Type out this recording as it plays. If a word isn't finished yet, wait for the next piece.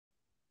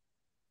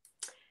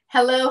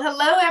Hello,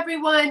 hello,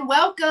 everyone.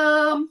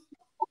 Welcome.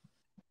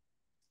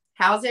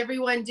 How's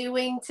everyone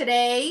doing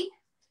today?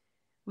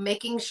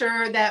 Making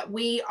sure that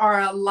we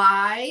are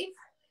live.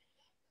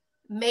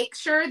 Make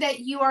sure that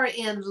you are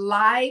in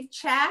live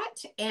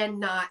chat and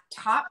not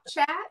top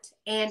chat.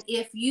 And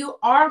if you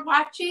are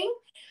watching,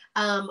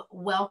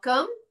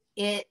 welcome.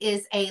 It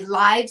is a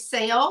live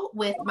sale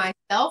with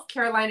myself,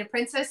 Carolina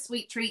Princess,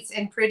 Sweet Treats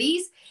and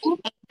Pretties,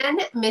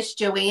 and Miss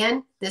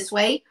Joanne, this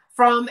way,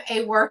 from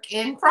A Work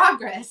in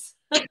Progress.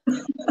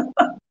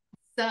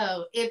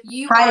 So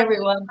Hi,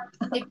 everyone.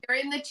 If you're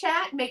in the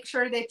chat, make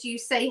sure that you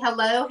say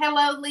hello.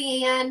 Hello,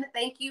 Leanne.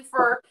 Thank you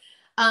for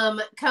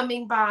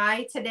coming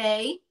by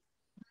today.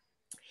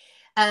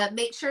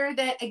 Make sure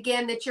that,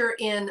 again, that you're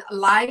in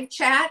live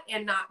chat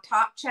and not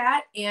top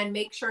chat, and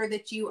make sure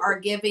that you are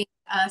giving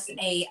us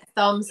a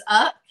thumbs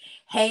up.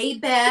 Hey,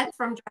 Beth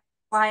from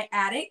Dragonfly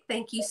Attic.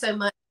 Thank you so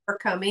much for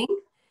coming.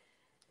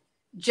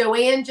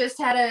 Joanne just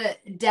had a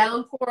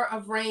downpour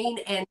of rain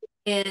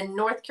in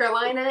North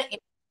Carolina. And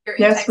here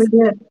in Yes, Texas, we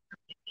did.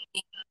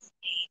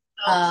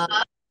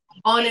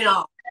 On and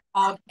off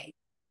all day.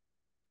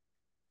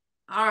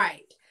 All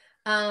right.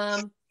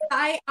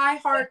 Hi, I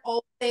Heart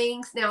Old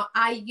Things. Now,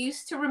 I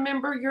used to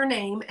remember your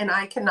name and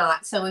I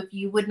cannot. So if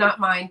you would not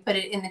mind, put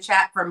it in the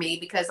chat for me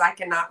because I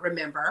cannot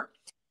remember.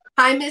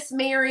 Hi, Miss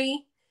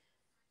Mary.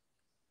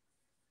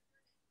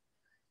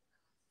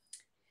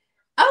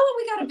 Oh,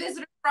 we got a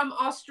visitor from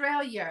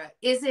Australia.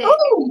 Is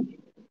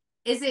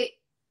it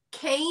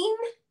Kane?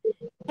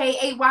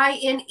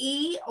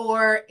 Kayne,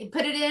 or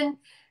put it in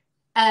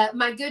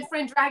my good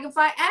friend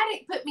Dragonfly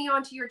Addict put me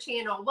onto your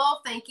channel.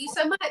 Well, thank you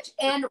so much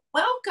and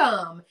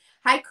welcome.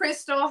 Hi,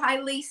 Crystal.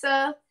 Hi,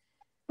 Lisa.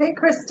 Hey,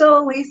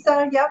 Crystal,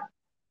 Lisa. Yep.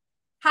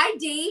 Hi,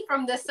 Dee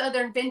from the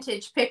Southern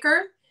Vintage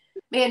Picker.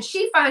 Man,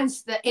 she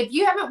finds if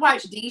you haven't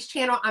watched Dee's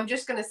channel, I'm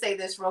just going to say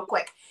this real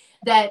quick,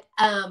 that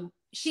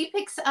she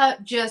picks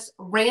up just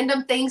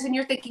random things and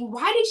you're thinking,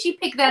 why did she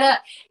pick that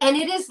up? And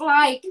it is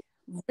like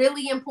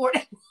really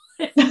important.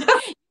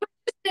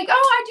 Think,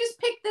 oh, I just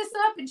picked this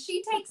up, and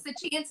she takes the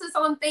chances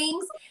on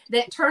things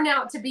that turn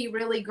out to be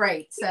really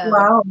great. So,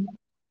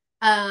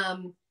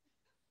 wow.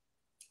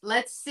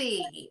 Let's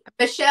see.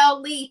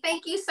 Michelle Lee,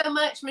 thank you so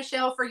much,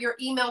 Michelle, for your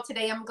email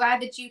today. I'm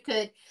glad that you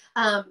could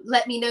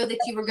let me know that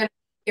you were going to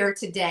be here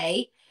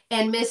today.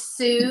 And Miss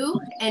Sue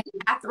and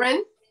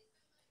Catherine.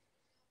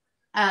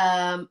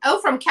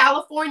 From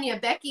California,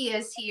 Becky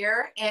is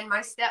here, and my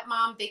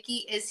stepmom,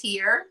 Vicki, is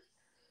here.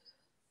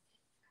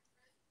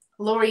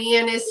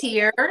 Lorianne is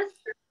here.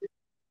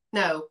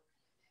 No,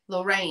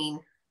 Lorraine.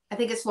 I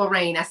think it's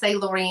Lorraine. I say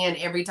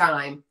Lorianne every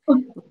time.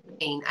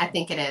 Lorraine, I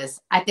think it is.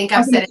 I think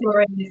I've said it.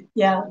 Lorraine.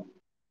 Yeah.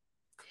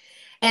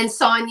 And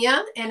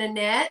Sonia and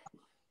Annette.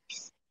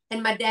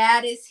 And my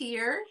dad is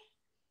here.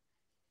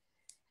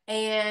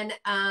 And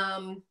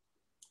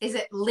is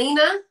it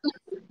Lena?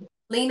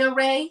 Lena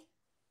Ray?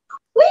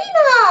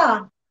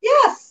 Lena!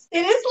 Yes,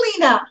 it is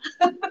Lena.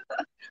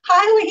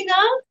 Hi, Lena.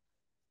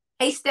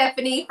 Hey,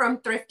 Stephanie from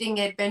Thrifting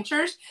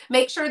Adventures.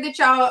 Make sure that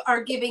y'all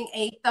are giving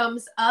a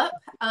thumbs up.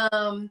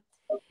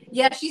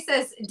 Yeah, she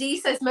says, Dee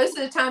says most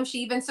of the time she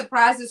even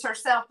surprises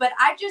herself, but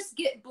I just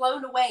get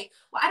blown away.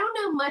 Well, I don't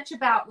know much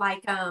about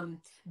like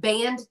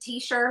band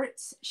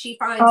t-shirts. She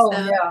finds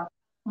those. Yeah.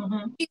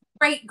 Mm-hmm. She's a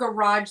great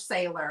garage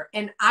sailor,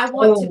 and I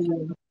want to be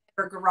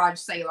a garage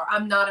sailor.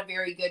 I'm not a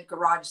very good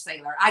garage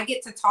sailor. I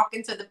get to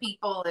talking to the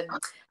people and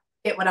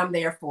get what I'm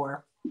there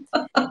for.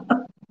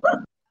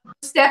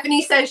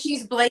 Stephanie says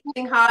she's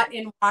blazing hot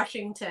in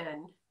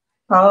Washington.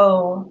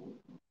 Oh.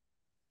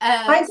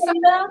 Hi,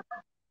 Dana.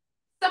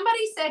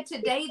 Somebody said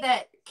today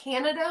that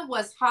Canada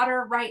was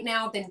hotter right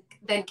now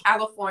than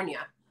California.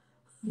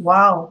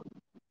 Wow.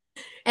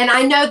 And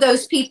I know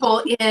those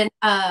people in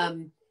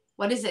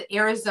what is it,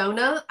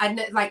 Arizona? I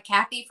know, like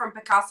Kathy from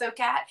Picasso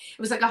Cat.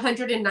 It was like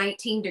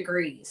 119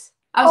 degrees.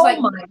 I was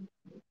oh my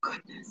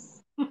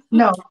goodness.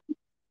 No.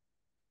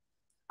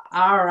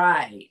 All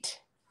right.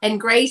 And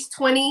Grace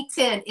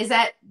 2010. Is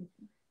that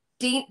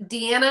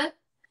Deanna?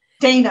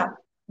 Dana.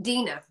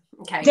 Dina.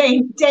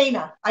 Okay.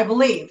 Dana, I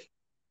believe.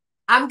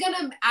 I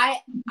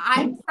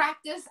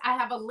practice. I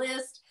have a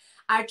list.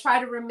 I try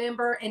to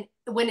remember. And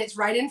when it's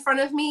right in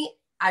front of me,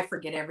 I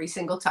forget every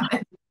single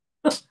time.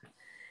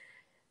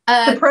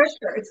 The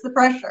pressure. It's the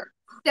pressure.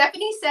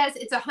 Stephanie says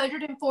it's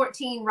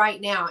 114 right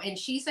now. And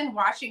she's in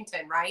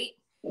Washington, right?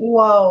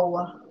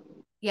 Whoa.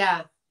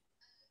 Yeah.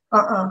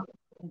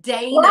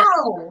 Dana.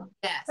 Wow.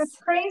 Yes. That's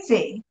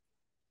crazy.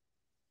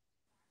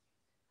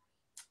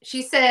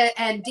 She said,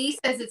 and Dee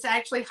says it's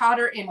actually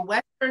hotter in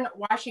Western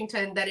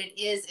Washington than it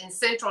is in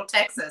Central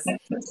Texas.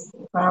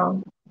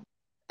 Wow.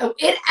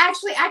 It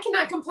actually, I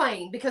cannot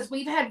complain because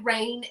we've had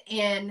rain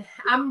and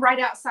I'm right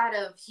outside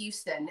of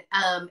Houston,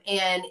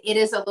 and it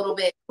is a little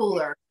bit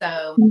cooler.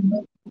 So,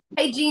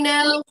 hey,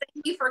 Gino,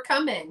 thank you for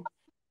coming.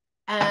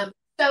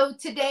 So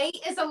today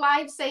is a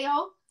live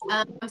sale.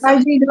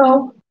 Hi,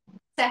 Gino.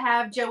 To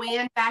have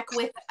Joanne back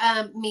with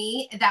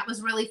me. That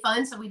was really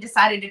fun. So we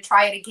decided to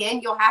try it again.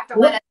 You'll have to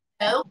let us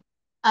know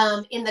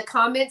In the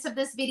comments of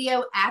this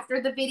video,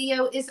 after the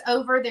video is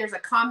over, there's a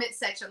comment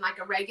section like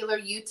a regular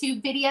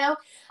YouTube video.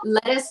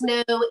 Let us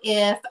know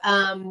if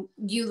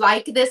you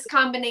like this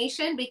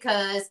combination,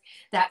 because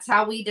that's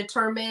how we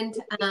determined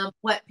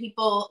what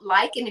people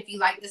like, and if you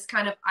like this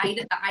kind of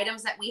item, the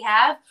items that we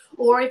have,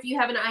 or if you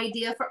have an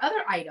idea for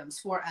other items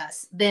for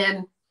us,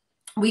 then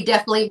we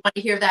definitely want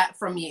to hear that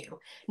from you.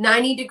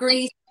 90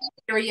 degrees,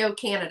 Ontario,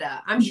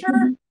 Canada. I'm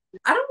sure,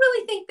 I don't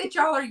really think that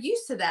y'all are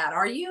used to that,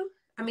 are you?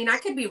 I mean, I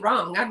could be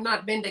wrong. I've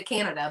not been to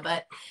Canada,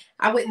 but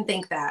I wouldn't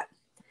think that.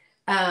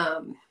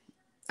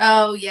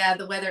 Oh, yeah,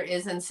 the weather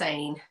is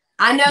insane.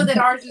 I know that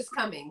ours is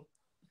coming.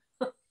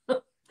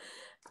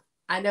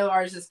 I know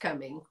ours is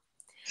coming.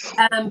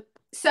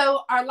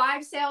 So our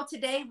live sale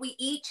today, we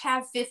each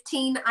have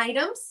 15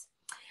 items.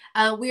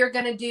 We are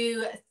going to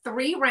do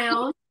 3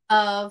 rounds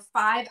of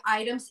 5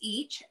 items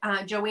each.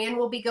 Joanne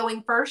will be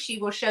going first. She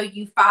will show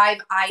you 5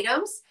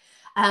 items.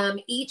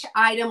 Each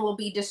item will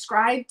be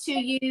described to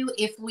you.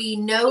 If we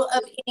know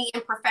of any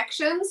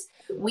imperfections,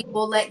 we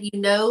will let you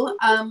know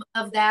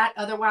of that.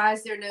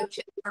 Otherwise, there are no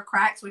chips or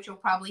cracks, which you'll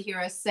probably hear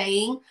us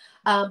saying.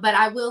 But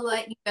I will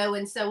let you know,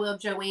 and so will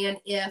Joanne,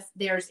 if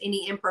there's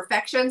any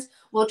imperfections.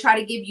 We'll try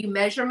to give you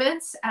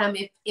measurements.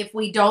 If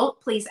we don't,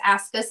 please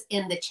ask us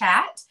in the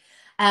chat.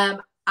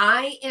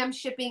 I am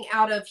shipping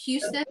out of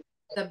Houston,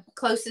 the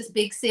closest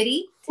big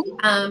city,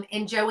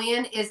 and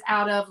Joanne is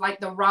out of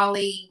like the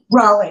Raleigh.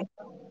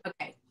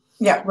 Okay.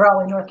 Yeah,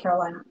 Raleigh, North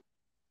Carolina.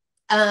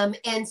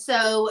 And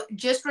so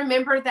just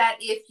remember that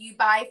if you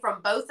buy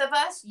from both of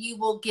us, you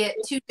will get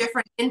 2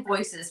 different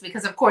invoices,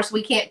 because of course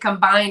we can't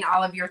combine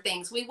all of your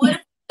things. We would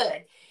have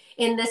could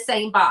in the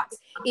same box.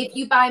 If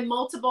you buy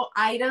multiple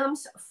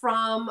items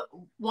from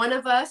one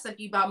of us, if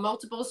you buy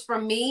multiples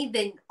from me,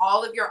 then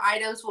all of your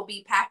items will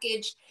be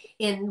packaged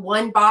in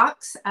one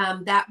box.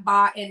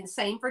 And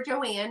same for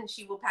Joanne.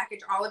 She will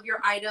package all of your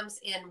items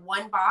in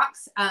one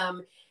box,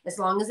 as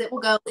long as it will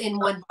go in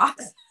one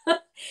box.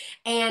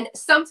 And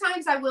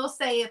sometimes I will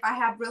say, if I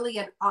have really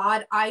an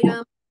odd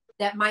item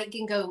that might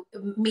can go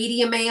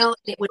media mail,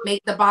 it would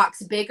make the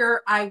box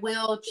bigger, I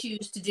will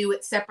choose to do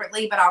it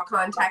separately, but I'll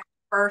contact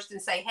first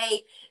and say,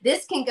 hey,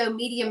 this can go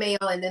media mail,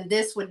 and then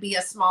this would be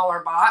a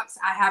smaller box.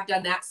 I have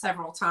done that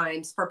several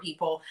times for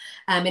people,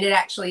 and it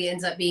actually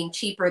ends up being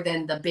cheaper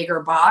than the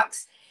bigger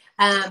box.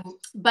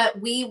 But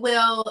we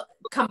will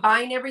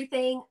combine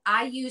everything.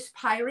 I use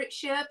Pirate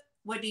Ship.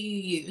 What do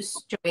you use,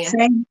 Joanne?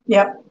 Same.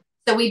 Yep.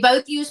 So we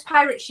both use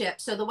Pirate Ship.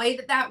 So the way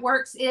that that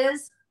works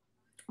is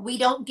we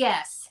don't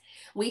guess.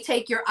 We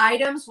take your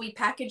items, we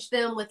package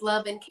them with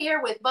love and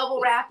care, with bubble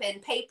wrap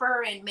and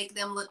paper, and make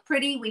them look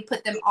pretty. We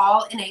put them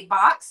all in a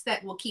box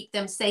that will keep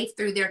them safe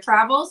through their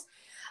travels.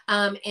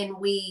 And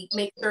we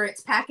make sure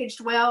it's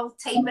packaged well,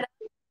 tape it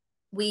up.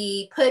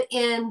 We put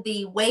in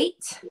the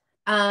weight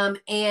and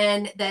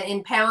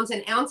in pounds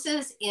and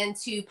ounces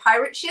into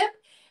Pirate Ship,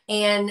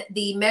 and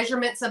the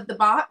measurements of the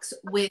box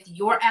with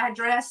your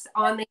address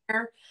on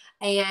there.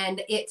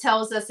 And it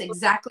tells us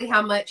exactly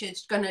how much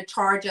it's going to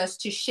charge us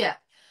to ship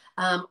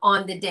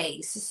on the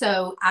days.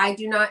 So I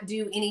do not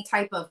do any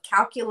type of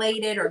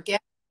calculated or guess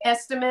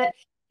estimate.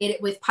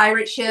 With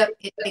Pirate Ship,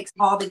 it takes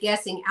all the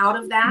guessing out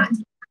of that.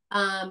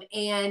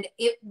 And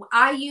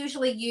I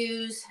usually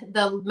use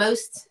the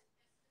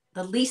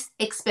least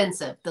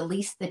expensive,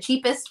 the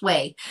cheapest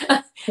way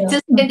to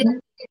send it.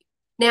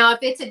 Now, if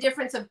it's a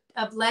difference of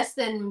less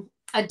than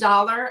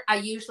 $1, I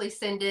usually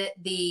send it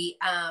the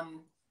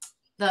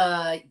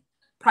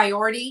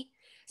priority,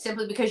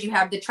 simply because you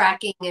have the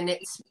tracking and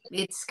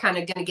it's kind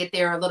of going to get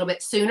there a little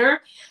bit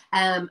sooner.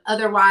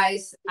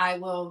 Otherwise, I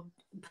will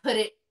put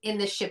it in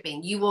the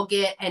shipping. You will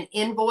get an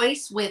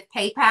invoice with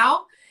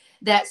PayPal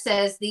that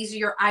says these are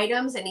your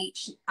items and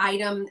each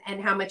item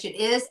and how much it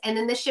is. And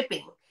then the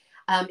shipping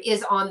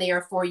is on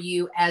there for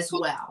you as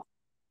well.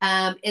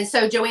 And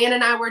so Joanne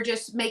and I were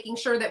just making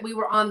sure that we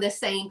were on the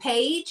same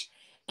page.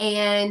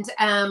 And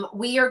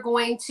we are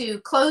going to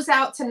close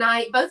out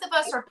tonight. Both of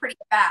us are pretty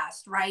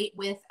fast, right,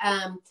 with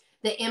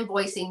the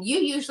invoicing. You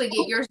usually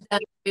get yours done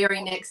the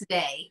very next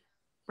day,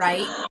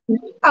 right?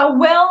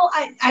 Well,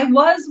 I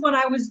was when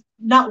I was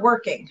not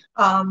working.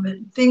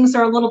 Things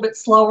are a little bit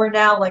slower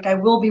now. Like, I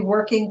will be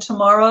working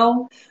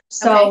tomorrow.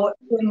 So okay.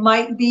 It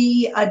might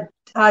be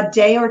a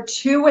day or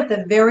 2 at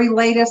the very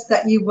latest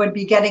that you would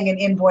be getting an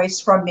invoice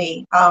from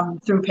me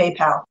through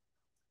PayPal.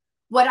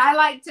 What I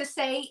like to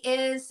say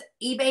is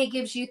eBay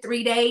gives you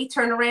 3-day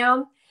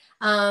turnaround.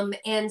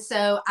 And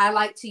so I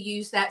like to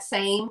use that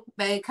same,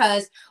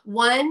 because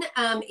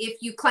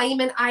if you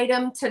claim an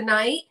item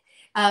tonight,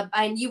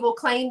 and you will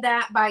claim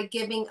that by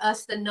giving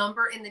us the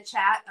number in the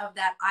chat of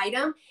that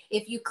item.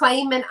 If you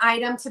claim an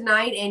item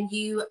tonight and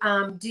you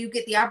do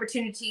get the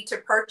opportunity to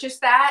purchase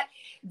that,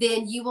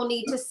 then you will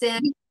need to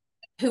send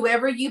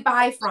whoever you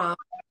buy from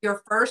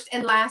your first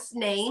and last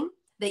name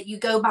that you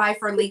go by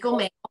for legal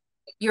mail,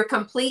 your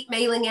complete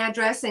mailing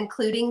address,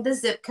 including the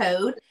zip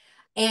code,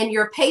 and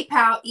your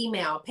PayPal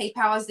email.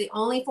 PayPal is the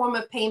only form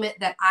of payment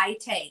that I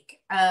take.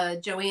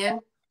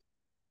 Joanne?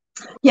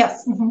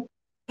 Yes. Mm-hmm.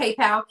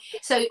 PayPal.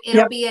 So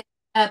it'll be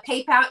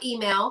PayPal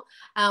email.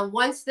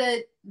 Once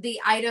the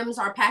items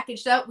are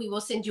packaged up, we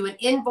will send you an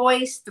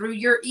invoice through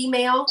your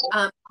email,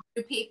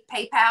 through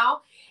PayPal.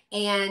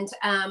 And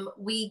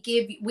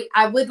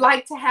I would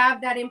like to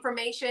have that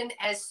information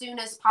as soon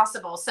as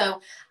possible.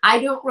 So I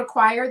don't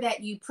require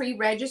that you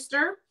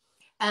pre-register.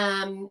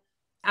 I'm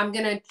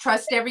going to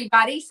trust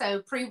everybody.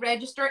 So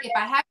pre-register. If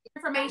I have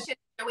information,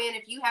 Joanne,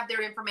 if you have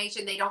their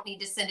information, they don't need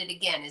to send it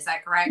again. Is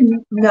that correct?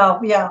 No,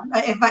 yeah.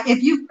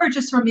 If you've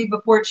purchased from me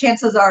before,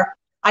 chances are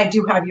I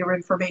do have your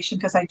information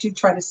because I do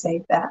try to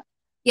save that.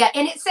 Yeah,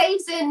 and it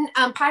saves in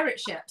pirate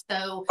ship.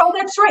 So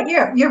that's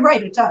right. You're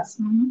right. It does.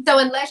 Mm-hmm. So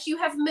unless you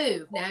have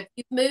moved, now if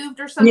you've moved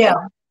or something, yeah.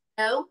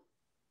 No.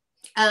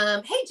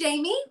 Hey,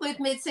 Jamie with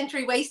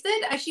Mid-Century Wasted.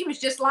 She was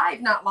just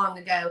live not long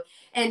ago.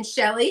 And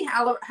Shelly,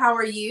 how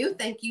are you?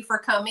 Thank you for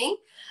coming.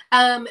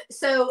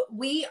 So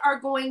we are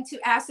going to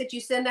ask that you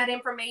send that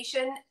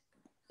information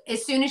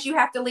as soon as you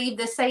have to leave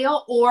the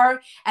sale, or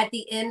at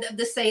the end of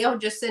the sale.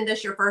 Just send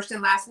us your first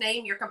and last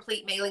name, your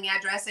complete mailing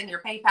address, and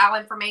your PayPal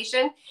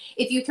information.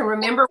 If you can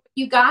remember what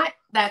you got,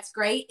 that's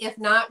great. If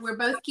not, we're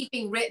both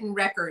keeping written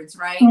records,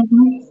 right?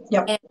 Mm-hmm.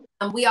 Yep.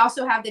 And we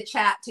also have the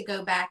chat to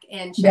go back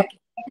and check.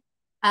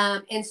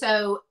 Yep. And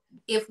so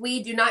if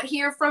we do not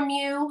hear from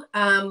you,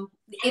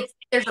 if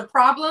there's a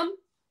problem,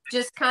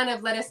 just kind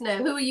of let us know.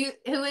 Who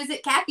is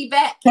it? Kathy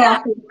Beck.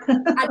 Kathy.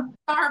 I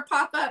saw her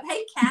pop up.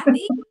 Hey,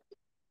 Kathy.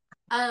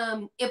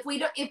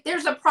 If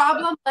there's a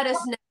problem, let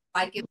us know.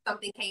 Like if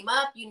something came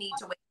up, you need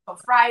to wait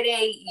until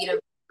Friday,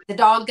 the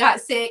dog got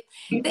sick,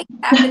 things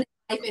happen in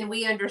life, and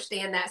we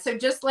understand that. So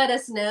just let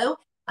us know.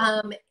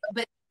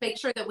 But make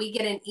sure that we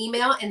get an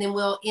email, and then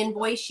we'll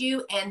invoice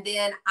you. And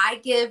then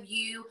I give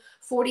you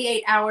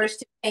 48 hours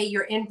to pay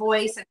your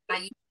invoice, and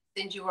I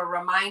send you a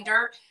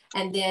reminder.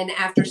 And then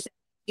after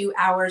 72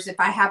 hours, if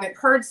I haven't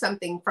heard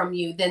something from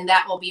you, then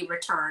that will be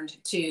returned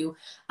to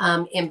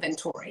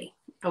inventory.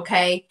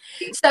 Okay,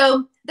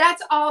 so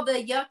that's all the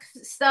yuck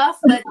stuff,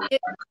 but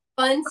it's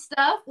fun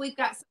stuff. We've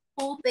got some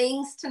cool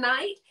things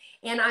tonight,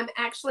 and I'm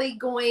actually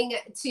going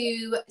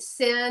to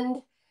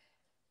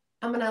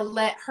I'm going to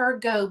let her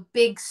go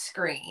big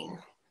screen.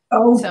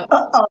 Oh, so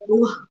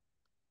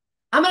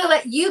I'm going to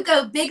let you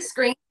go big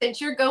screen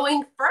since you're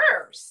going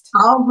first.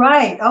 All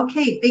right.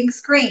 Okay, big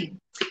screen.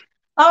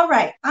 All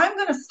right, I'm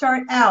going to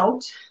start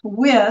out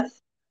with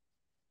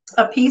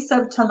a piece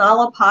of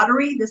Tanala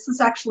pottery. This is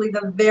actually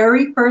the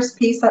very first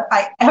piece that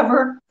I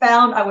ever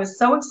found. I was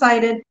so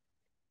excited,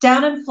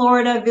 down in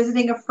Florida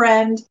visiting a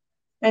friend,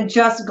 and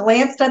just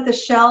glanced at the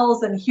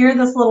shells, and here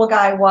this little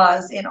guy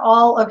was in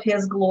all of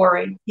his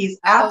glory. He's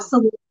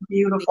absolutely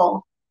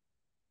beautiful.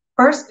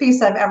 First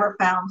piece I've ever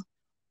found.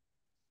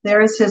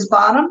 There is his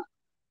bottom.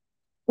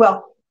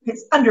 Well,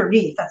 it's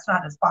underneath. That's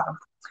not his bottom.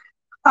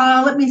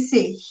 Let me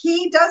see.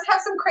 He does have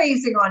some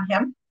crazing on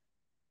him.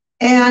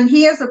 And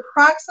he is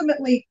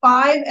approximately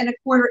 5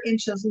 1/4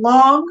 inches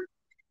long,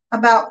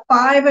 about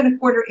 5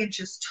 1/4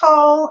 inches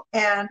tall,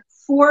 and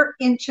 4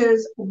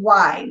 inches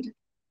wide.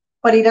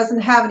 But he doesn't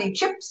have any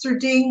chips or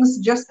dings,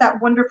 just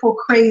that wonderful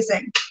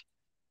crazing.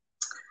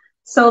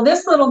 So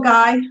this little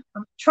guy,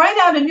 I'm trying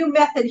out a new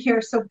method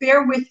here, so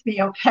bear with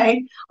me,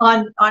 okay,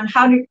 on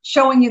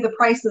showing you the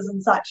prices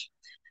and such.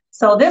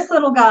 So this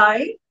little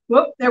guy,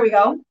 whoop, there we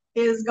go,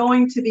 is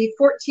going to be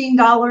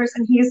 $14,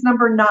 and he is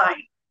number 9.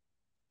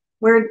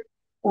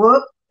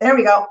 Whoop, there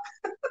we go.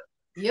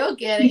 You'll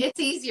get it. It's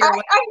easier. I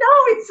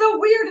know, it's so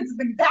weird. It's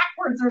been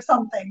backwards or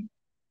something.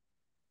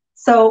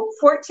 So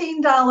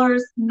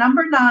 $14,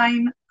 number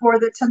 9 for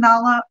the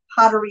Tanala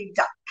pottery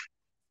duck.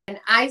 And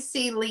I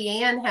see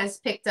Leanne has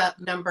picked up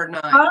number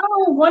 9.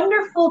 Oh,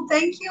 wonderful.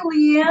 Thank you,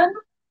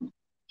 Leanne.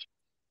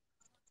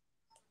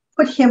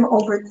 Put him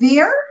over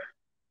there.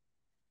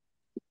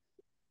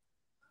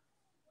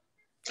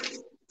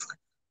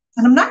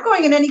 And I'm not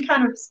going in any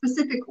kind of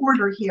specific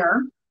order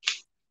here.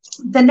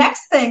 The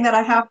next thing that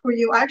I have for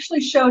you, I actually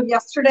showed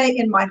yesterday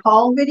in my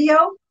haul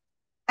video,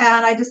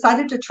 and I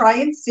decided to try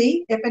and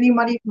see if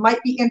anybody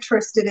might be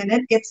interested in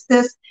it.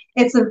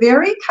 It's a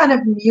very kind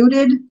of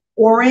muted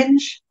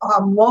orange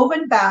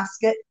woven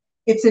basket.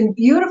 It's in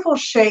beautiful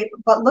shape,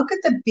 but look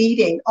at the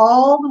beading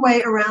all the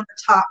way around the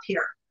top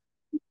here.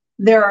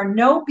 There are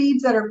no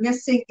beads that are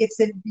missing. It's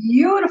in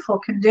beautiful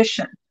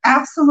condition,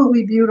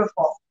 absolutely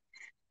beautiful.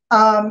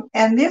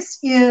 And this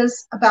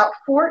is about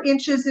 4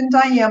 inches in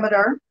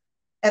diameter,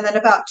 and then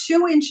about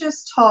 2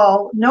 inches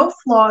tall, no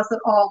flaws at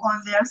all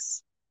on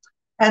this.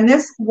 And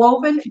this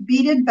woven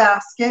beaded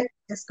basket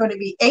is going to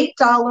be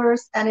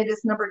 $8, and it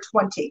is number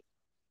 20.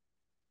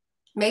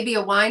 Maybe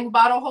a wine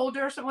bottle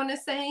holder, someone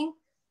is saying?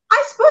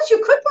 I suppose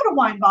you could put a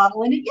wine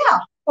bottle in it, yeah.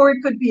 Or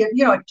it could be,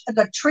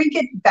 a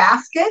trinket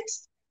basket.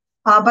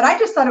 But I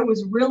just thought it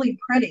was really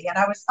pretty, and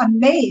I was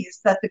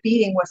amazed that the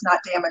beading was not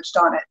damaged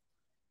on it.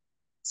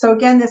 So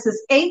again, this is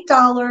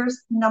 $8,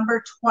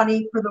 number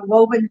 20 for the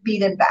woven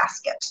beaded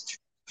basket.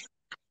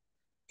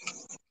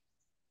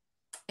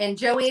 And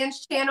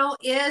Joanne's channel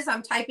is,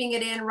 I'm typing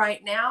it in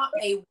right now,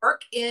 a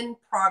work in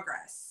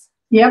progress.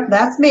 Yep,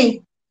 that's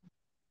me.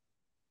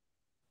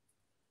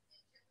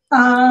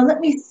 Let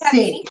me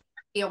see.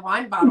 be a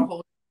wine bottle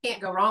holder.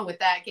 Can't go wrong with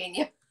that, can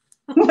you?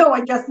 No,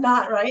 I guess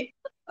not, right?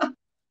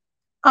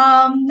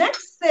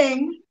 Next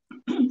thing,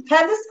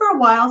 had this for a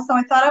while, so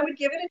I thought I would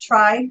give it a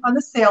try on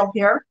the sale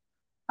here.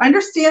 I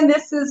understand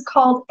this is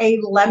called a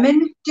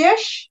lemon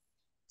dish.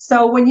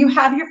 So when you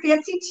have your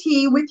fancy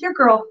tea with your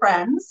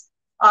girlfriends,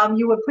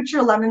 you would put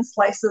your lemon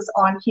slices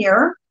on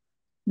here.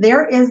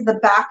 There is the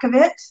back of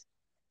it,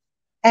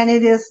 and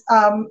it is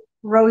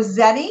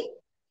Rossetti,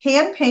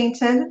 hand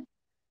painted.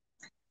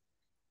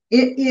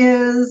 It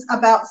is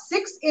about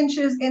 6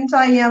 inches in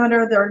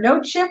diameter. There are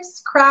no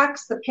chips,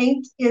 cracks. The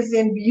paint is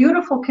in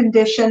beautiful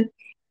condition.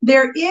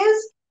 There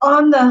is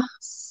on the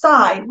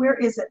side, where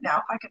is it now?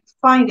 If I can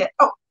find it.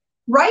 Oh,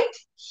 right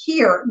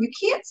here. You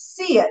can't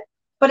see it,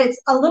 but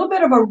it's a little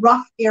bit of a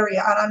rough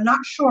area, and I'm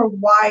not sure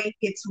why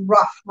it's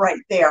rough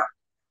right there.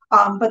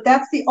 But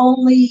that's the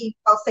only,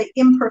 I'll say,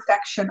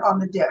 imperfection on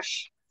the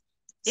dish.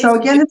 So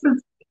again, this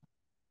is,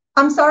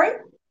 I'm sorry?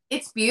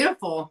 It's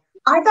beautiful.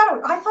 I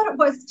thought it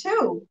was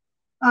too.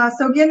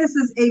 So again, this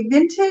is a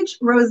vintage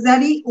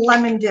Rossetti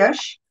lemon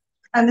dish,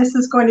 and this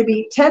is going to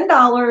be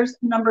 $10,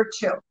 number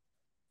 2.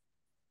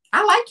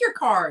 I like your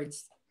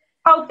cards.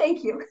 Oh,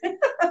 thank you.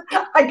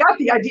 I got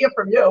the idea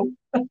from you.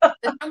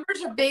 The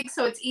numbers are big,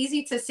 so it's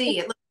easy to see.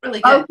 It looks really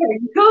good. Okay,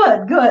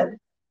 good, good.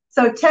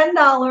 So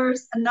 $10,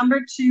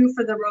 number 2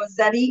 for the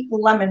Rossetti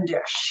lemon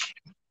dish.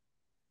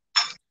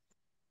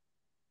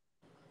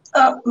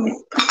 Let me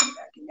put it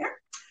back in there.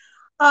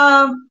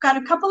 Got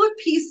a couple of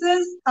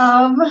pieces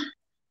of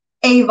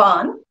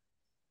Avon.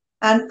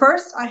 And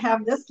first I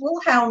have this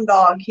little hound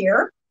dog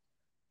here.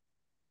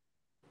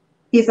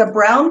 He's a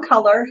brown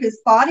color.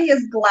 His body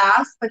is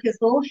glass, but his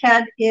little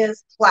head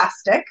is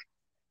plastic.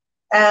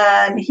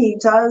 And he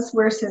does,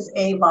 where's his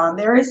Avon?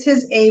 There is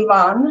his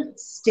Avon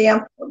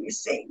stamp. Let me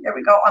see. There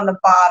we go on the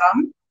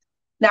bottom.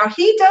 Now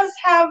he does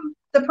have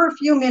the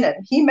perfume in it.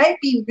 He might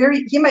be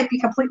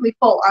completely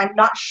full. I'm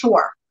not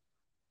sure.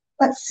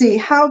 Let's see.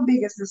 How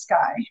big is this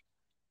guy?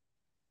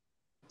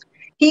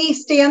 He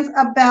stands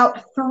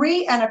about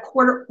 3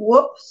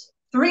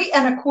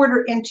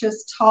 1/4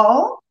 inches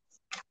tall.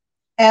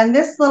 And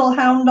this little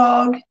hound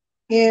dog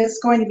is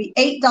going to be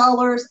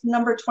 $8,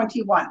 number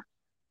 21.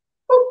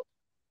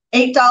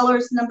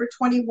 $8, number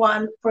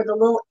 21 for the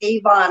little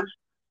Avon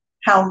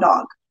hound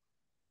dog.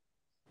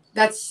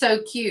 That's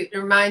so cute. It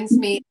reminds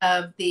me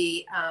of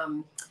the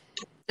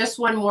Just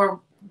One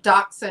More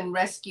Dachshund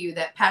Rescue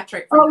that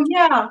Patrick. Oh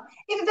yeah,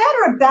 either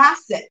that or a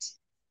Basset.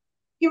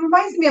 He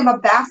reminds me of a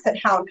Basset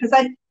hound because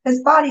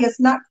his body is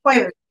not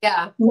quite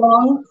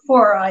long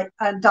for a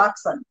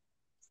Dachshund.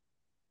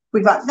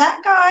 We got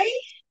that guy,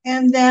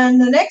 and then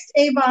the next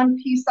Avon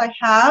piece I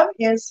have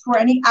is for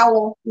any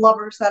owl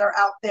lovers that are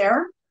out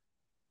there,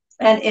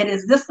 and it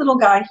is this little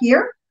guy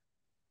here,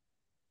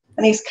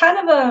 and he's kind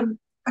of a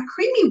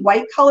creamy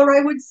white color,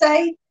 I would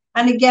say,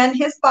 and again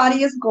his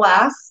body is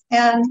glass,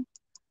 and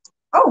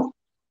oh,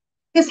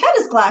 his head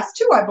is glass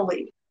too, I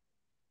believe.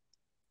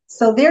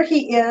 So there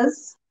he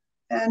is,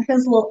 and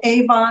his little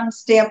Avon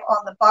stamp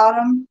on the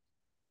bottom.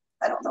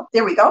 I don't know.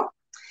 There we go.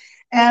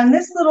 And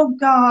this little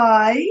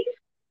guy,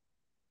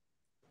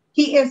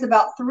 he is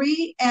about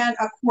 3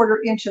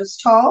 1/4 inches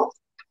tall.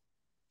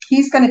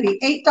 He's going to be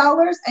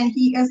 $8, and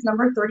he is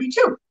number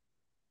 32.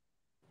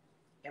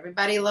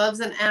 Everybody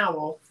loves an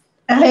owl.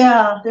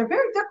 Yeah, they're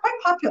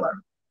quite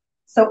popular.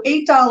 So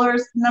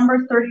 $8,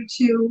 number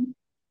 32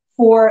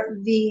 for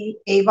the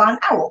Avon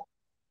owl.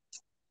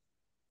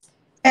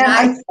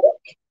 And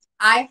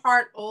I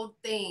heart old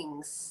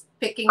things.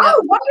 Picking up.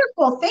 Oh,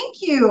 wonderful.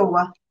 Thank you.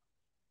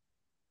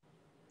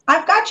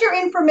 I've got your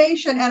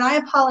information, and I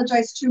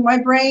apologize too. My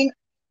brain,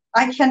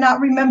 I cannot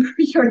remember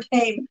your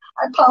name.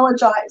 I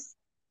apologize.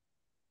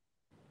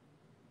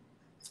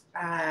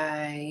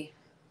 I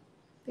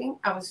think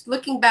I was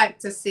looking back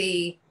to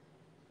see.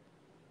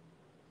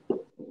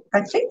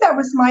 I think that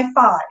was my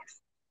 5.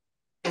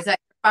 Is that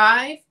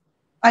 5?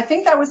 I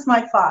think that was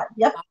my 5.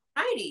 Yep. All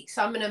righty.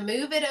 So I'm going to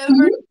move it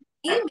over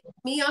to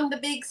me on the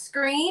big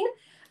screen.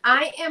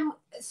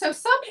 So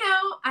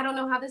somehow, I don't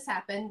know how this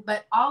happened,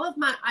 but all of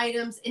my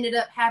items ended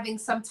up having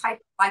some type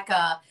of like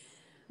a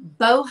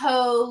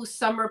boho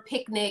summer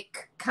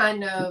picnic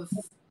kind of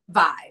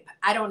vibe.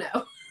 I don't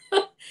know.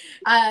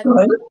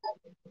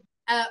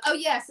 Oh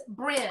yes,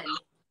 Bren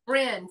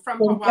from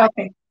Hawaii.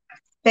 Okay.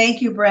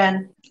 Thank you,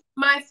 Bren.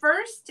 My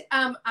first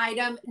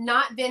item,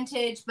 not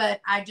vintage,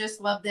 but I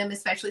just love them,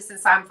 especially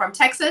since I'm from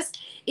Texas.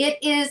 It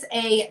is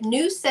a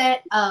new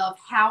set of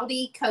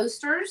Howdy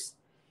coasters.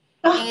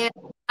 And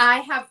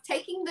I have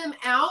taken them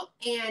out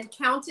and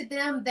counted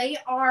them. They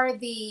are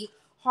the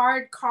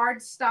hard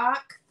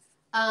cardstock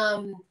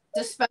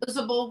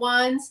disposable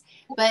ones,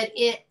 but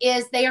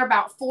they are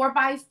about 4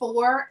 by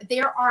 4.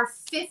 There are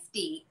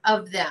 50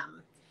 of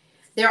them.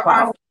 There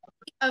are 50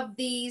 of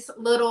these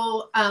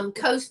little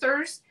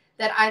coasters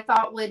that I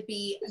thought would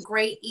be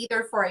great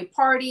either for a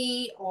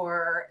party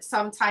or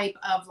some type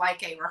of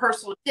like a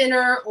rehearsal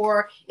dinner,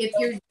 or if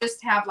you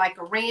just have like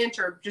a ranch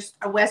or just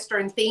a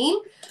Western theme.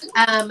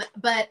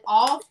 But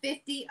all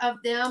 50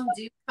 of them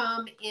do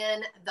come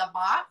in the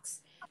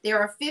box. There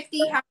are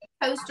 50 howdy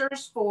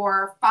coasters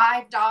for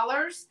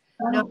 $5,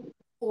 number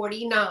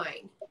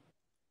 49.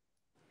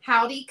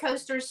 Howdy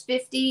coasters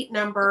 50,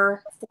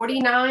 number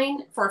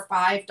 49 for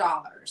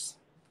 $5.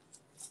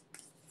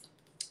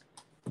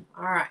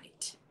 All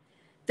right.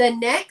 The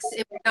next,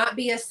 it would not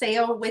be a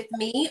sale with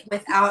me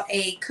without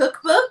a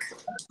cookbook.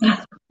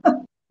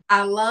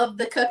 I love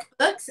the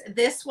cookbooks.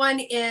 This one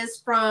is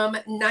from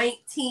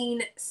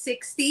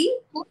 1960.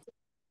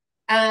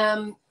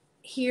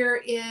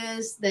 Here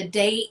is the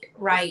date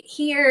right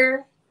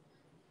here.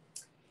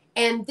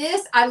 And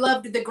this, I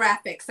loved the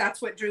graphics.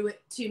 That's what drew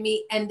it to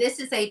me. And this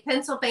is a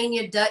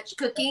Pennsylvania Dutch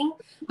cooking,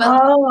 but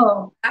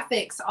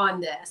graphics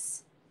on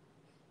this.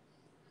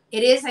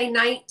 It is a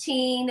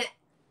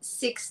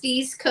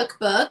 1960s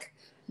cookbook,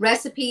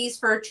 recipes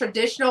for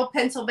traditional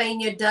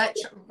Pennsylvania Dutch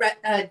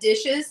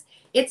dishes.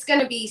 It's going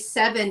to be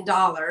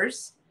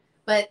 $7,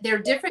 but there are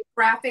different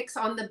graphics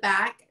on the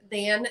back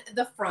than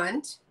the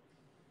front.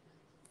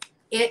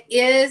 It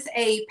is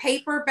a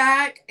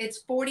paperback. It's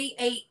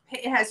 48.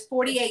 It has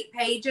 48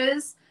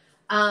 pages.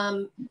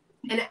 And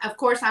of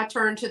course, I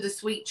turn to the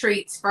sweet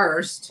treats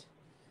first.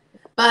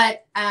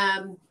 But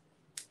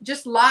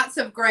just lots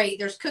of great.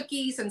 There's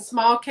cookies and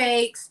small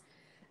cakes,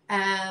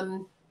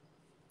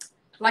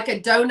 like a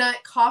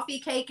donut, coffee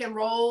cake, and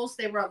rolls.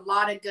 They were a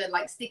lot of good,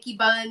 like sticky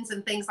buns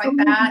and things like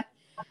that.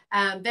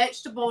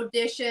 Vegetable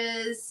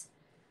dishes.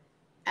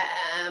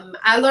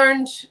 I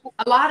learned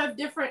a lot of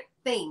different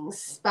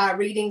things by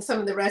reading some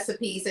of the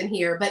recipes in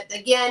here. But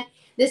again,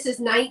 this is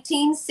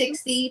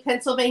 1960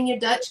 Pennsylvania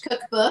Dutch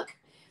cookbook,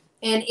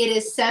 and it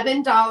is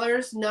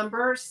 $7,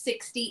 number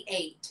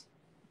 68.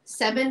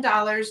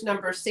 $7,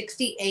 number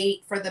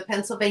 68 for the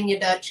Pennsylvania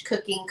Dutch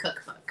cooking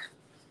cookbook.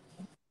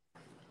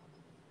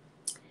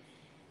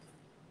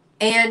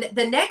 And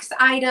the next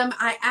item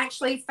I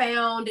actually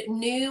found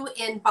new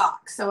in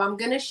box. So I'm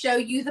going to show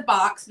you the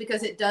box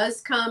because it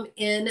does come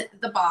in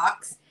the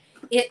box.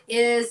 It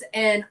is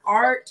an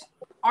art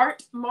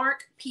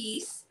mark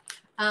piece.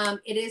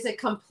 It is a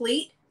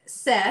complete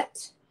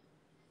set.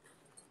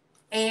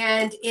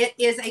 And it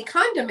is a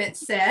condiment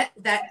set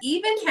that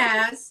even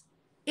has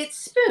its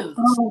spoons.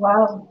 Oh,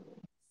 wow.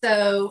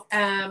 So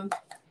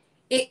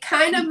it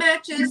kind of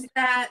matches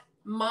that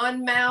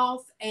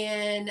Monmouth,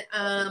 and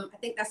I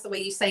think that's the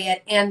way you say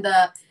it, and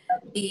the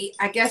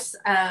I guess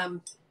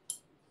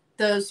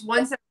those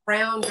ones that are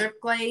brown drip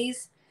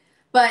glaze.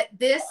 But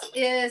this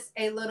is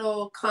a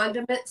little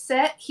condiment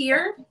set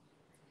here,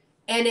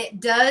 and it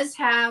does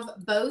have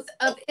both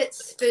of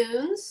its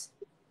spoons,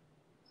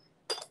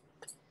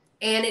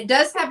 and it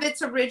does have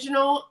its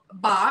original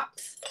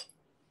box.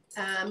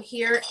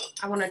 Here,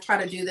 I want to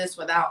try to do this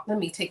without, let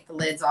me take the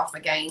lids off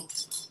again.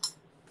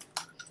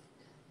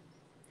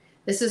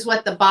 This is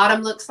what the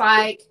bottom looks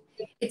like.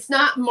 It's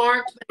not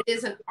marked, but it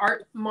is an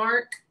art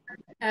mark.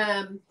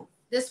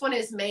 This one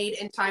is made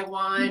in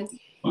Taiwan.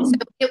 So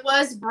it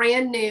was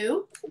brand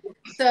new.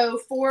 So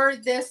for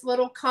this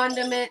little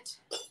condiment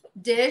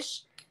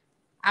dish,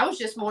 I was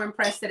just more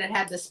impressed that it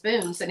had the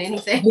spoons than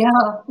anything.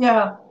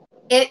 Yeah.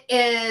 It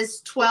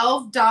is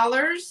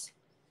 $12,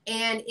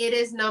 and it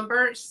is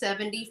number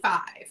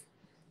 75.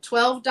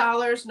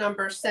 $12,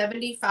 number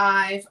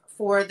 75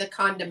 for the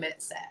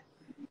condiment set.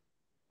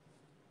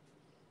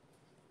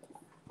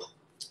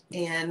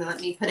 And let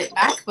me put it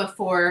back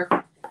before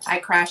I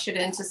crash it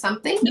into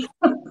something,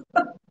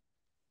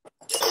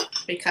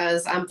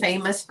 because I'm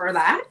famous for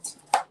that.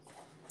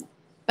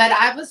 But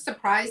I was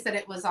surprised that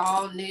it was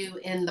all new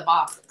in the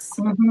box.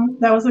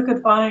 That was a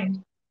good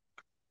find.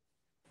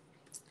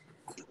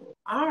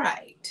 All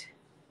right.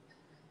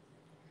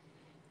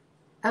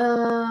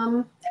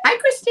 Hi,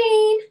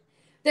 Christine.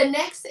 The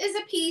next is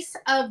a piece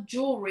of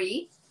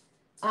jewelry,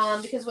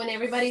 because when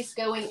everybody's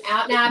going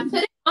out, now I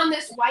put it on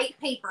this white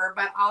paper,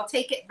 but I'll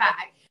take it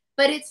back.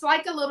 But it's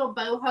like a little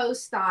boho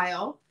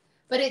style,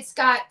 but it's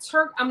got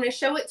I'm going to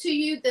show it to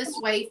you this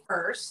way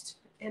first.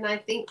 And I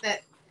think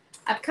that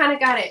I've kind of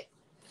got it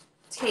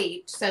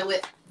taped so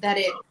that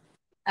it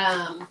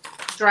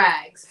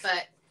drags,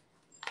 but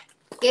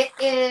it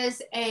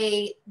is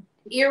a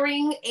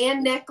earring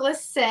and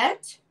necklace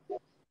set.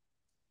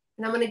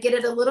 And I'm going to get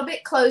it a little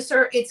bit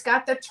closer. It's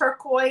got the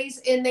turquoise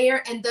in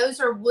there, and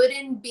those are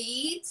wooden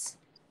beads,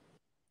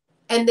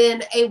 and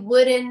then a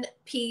wooden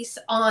piece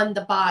on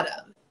the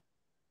bottom.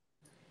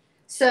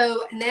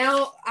 So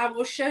now I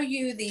will show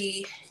you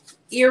the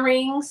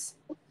earrings.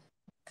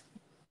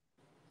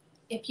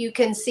 If you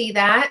can see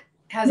that,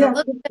 it has a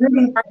little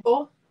bit of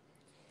purple.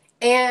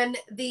 And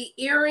the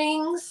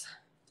earrings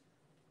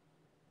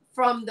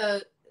from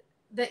the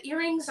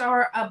earrings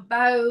are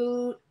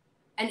about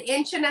 1.5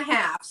 inches.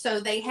 So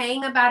they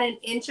hang about 1.5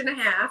 inches.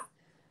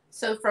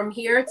 So from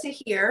here to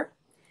here.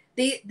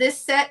 This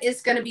set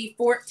is going to be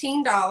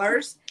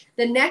 $14.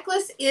 The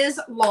necklace is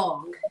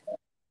long.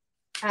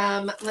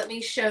 Let me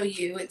show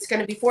you. It's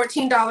going to be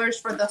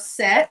 $14 for the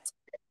set.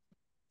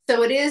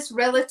 So it is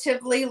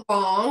relatively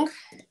long.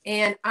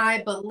 And I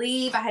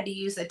believe I had to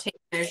use a tape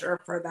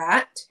measure for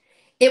that.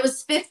 It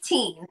was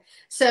 15.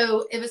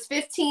 So it was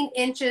 15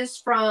 inches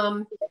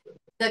from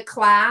the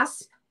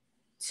clasp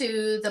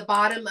to the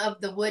bottom of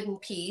the wooden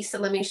piece. So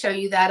let me show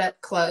you that up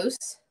close.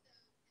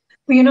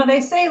 Well, you know,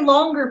 they say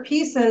longer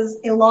pieces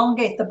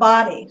elongate the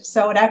body,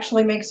 so it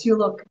actually makes you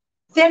look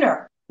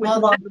thinner with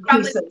longer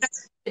pieces. What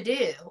to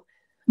do.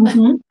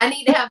 Mm-hmm. I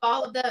need to have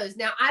all of those.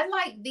 Now, I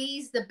like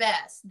these the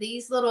best.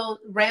 These little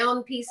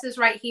round pieces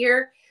right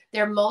here,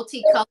 they're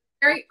multicolored,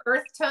 very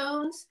earth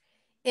tones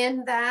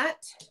in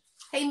that.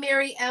 Hey,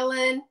 Mary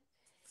Ellen.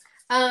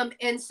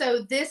 And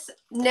so this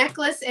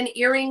necklace and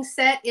earring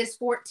set is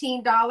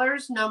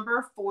 $14,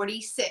 number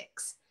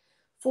 46.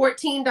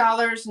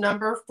 $14,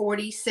 number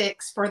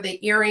 46 for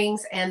the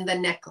earrings and the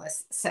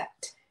necklace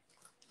set.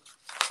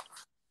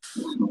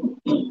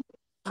 All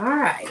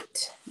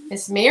right.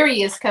 Miss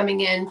Mary is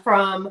coming in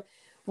from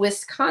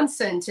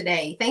Wisconsin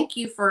today. Thank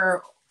you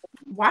for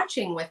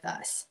watching with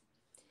us.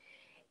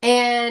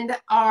 And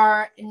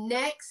our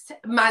next,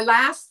 my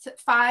last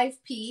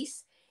 5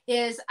 piece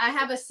is I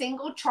have a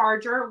single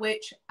charger,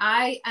 which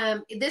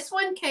this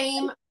one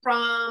came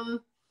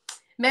from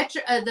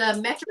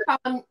the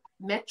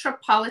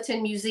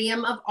Metropolitan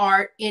Museum of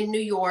Art in New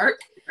York.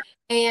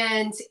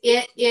 And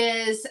it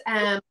is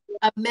a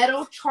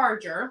metal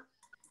charger.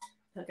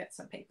 I've got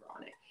some paper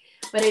on it,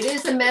 but it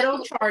is a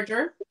metal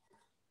charger.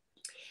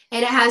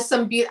 And it has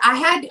some I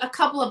had a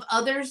couple of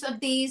others of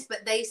these,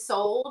 but they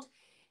sold.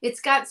 It's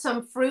got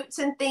some fruits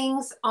and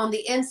things on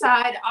the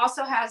inside. It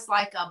also has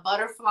like a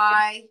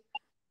butterfly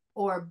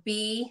or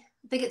bee.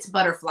 I think it's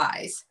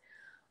butterflies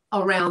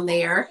around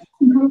there.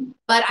 Mm-hmm.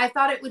 But I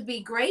thought it would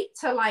be great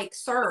to like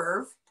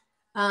serve.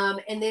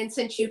 And then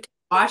since you can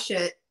wash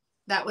it,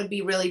 that would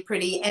be really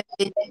pretty. And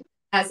it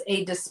has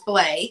a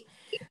display.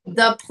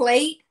 The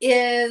plate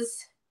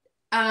is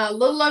a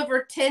little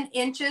over 10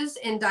 inches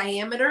in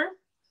diameter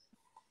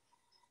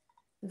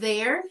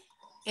there.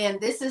 And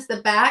this is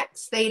the back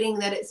stating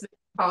that it's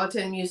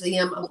Metropolitan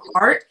Museum of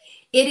Art.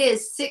 It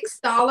is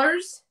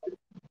 $6,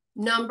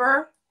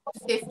 number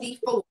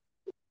 54.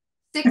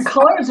 The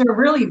colors are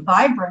really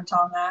vibrant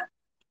on that.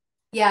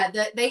 Yeah,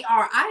 they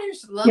are. I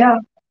just love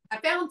them. I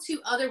found 2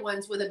 other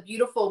ones with a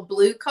beautiful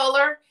blue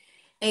color.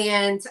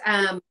 And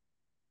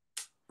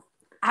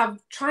I'm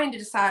trying to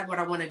decide what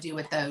I want to do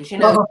with those. You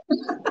know,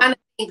 kind of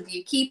think, do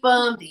you keep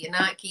them? Do you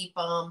not keep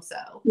them?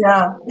 So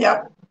yeah.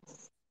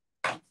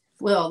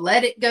 We'll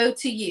let it go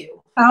to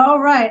you. All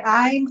right,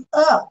 I'm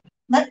up.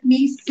 Let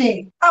me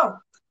see. Oh,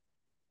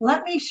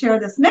 let me share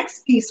this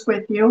next piece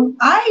with you.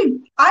 I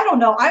don't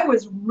know. I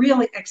was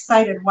really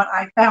excited when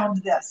I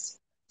found this.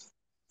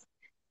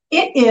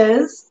 It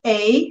is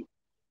a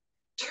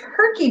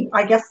turkey,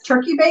 I guess,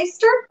 turkey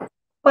baster,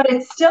 but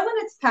it's still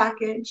in its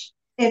package.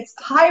 It's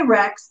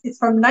Pyrex. It's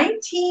from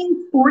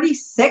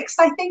 1946,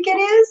 I think it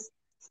is.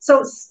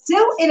 So it's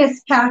still in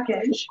its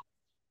package.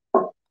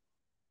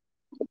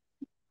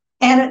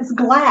 And it's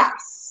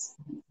glass.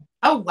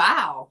 Oh,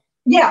 wow.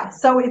 Yeah,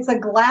 so it's a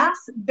glass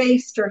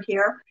baster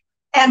here.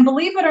 And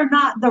believe it or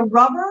not, the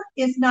rubber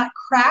is not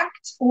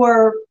cracked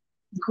or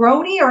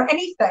grody or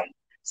anything.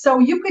 So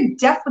you could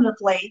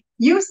definitely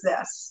use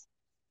this.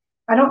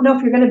 I don't know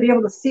if you're going to be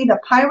able to see the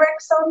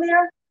Pyrex on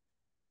there.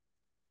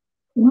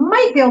 You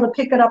might be able to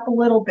pick it up a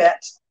little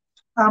bit,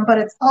 but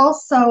it's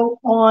also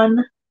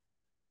on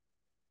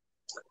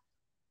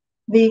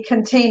the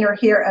container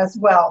here as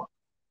well.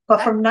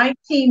 But from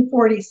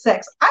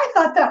 1946. I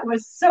thought that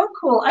was so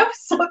cool. I was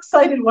so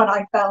excited when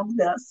I found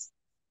this.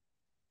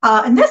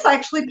 And this I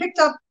actually picked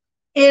up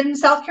in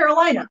South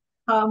Carolina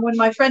when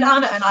my friend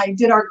Anna and I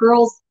did our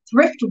girls'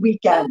 thrift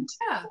weekend.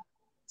 Oh, yeah.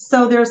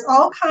 So there's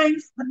all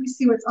kinds. Let me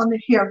see what's on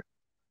here.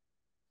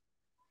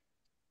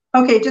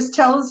 Okay, it just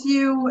tells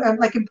you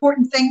like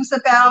important things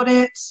about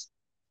it,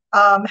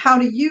 how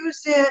to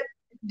use it,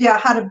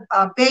 how to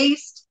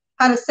baste,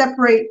 how to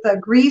separate the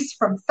grease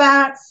from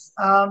fats.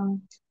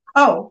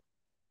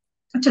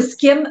 To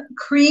skim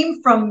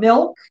cream from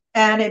milk,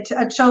 and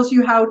it shows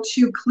you how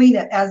to clean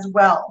it as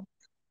well.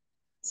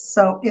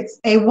 So it's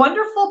a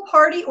wonderful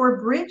party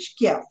or bridge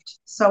gift.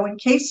 So in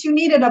case you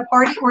needed a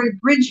party or a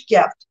bridge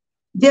gift,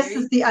 this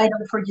is the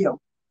item for you.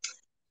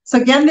 So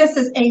again, this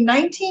is a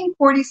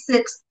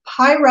 1946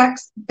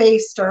 Pyrex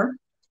baster.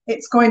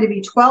 It's going to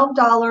be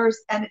 $12,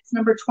 and it's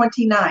number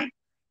 29.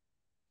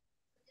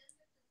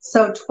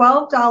 So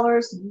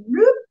 $12,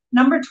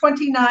 number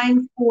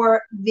 29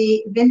 for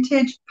the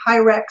vintage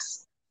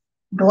Pyrex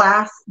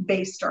glass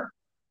baster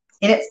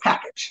in its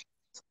package.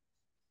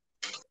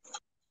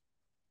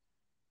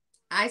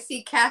 I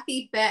see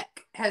Kathy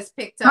Beck has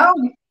picked up.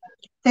 Oh,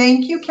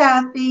 thank you,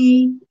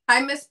 Kathy. Hi,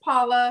 Miss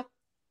Paula.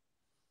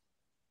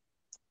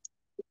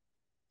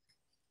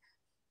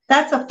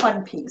 That's a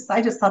fun piece.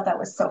 I just thought that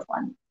was so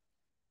fun.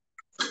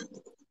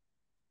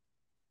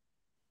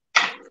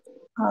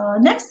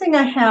 Next thing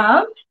I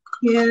have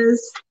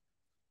is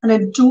an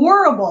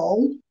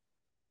adorable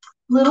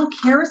little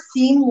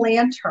kerosene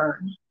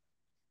lantern.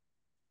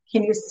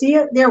 Can you see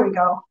it? There we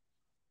go.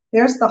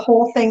 There's the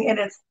whole thing in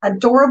its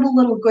adorable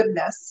little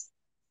goodness.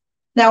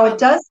 Now it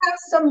does have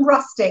some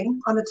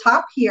rusting on the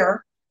top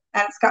here,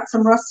 and it's got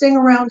some rusting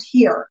around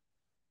here.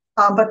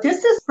 But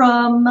this is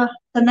from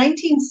the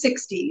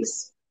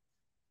 1960s.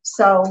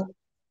 So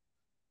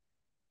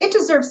it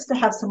deserves to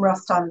have some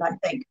rust on it, I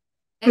think.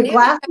 The And it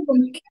glass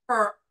would be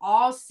for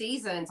all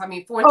seasons. I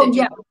mean, 4th oh of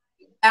yeah. July,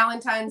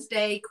 Valentine's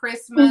Day,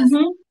 Christmas.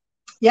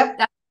 Yep.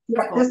 That's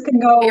Yeah, beautiful. this can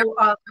go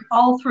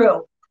all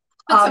through.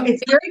 Put some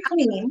It's very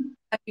clean.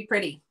 that'd be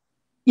pretty.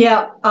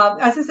 Yeah.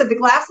 As I said, the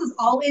glass is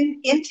all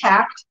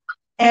intact.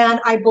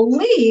 And I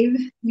believe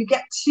you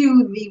get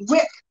to the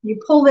wick, you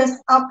pull this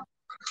up,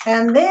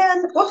 and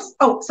then, whoops,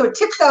 oh, so it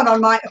tips out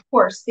on my, of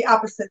course, the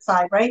opposite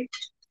side, right?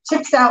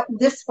 Tips out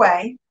this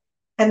way,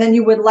 and then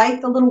you would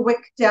light the little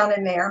wick down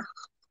in there.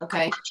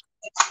 Okay.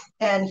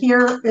 And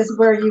here is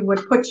where you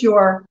would put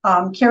your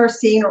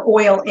kerosene or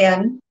oil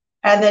in,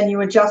 and then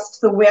you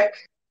adjust the wick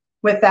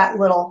with that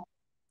little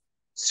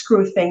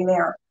screw thing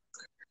there.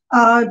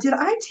 Did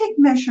I take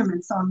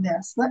measurements on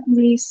this? Let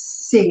me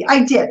see.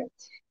 I did.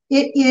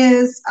 It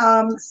is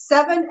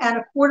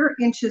 7¼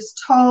 inches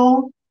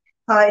tall.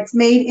 It's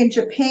made in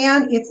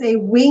Japan. It's a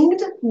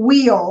winged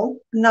wheel,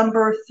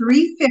 number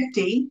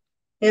 350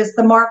 is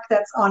the mark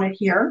that's on it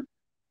here.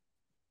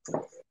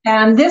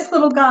 And this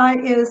little guy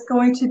is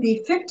going to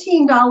be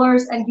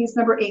 $15, and he's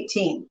number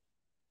 18.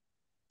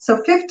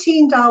 So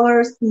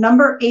 $15,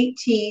 number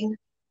 18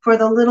 for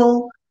the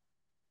little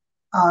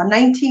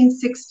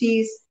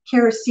 1960s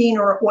kerosene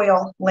or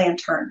oil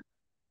lantern.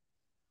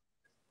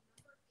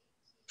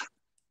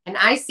 And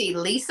I see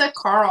Lisa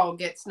Carl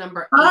gets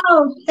number 8.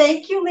 Oh,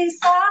 thank you,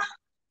 Lisa.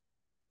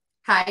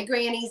 Hi,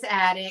 Granny's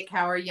Attic.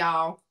 How are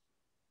y'all?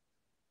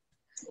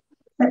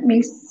 Let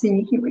me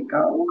see. Here we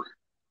go.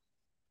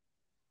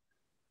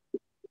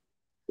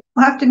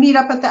 We'll have to meet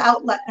up at the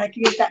outlet. I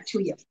can get that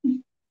to you.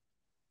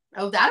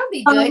 Oh, that'll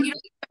be good. You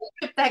don't have to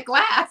ship that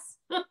glass.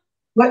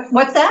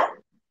 What's that?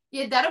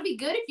 Yeah, that'll be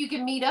good if you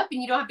can meet up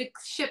and you don't have to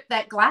ship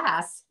that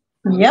glass.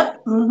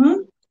 Yep.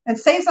 It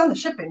saves on the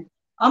shipping.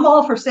 I'm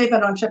all for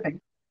saving on shipping.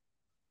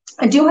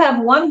 I do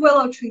have one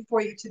willow tree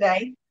for you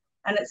today,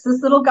 and it's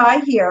this little guy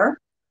here.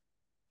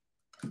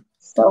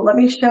 So let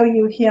me show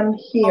you him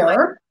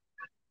here.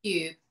 Oh,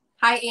 cute.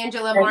 Hi,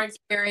 Angela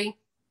Marksberry.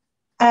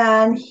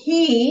 And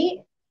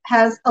he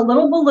has a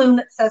little balloon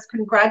that says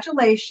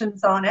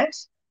congratulations on it.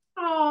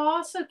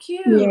 Oh, so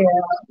cute. Yeah.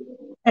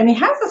 And he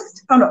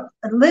has a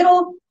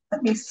little,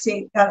 let me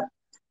see. I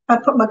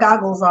put my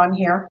goggles on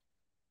here.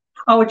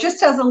 Oh, it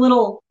just has a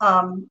little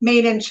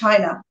made in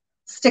China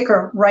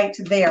sticker right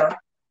there.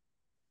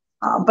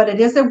 But it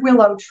is a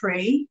willow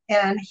tree,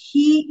 and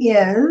he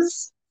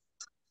is,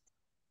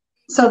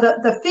 so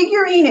the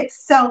figurine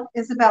itself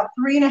is about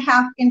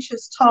 3½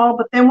 inches tall,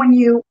 but then when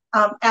you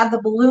add the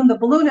balloon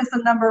is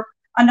another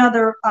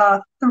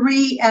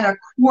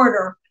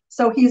 3¼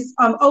 So he's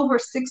over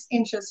 6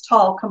 inches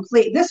tall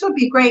complete. This would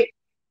be great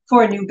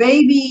for a new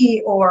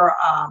baby or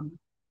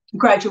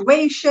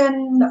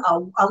graduation,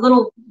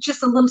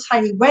 just a little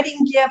tiny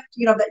wedding gift,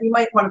 that you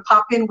might want to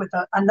pop in with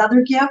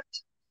another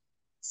gift.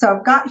 So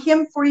I've got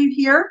him for you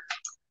here,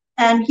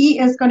 and he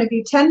is going to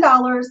be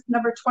 $10,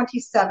 number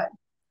 27.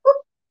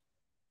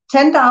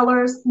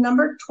 $10,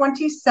 number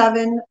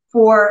 27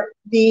 for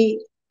the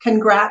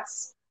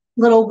congrats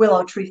little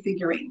willow tree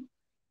figurine.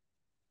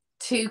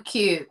 Too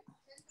cute.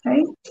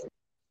 Okay.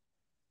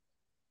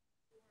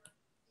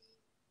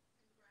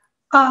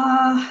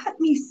 Let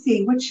me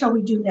see. What shall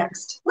we do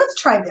next? Let's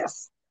try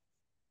this.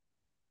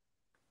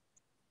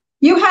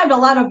 You had a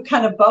lot of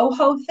kind of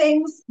boho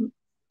things.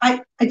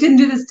 I didn't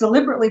do this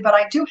deliberately, but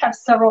I do have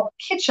several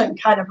kitchen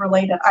kind of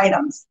related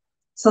items.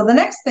 So the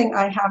next thing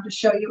I have to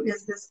show you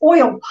is this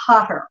oil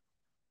potter.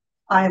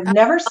 I've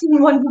never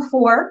seen one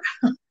before.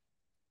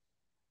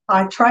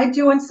 I tried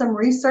doing some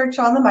research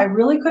on them. I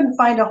really couldn't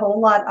find a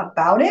whole lot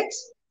about it.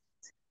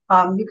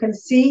 You can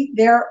see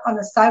there on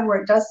the side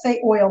where it does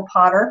say oil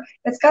potter.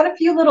 It's got a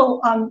few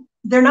little,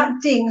 they're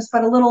not dings,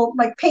 but a little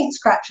like paint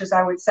scratches,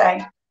 I would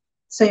say.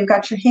 So you've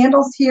got your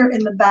handles here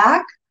in the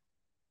back,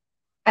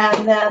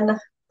 and then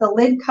the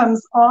lid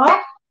comes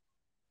off,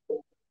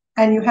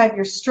 and you have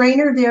your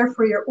strainer there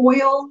for your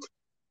oil.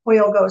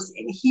 Oil goes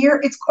in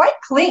here. It's quite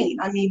clean.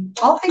 I mean,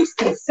 all things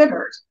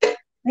considered, I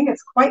think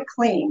it's quite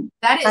clean.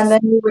 That is. And then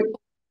you would.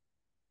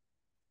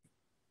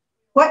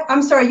 What?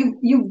 I'm sorry.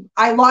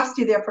 I lost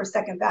you there for a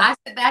second, Beth. I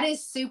said that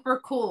is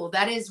super cool.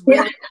 That is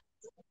really.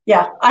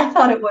 Yeah, I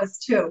thought it was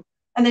too.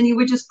 And then you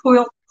would just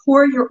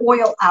pour your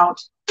oil out.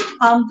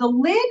 The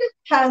lid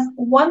has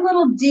one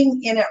little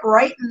ding in it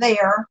right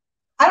there.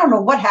 I don't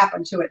know what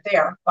happened to it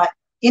there, but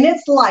in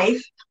its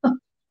life,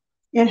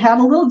 it had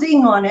a little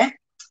ding on it.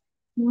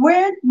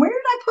 Where did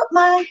I put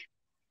my,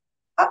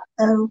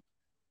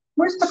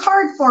 where's the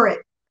card for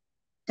it?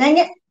 Dang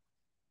it.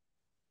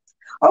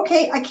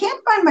 Okay, I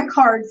can't find my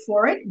card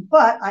for it,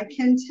 but I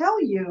can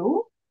tell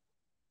you,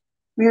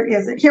 where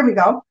is it? Here we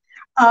go.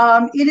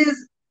 It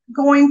is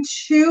going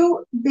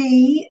to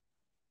be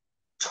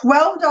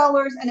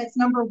 $12, and it's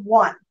number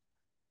 1.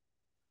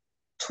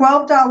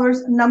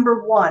 $12,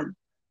 number 1.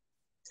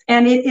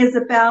 And it is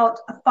about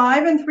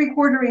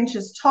 5¾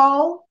 inches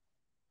tall,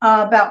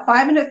 about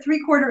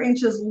 5¾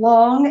 inches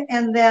long,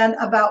 and then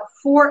about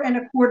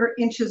 4¼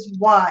 inches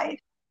wide.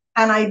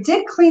 and I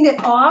did clean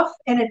it off,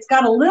 and it's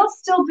got a little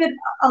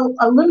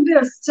bit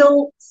of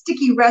still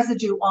sticky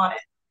residue on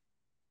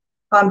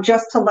it.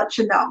 Just to let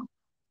you know.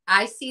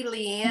 I see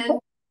Leanne.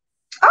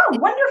 Oh,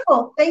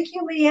 wonderful. Thank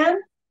you, Leanne.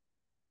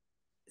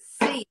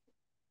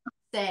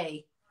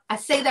 I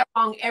say that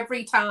wrong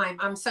every time.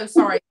 I'm so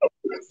sorry.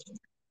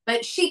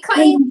 But she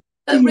claimed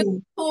the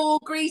really cool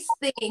grease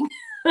thing.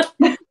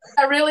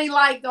 I really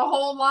like the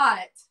whole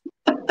lot.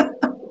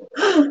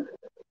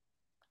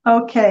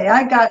 Okay,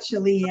 I got you,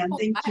 Leanne.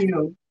 Thank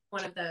you.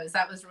 One of those.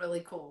 That was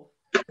really cool.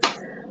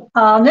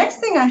 Next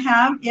thing I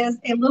have is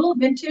a little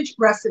vintage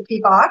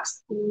recipe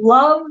box.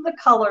 Love the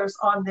colors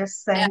on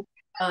this thing.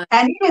 Yeah.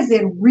 And it is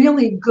in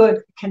really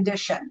good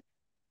condition.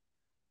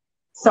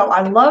 So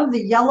I love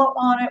the yellow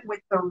on it with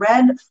the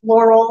red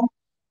floral.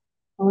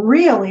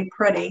 Really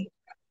pretty.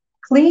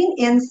 Clean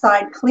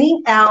inside,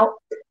 clean out.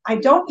 I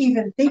don't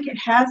even think it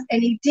has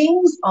any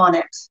dings on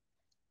it.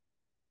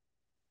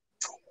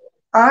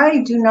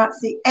 I do not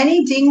see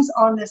any dings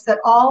on this at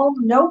all.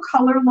 No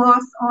color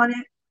loss on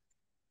it.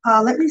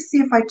 Let me see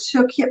if I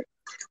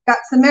got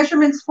some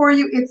measurements for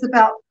you. It's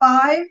about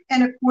 5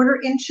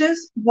 1/4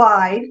 inches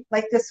wide,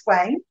 like this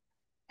way,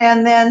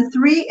 and then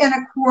 3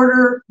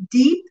 1/4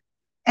 deep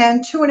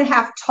and 2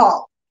 1/2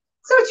 tall.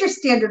 So it's your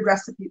standard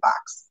recipe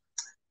box.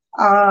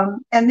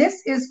 And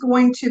this is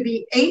going to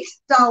be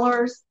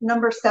 $8,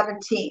 number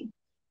 17.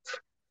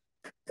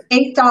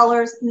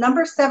 $8,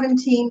 number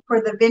 17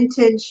 for the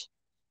vintage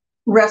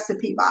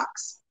recipe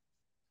box.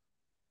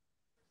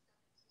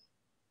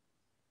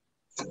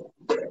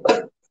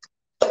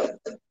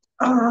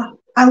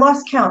 I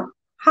lost count.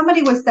 How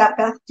many was that,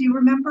 Beth? Do you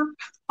remember?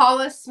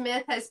 Paula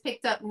Smith has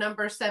picked up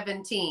number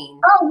 17.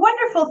 Oh,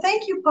 wonderful.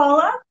 Thank you,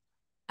 Paula.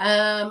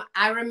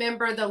 I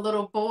remember the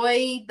little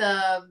boy,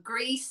 the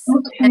grease.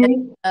 Okay.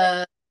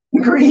 And,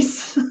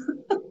 grease.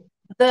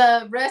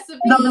 The recipe.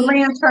 The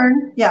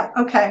lantern. Yeah,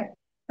 okay.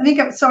 I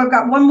think so. I've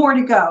got one more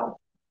to go.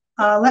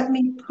 Let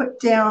me put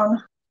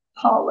down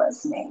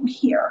Paula's name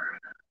here.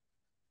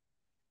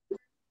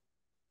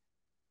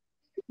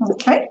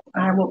 Okay,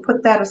 I will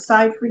put that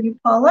aside for you,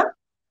 Paula.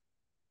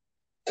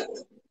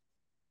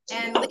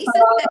 And Lisa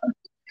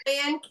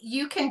said,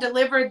 you can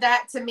deliver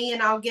that to me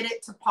and I'll get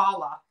it to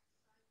Paula.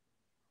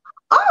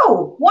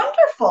 Oh,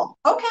 wonderful.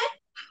 Okay.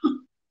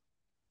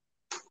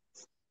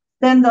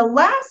 Then the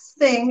last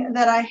thing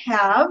that I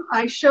have,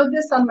 I showed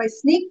this on my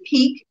sneak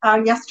peek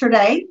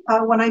yesterday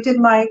when I did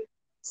my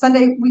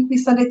weekly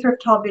Sunday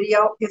thrift haul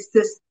video, is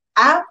this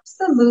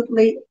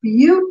absolutely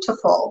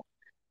beautiful.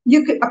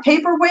 A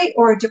paperweight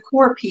or a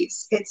decor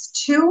piece. It's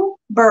 2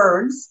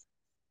 birds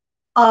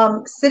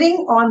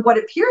sitting on what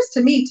appears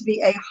to me to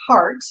be a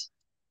heart.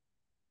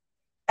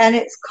 And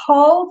it's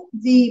called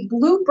the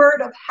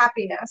Bluebird of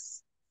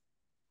Happiness.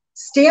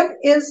 Stamp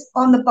is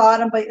on the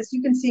bottom, but as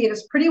you can see, it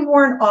is pretty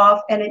worn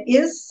off, and it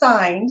is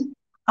signed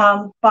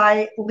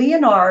by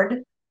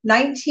Leonard,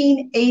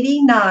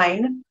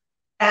 1989.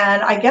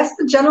 And I guess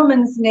the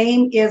gentleman's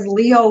name is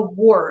Leo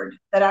Ward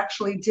that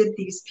actually did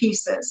these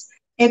pieces.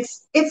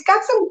 It's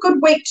got some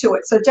good weight to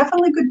it, so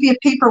definitely could be a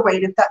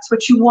paperweight if that's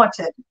what you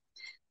wanted.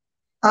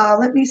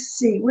 Let me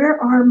see,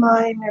 where are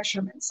my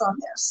measurements on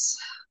this?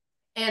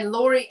 And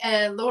Lori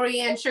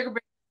Ann Sugar,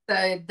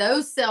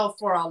 those sell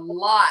for a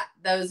lot,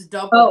 those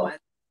double ones.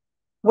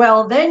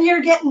 Well, then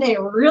you're getting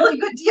a really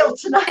good deal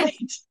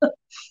tonight.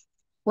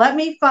 Let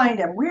me find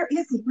him. Where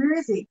is he? Where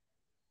is he?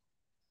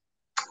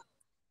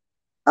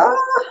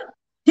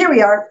 Here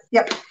we are.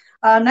 Yep.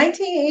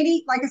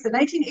 1980, like I said,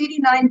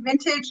 1989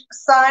 vintage,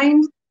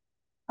 signed,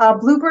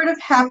 Bluebird of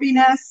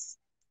Happiness.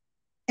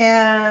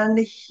 And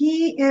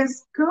he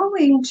is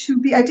going to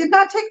be, I did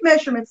not take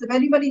measurements. If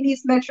anybody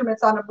needs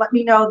measurements on him, let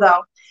me know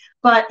though.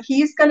 But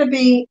he's going to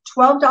be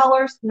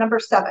 $12, number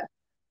 7.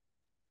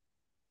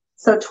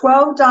 So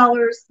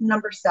 $12,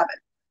 number 7.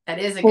 That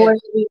is a good.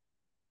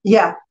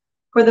 Yeah,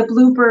 for the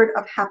Bluebird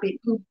of Happiness.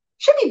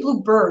 Should be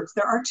Bluebirds.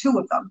 There are 2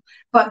 of them,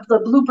 but the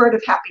Bluebird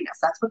of Happiness,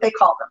 that's what they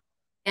call them.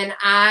 And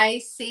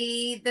I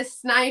see the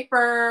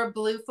Sniper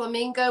Blue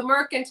Flamingo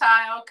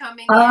Mercantile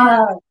coming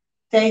in.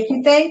 Thank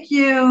you, thank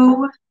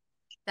you.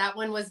 That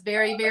one was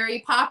very, very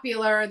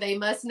popular. They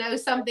must know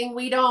something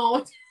we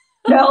don't.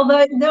 No,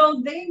 they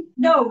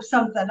know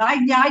something.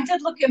 I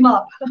did look him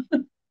up.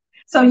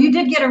 So you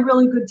did get a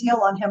really good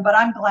deal on him, but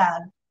I'm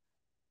glad.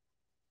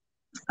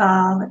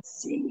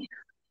 Let's see.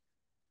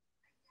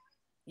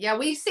 Yeah,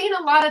 we've seen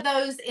a lot of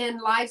those in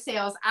live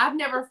sales. I've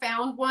never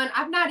found one.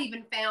 I've not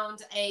even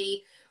found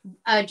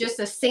just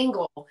a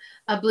single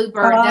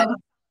Bluebird.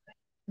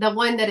 The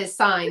one that is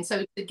signed.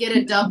 So to get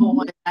a double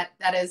one,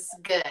 that is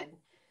good.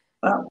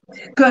 Well,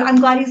 good. I'm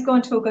glad he's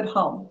going to a good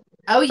home.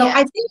 Oh, yeah. So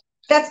I think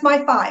that's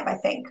my 5, I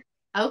think.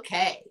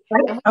 Okay.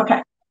 Right?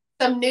 Okay.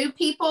 Some new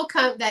people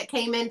that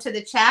came into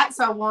the chat.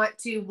 So I want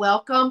to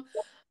welcome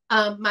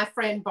my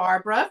friend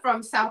Barbara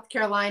from South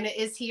Carolina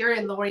is here,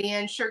 and Lori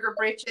Ann Sugar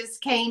Britches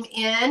came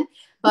in,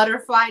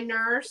 Butterfly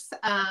Nurse,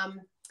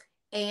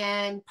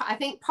 And I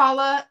think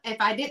Paula, if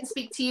I didn't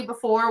speak to you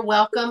before,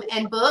 welcome.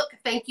 And Book,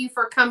 thank you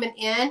for coming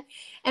in.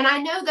 And I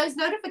know those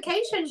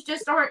notifications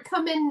just aren't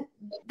coming.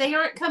 They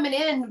aren't coming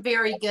in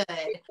very good.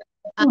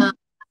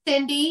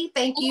 Cindy,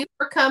 thank you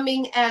for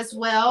coming as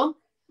well.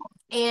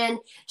 And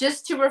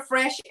just to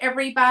refresh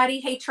everybody,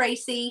 hey,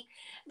 Tracy,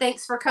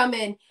 thanks for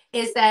coming,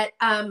 is that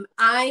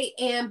I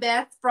am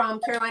Beth from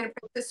Carolina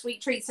Princess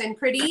Sweet Treats and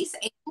Pretties.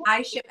 And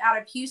I ship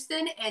out of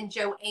Houston, and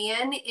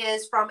Joanne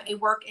is from a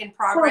work in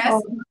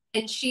progress,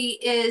 and she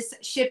is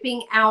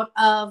shipping out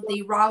of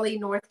the Raleigh,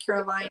 North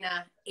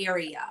Carolina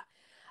area.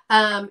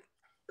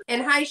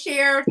 And hi,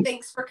 Cher.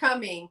 Thanks for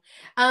coming.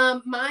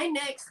 My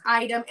next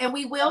item, and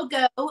we will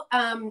go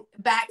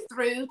back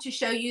through to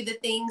show you the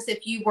things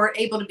if you weren't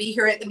able to be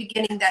here at the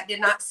beginning that did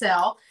not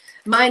sell.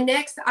 My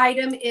next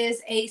item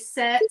is a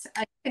set,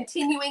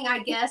 continuing, I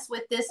guess,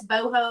 with this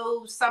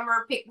boho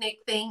summer picnic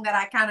thing that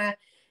I kind of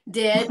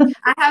did.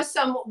 I have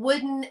some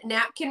wooden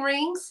napkin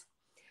rings.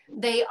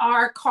 They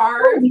are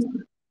carved.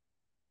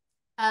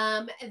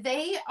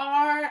 They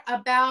are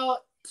about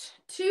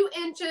 2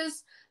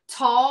 inches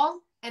tall,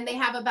 and they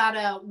have about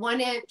a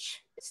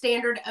 1-inch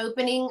standard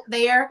opening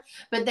there,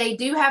 but they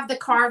do have the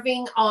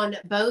carving on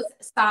both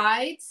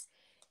sides.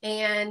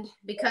 And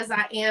because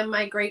I am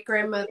my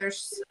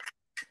great-grandmother's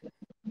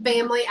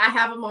family, I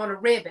have them on a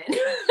ribbon.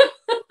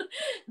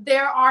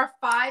 There are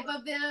 5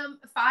 of them,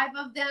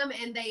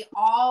 and they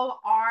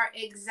all are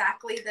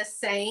exactly the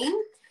same.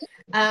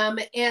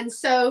 And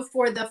so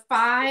for the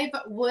 5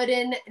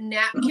 wooden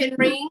napkin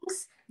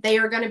rings, they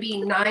are going to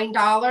be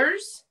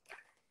 $9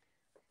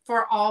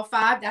 for all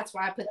 5. That's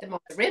why I put them on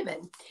the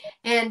ribbon.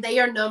 And they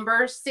are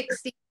number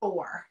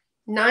 64.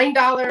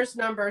 $9,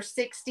 number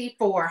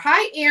 64.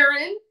 Hi,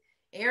 Erin.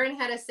 Erin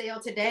had a sale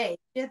today.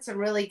 She had some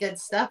really good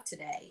stuff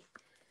today.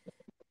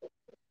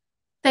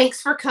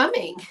 Thanks for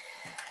coming.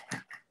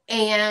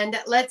 And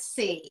let's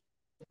see.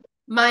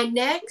 My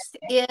next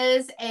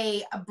is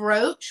a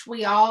brooch.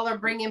 We all are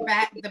bringing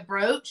back the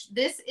brooch.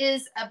 This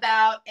is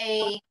about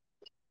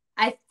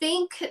I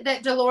think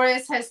that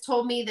Dolores has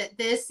told me that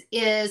this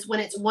is,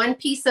 when it's one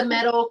piece of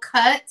metal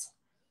cut,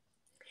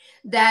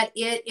 that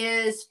it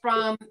is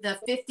from the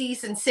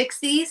 50s and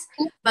 60s,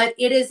 but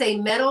it is a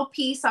metal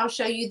piece. I'll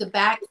show you the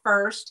back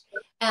first.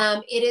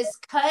 It is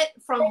cut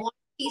from one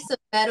piece of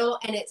metal,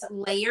 and it's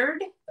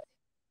layered.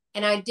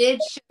 And I did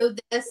show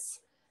this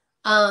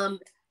on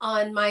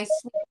my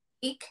sneak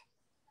peek.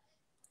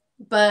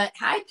 But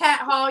hi,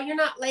 Pat Hall. You're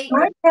not late.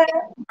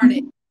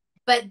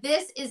 But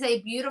this is a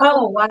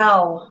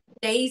beautiful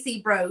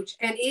daisy brooch,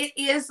 and it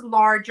is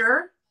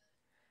larger.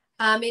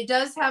 It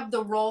does have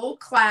the roll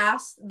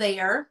clasp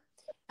there,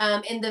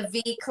 in the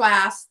V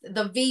clasp,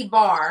 the V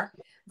bar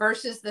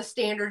versus the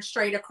standard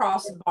straight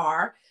across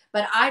bar.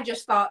 But I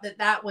just thought that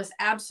that was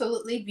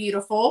absolutely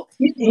beautiful.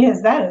 It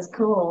is. That is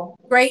cool.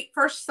 Great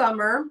for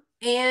summer.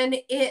 And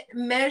it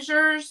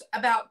measures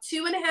about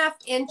 2.5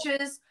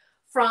 inches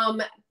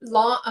from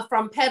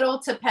petal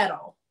to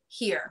petal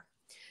here.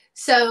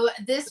 So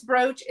this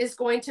brooch is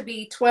going to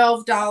be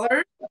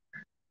 $12,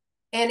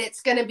 and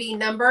it's going to be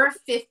number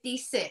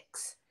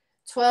 56.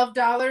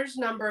 $12,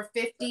 number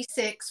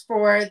 56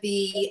 for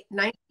the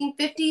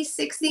 1950s,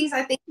 60s,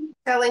 I think he's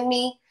telling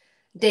me,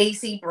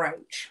 daisy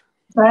brooch.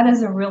 That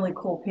is a really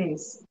cool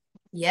piece.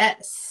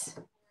 Yes.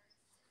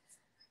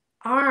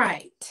 All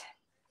right.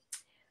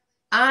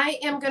 I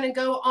am going to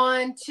go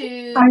on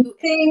to... I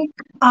think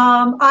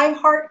I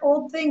Heart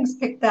Old Things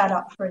picked that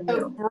up for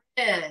you.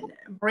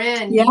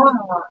 Bren, yeah.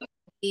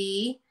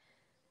 The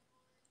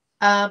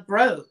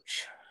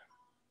brooch.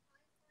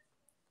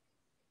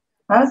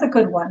 That was a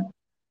good one.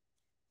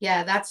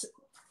 Yeah,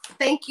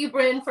 thank you,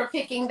 Bren, for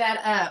picking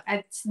that up.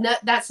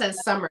 That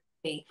says summer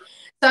to me.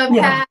 So I've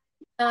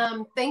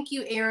had, thank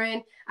you,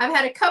 Erin. I've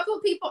had a couple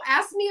of people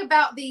ask me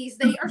about these.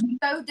 They are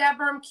so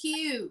dabbrum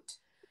cute.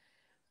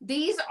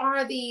 These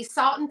are the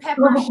salt and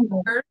pepper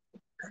shakers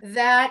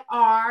that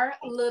are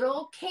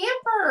little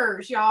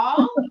campers,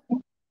 y'all.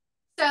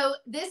 So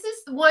this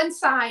is one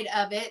side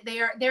of it.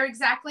 They're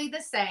exactly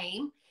the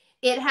same.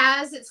 It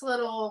has its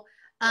little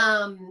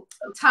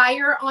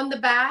tire on the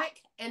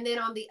back, and then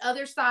on the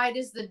other side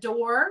is the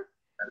door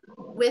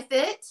with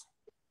it.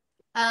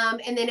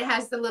 And then it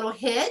has the little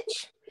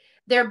hitch.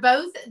 They're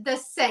both the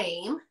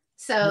same.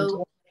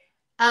 So,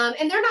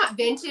 and they're not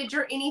vintage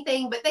or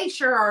anything, but they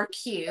sure are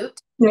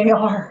cute. They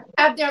are.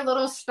 Have their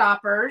little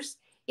stoppers.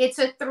 It's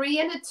a 3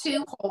 and a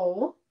 2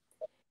 hole.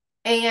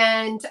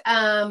 And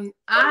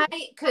I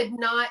could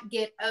not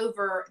get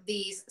over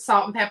these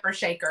salt and pepper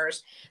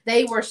shakers.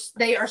 They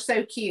are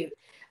so cute.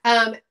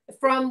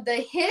 From the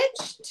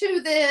hitch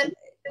to the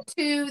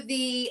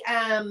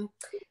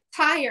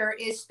tire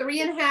is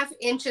 3.5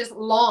 inches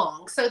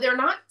long, so they're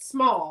not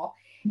small,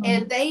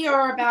 and they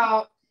are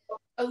about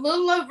a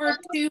little over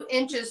 2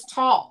 inches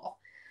tall.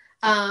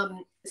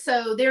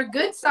 So they're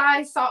good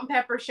size salt and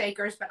pepper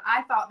shakers, but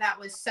I thought that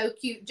was so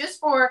cute,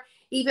 just for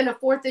even a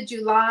 4th of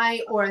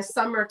July or a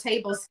summer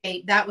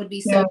tablescape. That would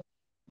be so.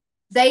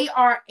 They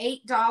are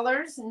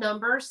 $8,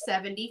 number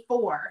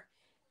 74.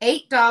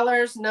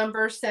 $8,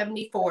 number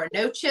 74.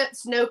 No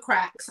chips, no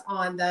cracks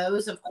on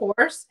those, of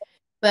course,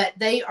 but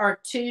they are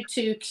too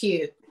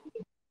cute.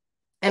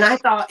 And I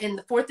thought in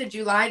the 4th of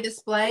July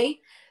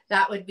display,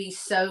 that would be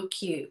so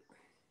cute.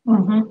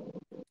 Mm-hmm.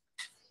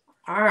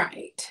 All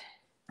right.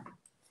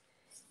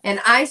 And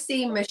I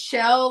see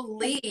Michelle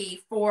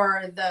Lee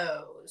for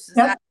those. Is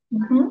that?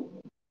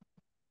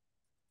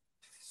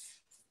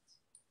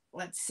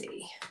 Let's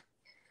see.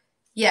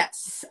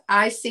 Yes,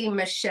 I see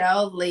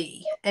Michelle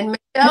Lee. And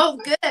Michelle,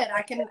 good.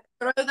 I can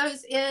throw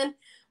those in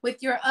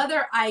with your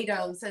other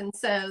items. And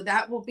so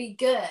that will be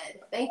good.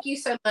 Thank you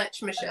so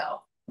much,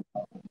 Michelle.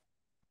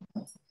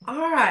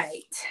 All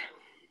right.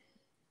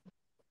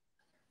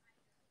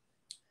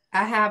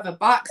 I have a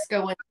box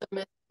going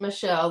to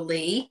Michelle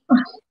Lee.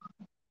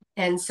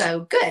 And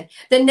so good.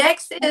 The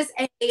next is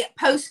a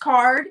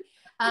postcard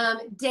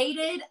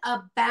dated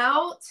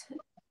about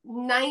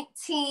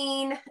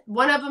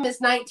one of them is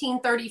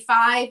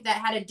 1935 that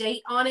had a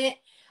date on it.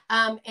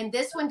 And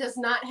this one does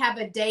not have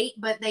a date,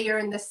 but they are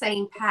in the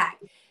same pack.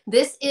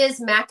 This is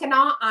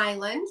Mackinac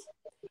Island,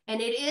 and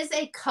it is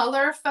a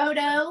color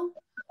photo.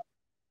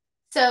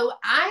 So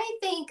I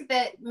think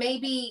that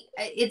maybe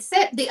it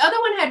said the other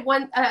one had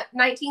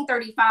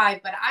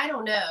 1935, but I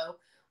don't know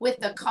with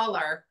the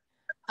color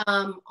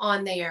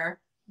on there.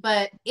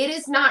 But it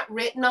is not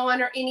written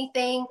on or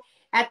anything.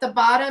 At the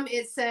bottom,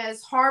 it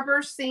says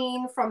harbor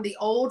scene from the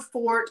old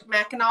fort,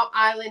 Mackinac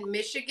Island,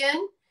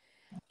 Michigan.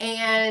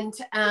 And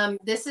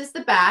this is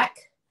the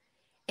back.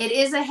 It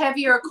is a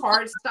heavier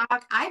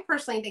cardstock. I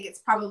personally think it's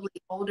probably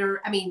younger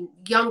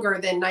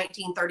than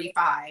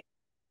 1935.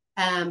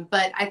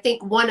 But I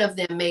think one of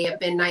them may have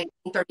been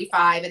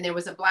 1935, and there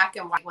was a black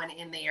and white one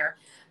in there.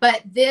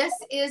 But this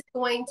is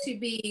going to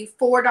be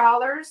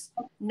 $4,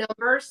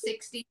 number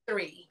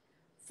 63.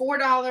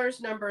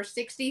 $4, number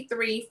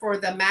 63 for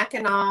the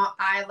Mackinac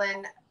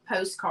Island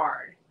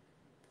postcard.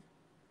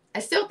 I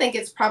still think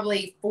it's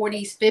probably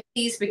 40s,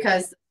 50s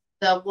because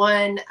the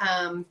one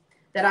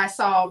that I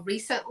saw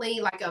recently,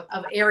 like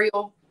of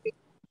aerial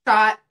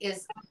shot,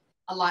 is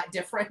a lot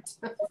different.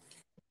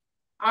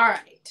 All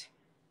right.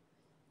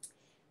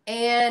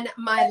 And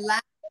my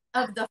last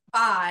of the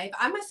 5,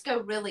 I must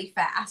go really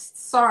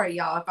fast. Sorry,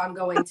 y'all, if I'm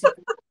going to.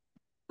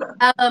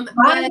 I'm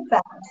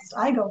fast.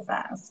 I go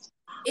fast.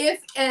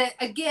 If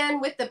again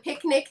with the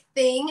picnic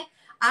thing,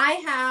 I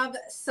have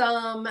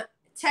some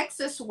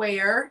Texas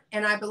wear,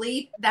 and I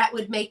believe that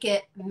would make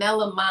it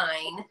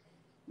melamine.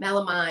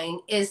 Melamine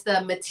is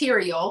the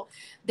material.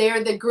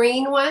 They're the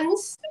green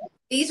ones.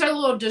 These are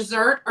little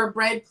dessert or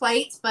bread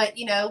plates, but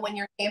you know, when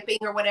you're camping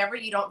or whatever,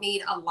 you don't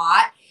need a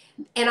lot.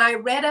 And I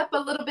read up a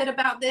little bit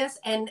about this,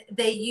 and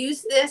they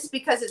use this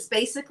because it's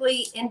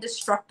basically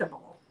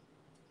indestructible.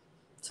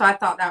 So I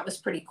thought that was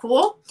pretty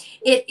cool.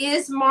 It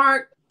is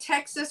marked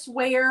Texas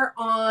wear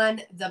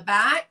on the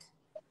back,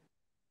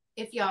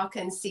 if y'all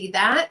can see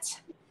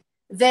that.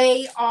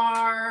 They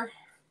are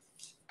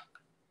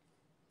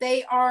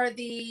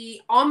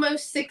the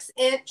almost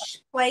 6-inch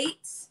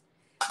plates.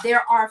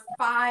 There are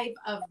 5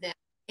 of them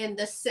in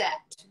the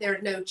set. There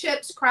are no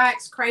chips,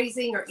 cracks,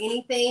 crazing, or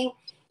anything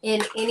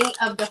in any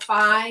of the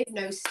 5.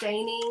 No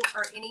staining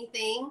or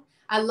anything.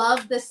 I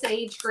love the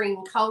sage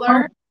green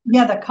color. Oh,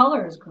 yeah, the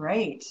color is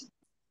great.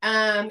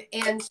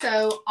 And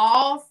so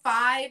all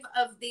 5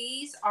 of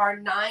these are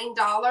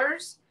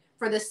 $9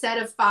 for the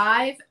set of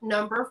 5,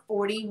 number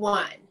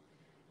 41.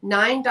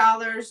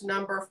 $9,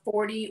 number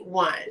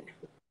 41.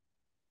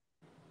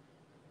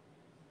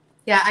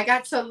 Yeah, I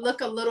got to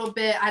look a little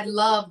bit. I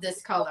love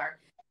this color.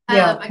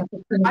 Yeah, I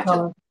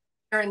watched it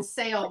during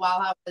sale while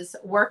I was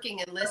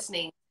working and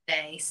listening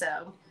today.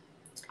 So,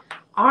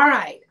 all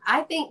right.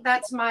 I think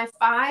that's my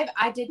 5.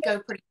 I did go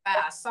pretty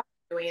fast. Sorry,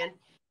 Joanne.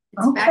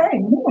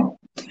 Okay.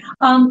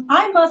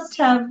 I must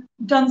have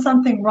done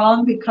something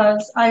wrong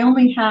because I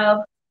only have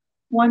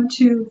 1,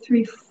 2,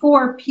 3,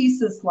 4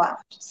 pieces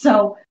left.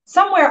 So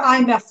somewhere I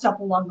messed up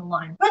along the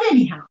line. But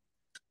anyhow.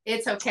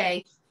 It's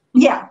okay.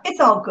 Yeah, it's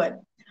all good.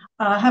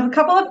 I have a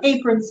couple of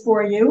aprons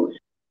for you.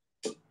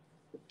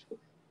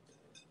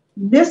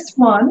 This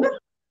one,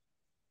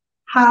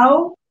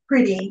 how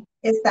pretty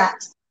is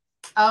that?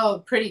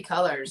 Oh, pretty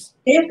colors.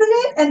 Isn't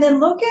it? And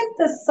then look at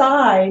the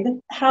side,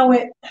 how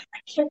it, I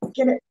can't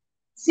get it.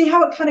 See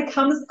how it kind of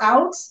comes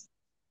out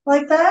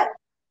like that?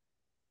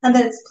 And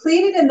then it's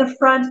pleated in the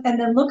front, and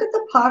then look at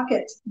the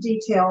pocket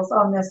details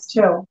on this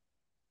too.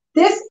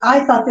 This,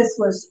 I thought this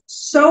was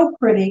so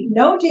pretty,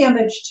 no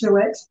damage to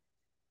it.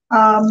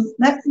 I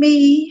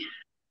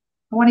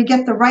want to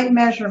get the right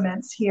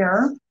measurements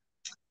here.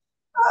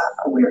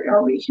 Where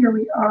are we? Here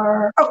we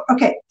are. Oh,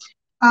 okay.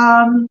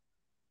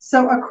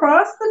 So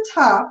across the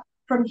top,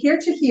 from here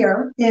to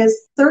here,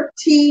 is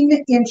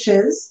 13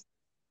 inches.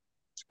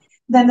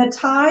 Then the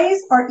ties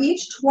are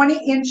each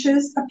 20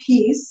 inches a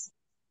piece.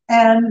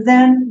 And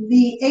then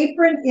the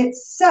apron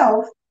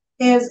itself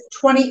is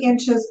 20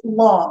 inches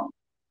long.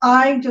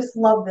 I just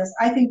love this.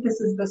 I think this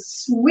is the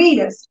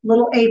sweetest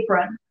little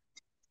apron.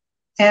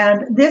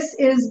 And this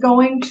is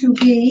going to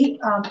be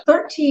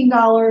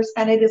 $13,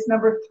 and it is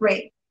number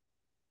 3.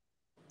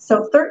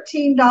 So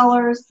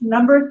 $13,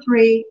 number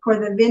 3 for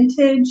the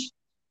vintage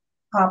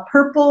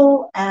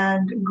purple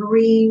and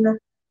green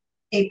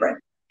apron,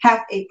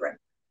 half apron.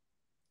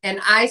 And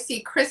I see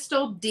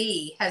Crystal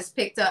D has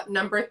picked up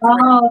number 3.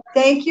 Oh,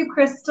 thank you,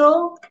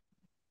 Crystal.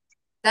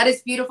 That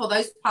is beautiful.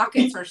 Those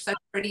pockets are so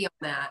pretty on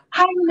that.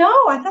 I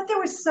know. I thought they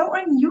were so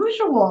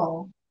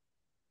unusual.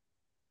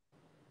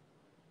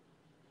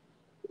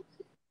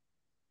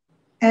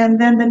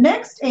 And then the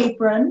next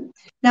apron.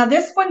 Now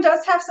this one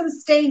does have some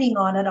staining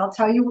on it. I'll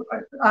tell you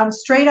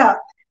straight up.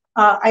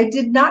 I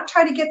did not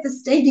try to get the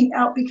staining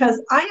out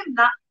because I am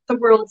not the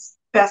world's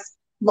best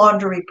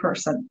laundry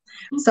person.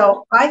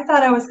 So I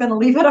thought I was going to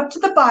leave it up to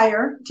the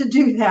buyer to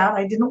do that.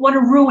 I didn't want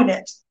to ruin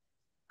it.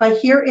 But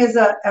here is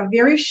a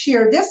very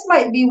sheer. This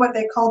might be what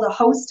they call the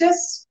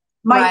hostess.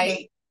 Might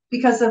be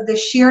because of the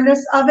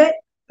sheerness of it.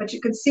 But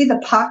you can see the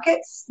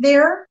pockets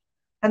there.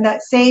 And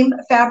that same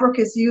fabric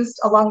is used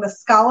along the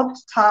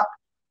scalloped top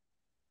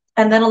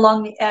and then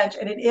along the edge.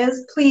 And it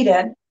is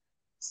pleated.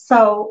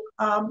 So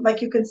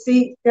like you can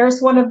see,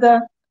 there's one of the,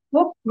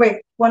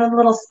 one of the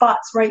little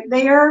spots right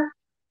there.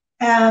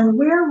 And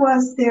where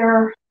was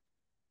there?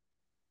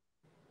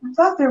 I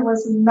thought there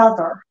was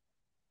another.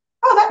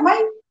 Oh, that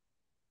might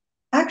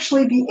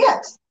actually be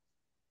it.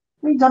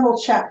 Let me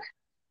double check.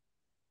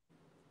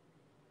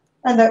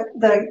 And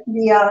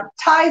the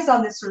ties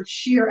on this are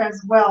sheer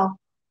as well.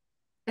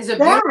 Is it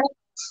beautiful?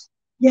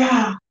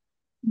 Yeah,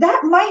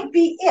 that might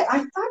be it. I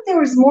thought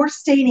there was more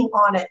staining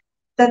on it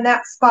than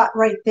that spot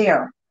right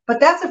there, but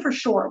that's a for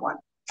sure one.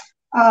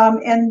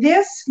 And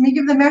this, let me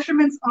give the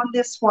measurements on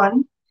this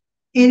one.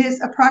 It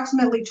is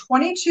approximately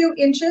 22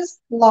 inches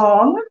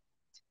long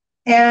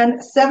and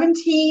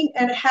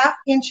 17.5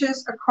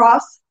 inches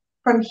across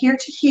from here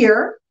to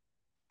here.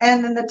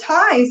 And then the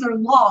ties are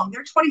long.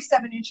 They're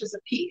 27 inches a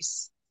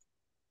piece.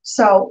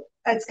 So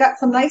it's got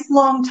some nice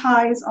long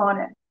ties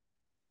on it.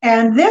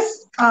 And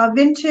this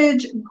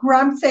vintage,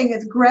 I'm saying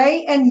it's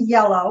gray and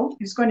yellow,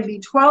 is going to be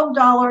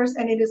 $12,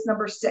 and it is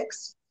number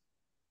 6.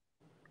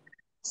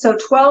 So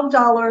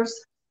 $12,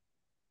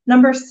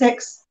 number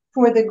 6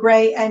 for the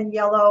gray and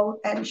yellow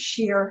and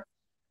sheer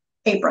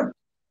apron.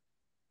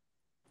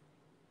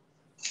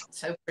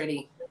 So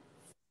pretty.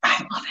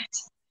 I love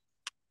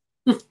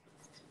it.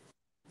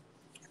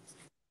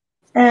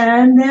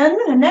 And then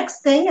the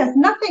next thing has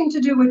nothing to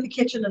do with the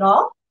kitchen at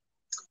all.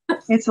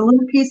 It's a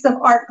little piece of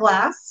art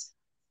glass,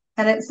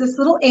 and it's this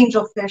little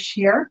angelfish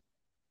here.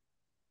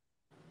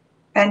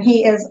 And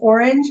he is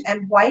orange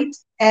and white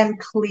and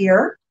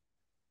clear.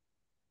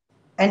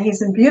 And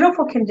he's in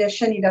beautiful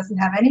condition. He doesn't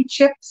have any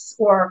chips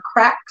or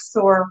cracks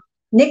or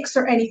nicks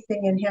or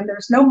anything in him.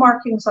 There's no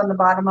markings on the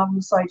bottom of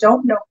him, so I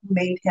don't know who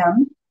made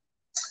him.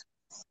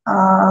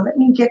 Let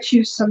me get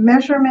you some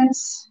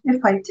measurements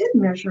if I did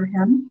measure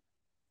him.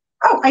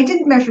 Oh, I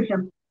didn't measure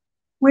him.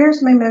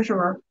 Where's my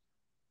measurer?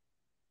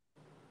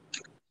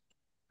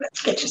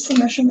 Let's get you some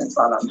measurements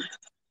on him.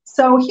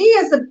 So he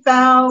is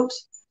about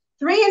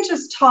 3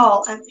 inches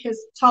tall at his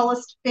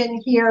tallest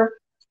fin here.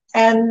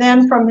 And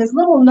then from his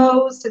little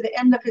nose to the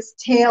end of his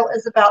tail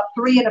is about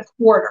 3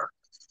 1/4.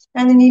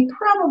 And then he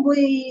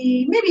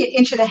probably maybe 1.5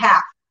 inches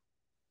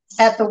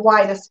at the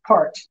widest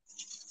part.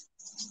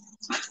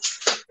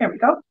 There we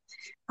go.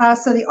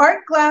 So the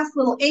art glass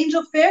little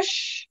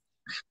angelfish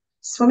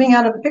swimming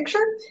out of the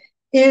picture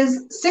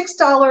is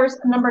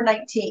 $6, number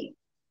 19.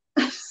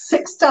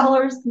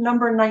 $6,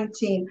 number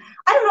 19.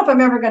 I don't know if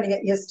I'm ever going to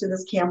get used to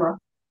this camera.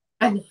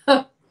 I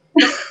know.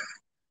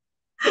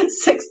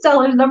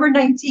 $6, number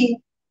 19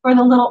 for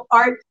the little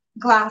art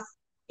glass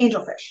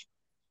angelfish.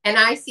 And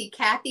I see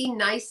Kathy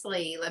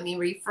Nicely. Let me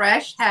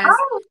refresh.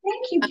 Oh,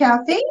 thank you,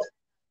 Kathy.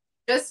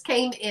 Just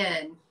came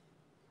in.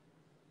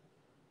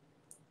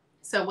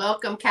 So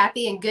welcome,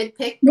 Kathy, and good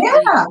pick.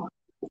 Yeah.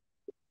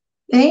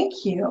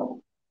 Thank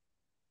you.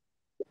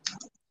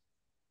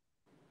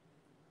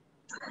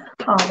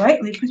 All right,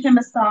 we put him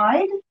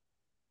aside.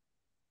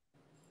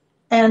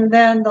 And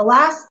then the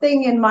last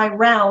thing in my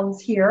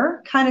rounds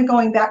here, kind of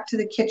going back to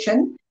the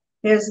kitchen,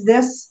 is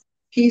this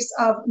piece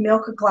of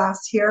milk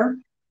glass here,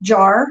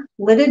 jar,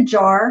 lidded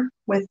jar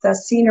with the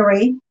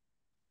scenery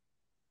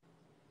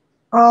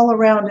all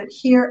around it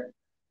here.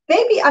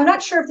 Maybe, I'm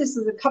not sure if this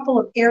is a couple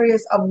of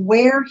areas of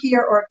wear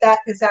here or if that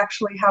is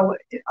actually how,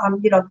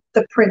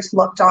 the print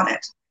looked on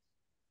it.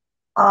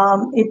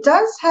 It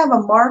does have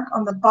a mark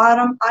on the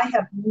bottom. I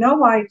have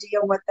no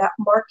idea what that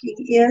marking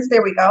is.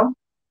 There we go.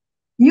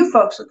 You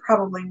folks would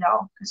probably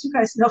know because you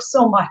guys know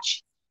so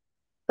much.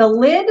 The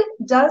lid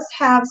does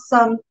have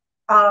some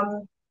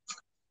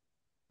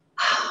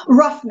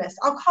roughness.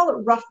 I'll call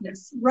it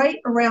roughness right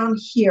around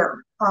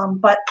here.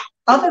 But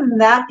other than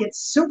that, it's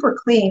super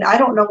clean. I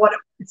don't know what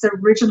it's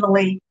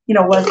originally,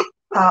 was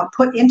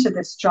put into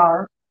this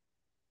jar.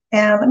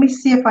 And let me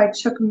see if I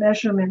took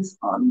measurements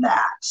on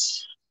that.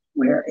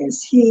 Where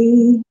is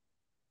he?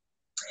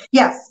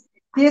 Yes,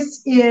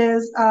 this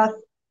is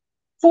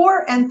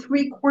 4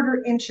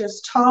 3/4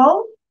 inches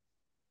tall.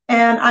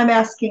 And I'm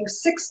asking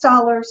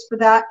 $6 for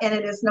that. And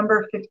it is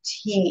number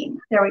 15.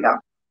 There we go.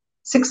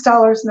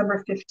 $6,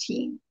 number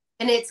 15.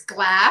 And it's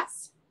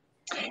glass?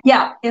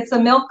 Yeah, it's a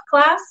milk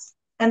glass,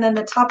 and then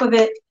the top of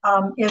it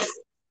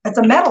it's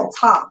a metal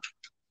top.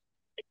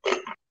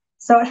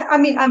 So, I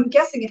mean, I'm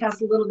guessing it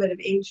has a little bit of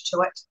age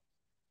to it.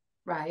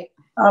 Right.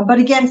 But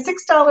again,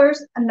 $6,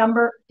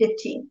 number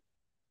 15.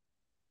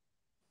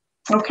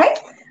 Okay,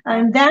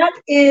 and that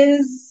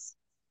is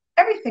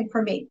everything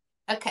for me.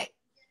 Okay.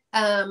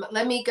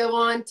 Let me go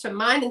on to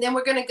mine, and then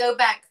we're going to go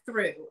back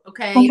through.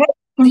 Okay. Okay.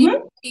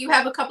 Do you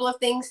have a couple of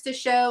things to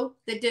show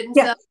that didn't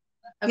Yes. sell?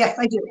 Okay. Yes,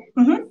 I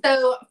do.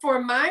 So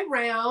for my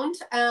round,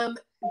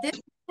 this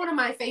is one of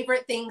my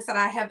favorite things that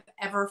I have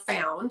ever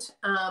found.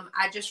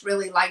 I just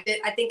really liked it.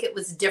 I think it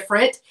was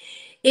different.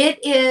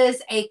 It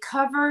is a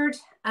covered,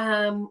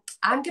 I'm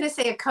going to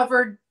say a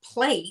covered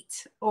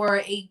plate,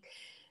 or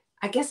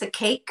I guess a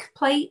cake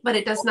plate, but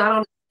it does not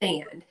on a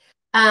stand.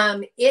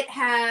 It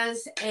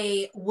has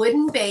a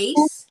wooden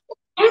base.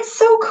 That's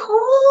so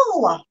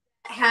cool.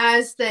 It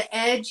has the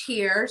edge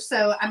here.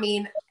 So, I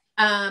mean,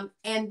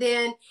 and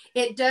then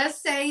it does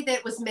say that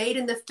it was made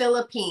in the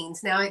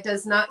Philippines. Now, it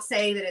does not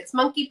say that it's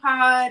monkey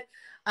pod.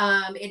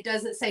 It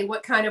doesn't say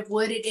what kind of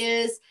wood it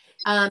is.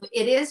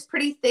 It is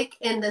pretty thick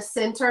in the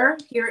center.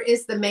 Here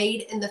is the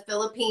made in the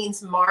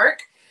Philippines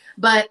mark.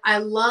 But I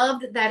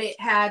loved that it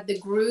had the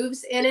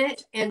grooves in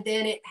it, and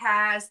then it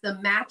has the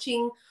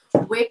matching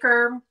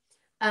wicker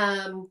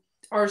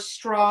or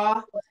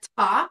straw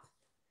top,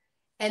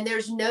 and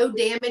there's no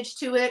damage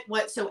to it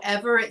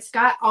whatsoever. It's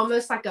got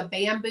almost like a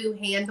bamboo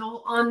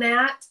handle on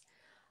that.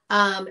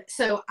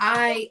 So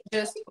I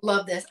just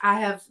love this. I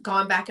have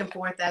gone back and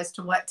forth as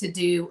to what to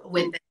do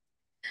with it.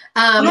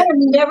 I have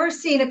never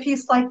seen a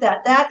piece like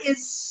that. That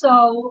is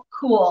so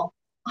cool.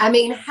 I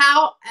mean,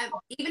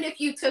 even if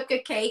you took a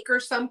cake or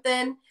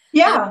something.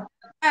 Yeah.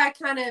 I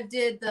kind of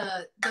did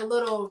the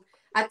little,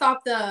 I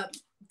thought the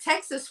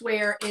Texas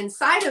wear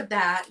inside of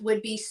that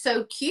would be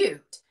so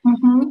cute,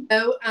 you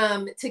know,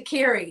 to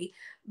carry.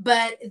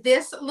 But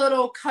this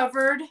little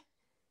covered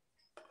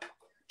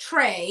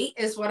tray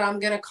is what I'm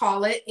going to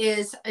call it.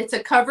 It's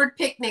a covered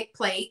picnic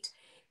plate,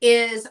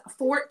 is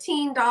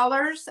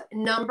 $14,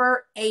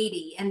 number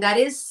 80. And that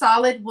is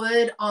solid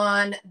wood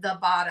on the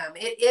bottom.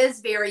 It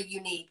is very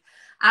unique.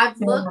 I've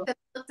looked and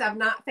looked. I've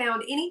not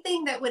found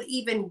anything that would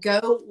even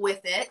go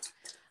with it.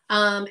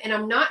 And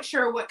I'm not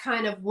sure what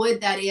kind of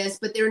wood that is,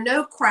 but there are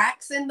no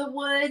cracks in the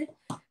wood.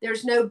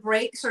 There's no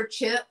breaks or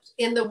chips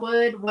in the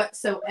wood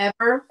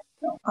whatsoever.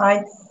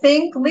 I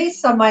think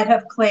Lisa might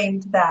have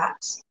claimed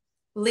that.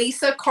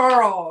 Lisa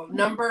Carl,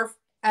 number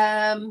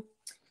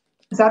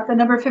is that the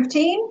number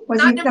 15? Was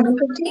he number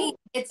 15?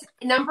 It's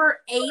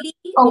number 80.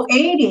 Oh,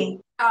 80.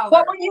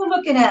 What were you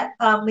looking at,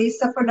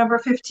 Lisa, for number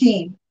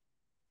 15?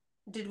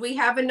 Did we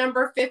have a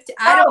number 50?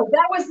 Oh,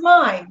 that was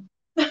mine.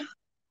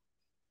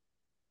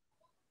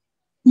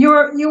 You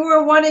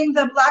were wanting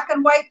the black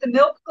and white, the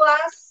milk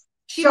glass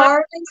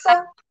jar,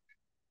 Lisa?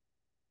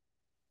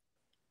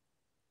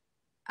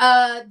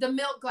 The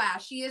milk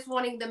glass. She is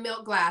wanting the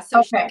milk glass. So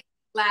okay.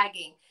 She's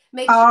lagging.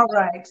 Make All sure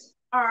right.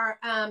 You are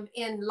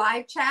in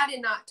live chat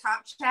and not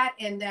top chat,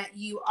 and that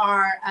you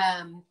are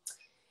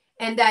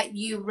and that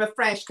you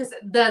refresh, because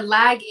the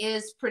lag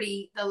is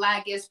pretty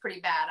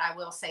bad. I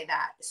will say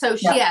that. So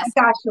yes,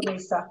 I got you,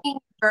 Lisa.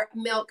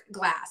 Milk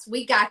glass.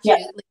 We got you.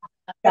 Lisa.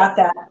 Got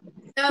that.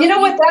 So you know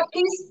what that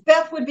piece,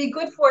 Beth, would be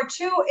good for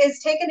too, is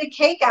taking a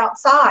cake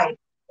outside.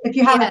 If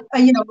you have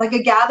like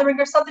a gathering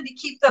or something, to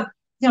keep the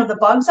the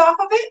bugs off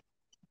of it.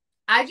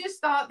 I just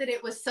thought that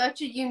it was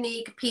such a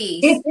unique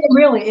piece. It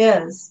really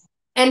is.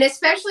 And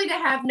especially to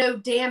have no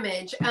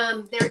damage.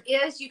 There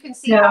is, you can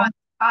see how it's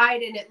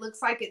tied, and it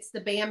looks like it's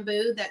the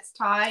bamboo that's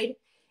tied.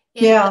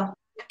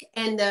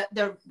 And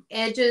the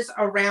edges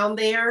around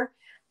there,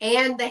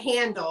 and the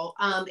handle.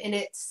 And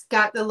it's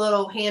got the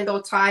little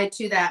handle tied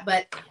to that.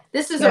 But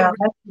this is a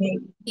really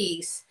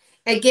piece.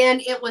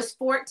 Again, it was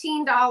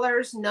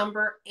 $14,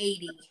 number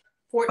 80.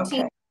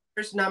 $14,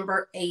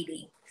 number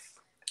 80.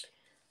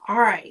 All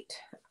right.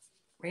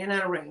 Ran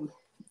out of room.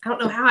 I don't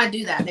know how I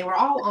do that. They were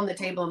all on the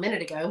table a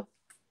minute ago.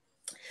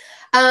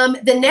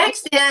 The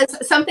next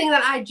is something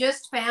that I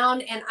just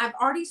found, and I've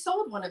already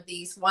sold one of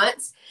these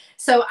once.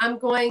 So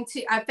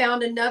I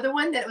found another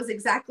one that was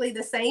exactly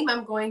the same.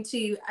 I'm going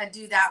to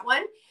do that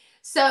one.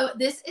 So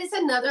this is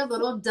another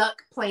little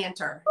duck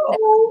planter.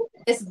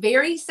 This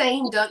very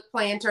same duck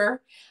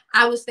planter.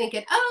 I was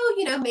thinking,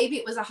 maybe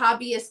it was a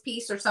hobbyist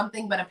piece or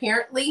something, but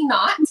apparently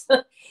not.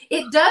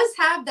 It does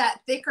have that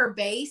thicker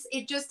base.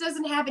 It just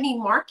doesn't have any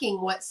marking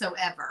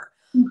whatsoever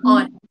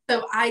on it.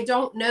 So I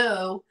don't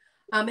know.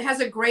 It has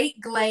a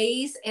great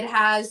glaze. It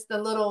has the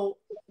little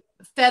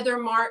feather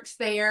marks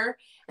there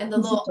and the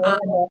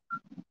little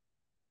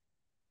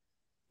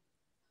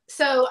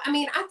So, I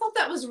mean, I thought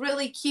that was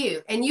really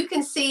cute. And you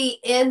can see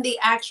in the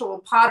actual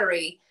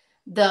pottery,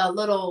 the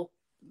little,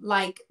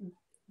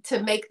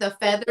 to make the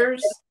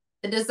feathers,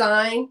 the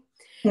design.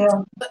 Yeah.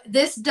 But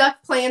this duck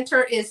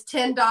planter is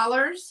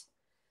 $10,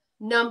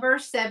 number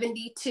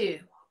 72.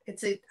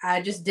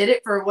 I just did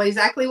it for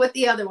exactly what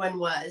the other one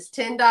was.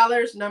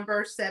 $10,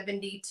 number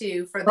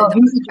 72 for the duck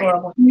he's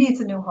adorable. He needs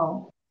a new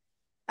home.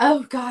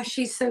 Oh gosh,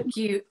 she's so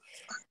cute.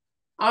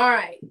 All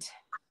right.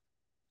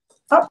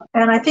 Oh,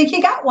 and I think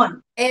he got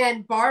one.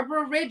 And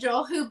Barbara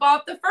Ridgel, who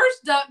bought the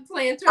first duck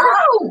planter.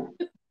 Oh,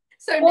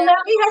 so well, now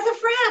he has a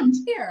friend.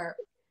 Here.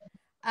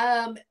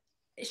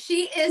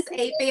 She is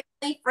a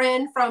family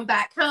friend from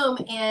back home,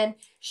 and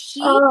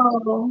she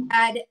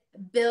had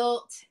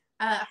built,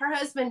 her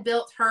husband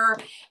built her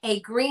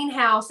a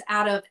greenhouse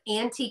out of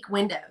antique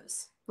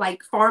windows,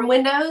 like farm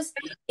windows.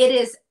 It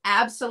is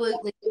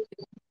absolutely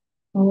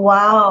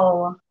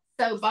wow.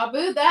 So,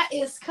 Babu, that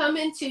is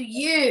coming to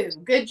you.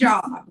 Good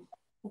job.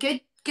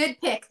 Good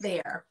pick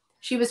there.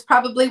 She was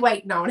probably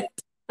waiting on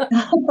it.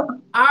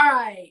 All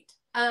right.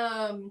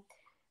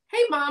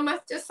 Hey, Mom, I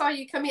just saw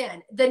you come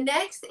in. The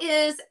next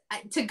is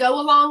to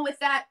go along with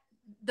that,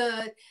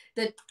 the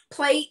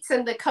plates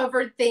and the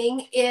covered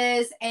thing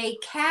is a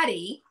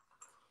caddy.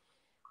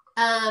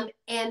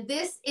 And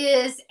this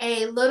is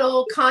a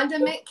little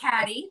condiment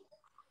caddy.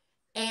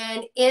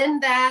 And in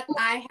that,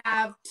 I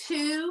have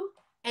 2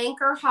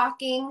 Anchor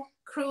Hocking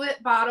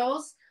cruet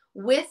bottles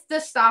with the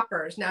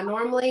stoppers. Now,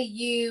 normally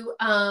you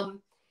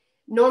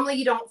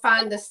don't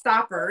find the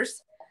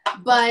stoppers,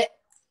 but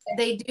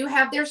they do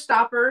have their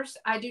stoppers.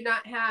 I do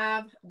not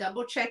have,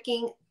 double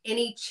checking,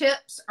 any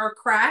chips or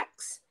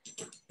cracks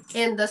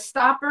in the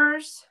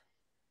stoppers.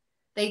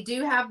 They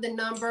do have the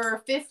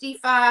number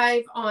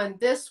 55 on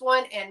this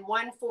one and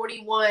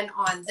 141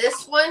 on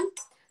this one.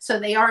 So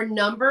they are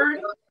numbered.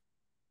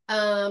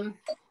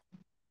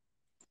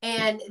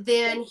 And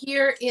then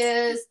here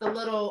is the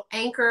little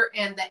anchor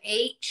and the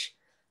H.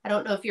 I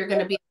don't know if you're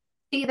going to be able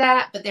to see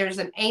that, but there's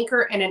an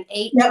anchor and an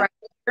H right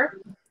here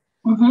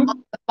on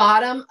the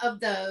bottom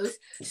of those.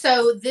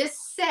 So this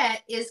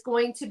set is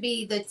going to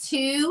be the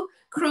 2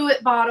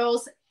 cruet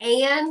bottles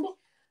and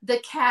the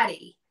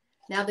caddy.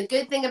 Now, the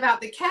good thing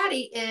about the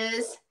caddy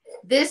is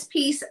this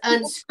piece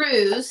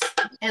unscrews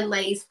and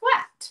lays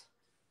flat.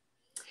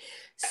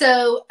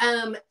 So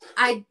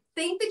I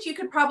think that you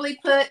could probably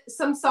put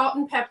some salt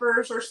and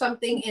peppers or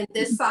something in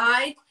this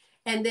side,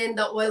 and then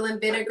the oil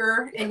and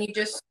vinegar, and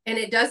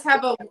it does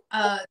have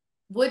a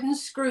wooden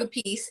screw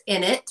piece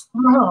in it.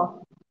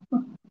 Oh.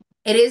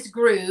 It is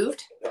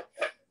grooved.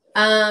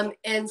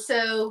 And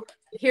so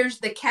here's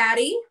the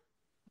caddy.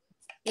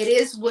 It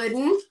is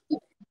wooden.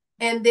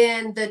 And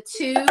then the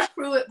 2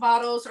 cruet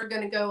bottles are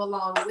going to go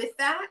along with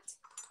that.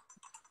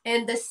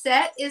 And the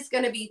set is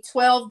going to be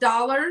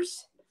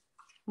 $12,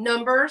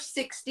 number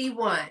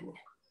 61.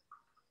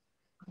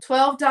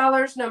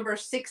 $12, number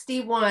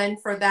 61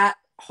 for that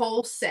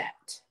whole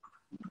set.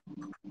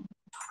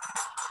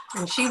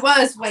 And she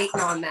was waiting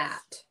on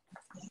that.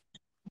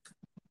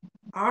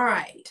 All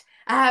right.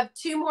 I have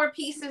 2 more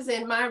pieces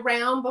in my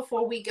round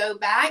before we go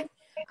back.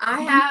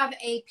 I have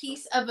a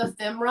piece of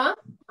ephemera.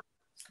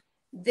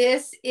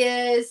 This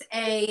is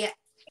a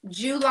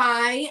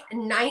July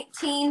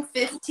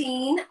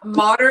 1915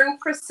 Modern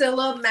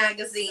Priscilla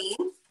magazine.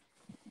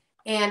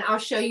 And I'll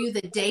show you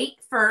the date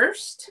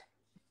first.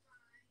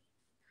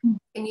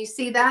 Can you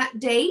see that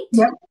date?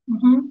 Yep.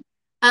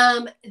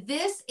 Mm-hmm.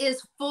 This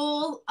is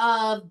full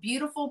of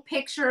beautiful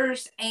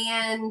pictures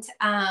and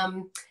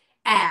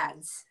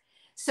ads.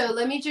 So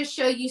let me just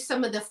show you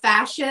some of the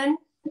fashion.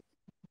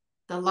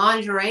 The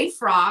lingerie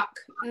frock.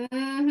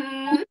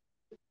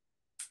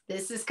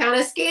 This is kind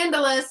of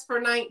scandalous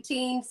for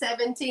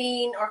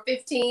 1917 or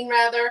 15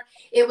 rather.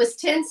 It was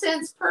 10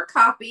 cents per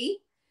copy.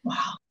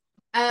 Wow.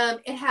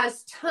 It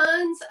has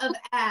tons of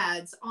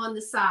ads on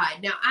the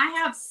side. Now, I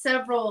have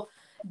several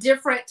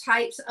different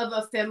types of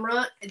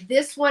ephemera.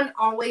 This one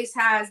always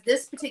has,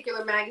 this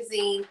particular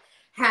magazine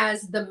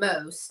has the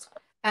most.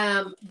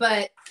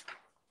 But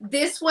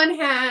this one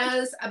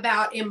has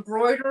about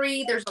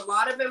embroidery. There's a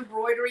lot of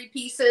embroidery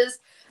pieces.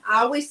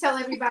 I always tell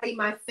everybody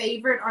my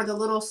favorite are the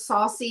little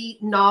saucy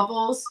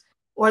novels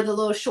or the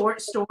little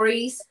short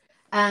stories.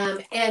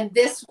 And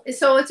this,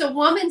 so it's a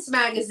woman's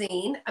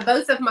magazine.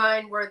 Both of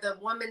mine were the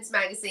woman's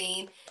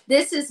magazine.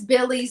 This is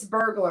Billy's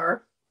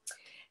Burglar,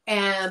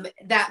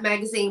 that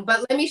magazine.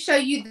 But let me show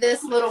you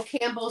this little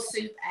Campbell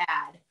Soup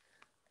ad.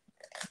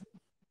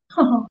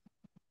 Oh.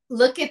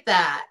 Look at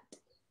that.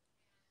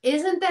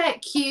 Isn't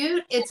that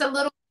cute? It's a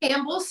little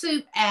Campbell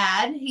Soup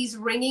ad. He's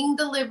ringing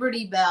the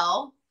Liberty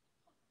Bell.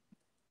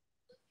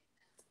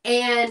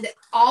 And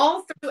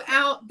all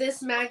throughout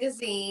this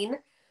magazine,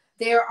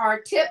 there are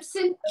tips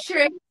and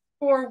tricks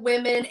for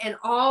women and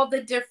all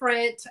the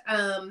different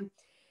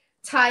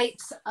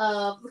types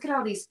of, look at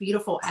all these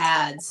beautiful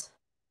ads.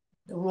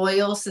 The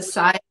Royal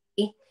Society.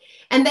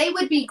 And they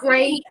would be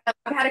great.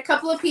 I've had a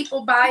couple of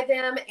people buy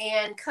them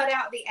and cut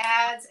out the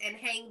ads and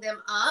hang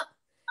them up.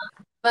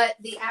 But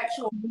the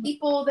actual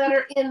people that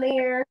are in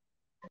there,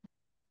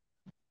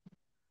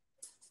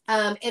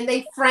 and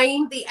they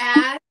framed the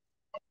ad.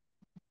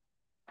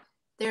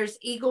 There's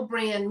Eagle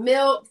brand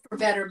milk for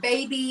better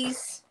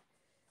babies.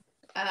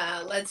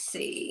 Let's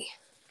see.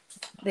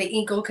 The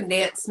Eagle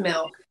condensed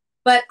milk.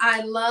 But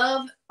I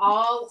love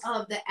all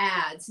of the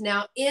ads.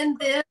 Now, in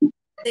this,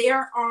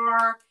 there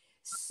are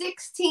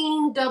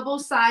 16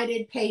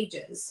 double-sided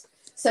pages.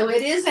 So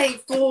it is a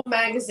full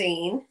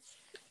magazine.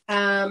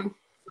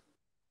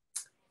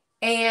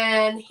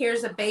 And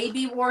here's a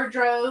baby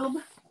wardrobe.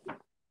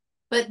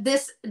 But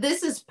this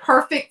is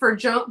perfect for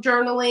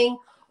journaling,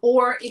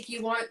 or if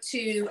you want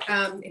to,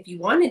 if you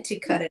wanted to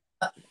cut it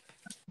up,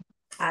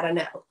 I don't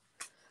know,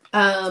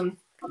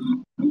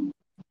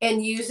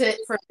 and use it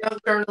for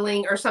junk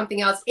journaling or something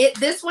else.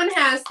 This one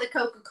has the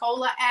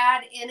Coca-Cola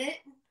ad in it.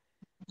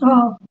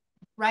 Oh,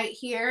 right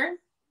here.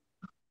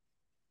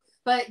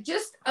 But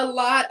just a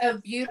lot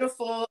of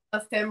beautiful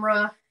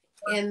ephemera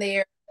in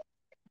there.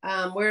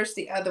 Where's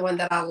the other one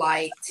that I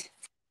liked?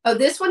 Oh,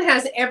 this one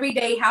has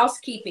everyday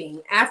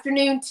housekeeping.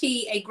 Afternoon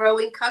tea, a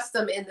growing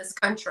custom in this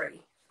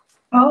country.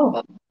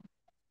 Oh.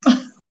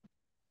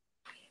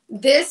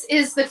 This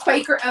is the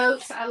Quaker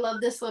Oats. I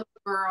love this little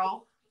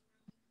girl.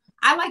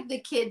 I like the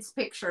kids'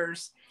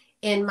 pictures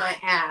in my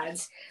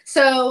ads.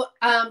 So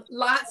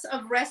lots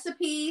of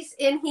recipes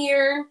in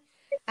here.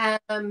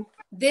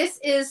 This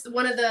is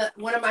one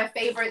of my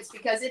favorites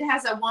because it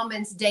has a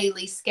woman's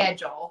daily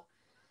schedule.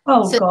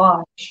 Oh, so,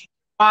 gosh.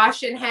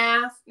 Wash in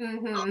half.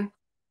 Mm-hmm.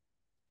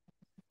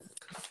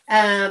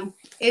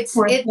 It's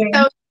so,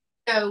 you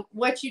know,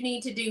 what you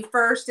need to do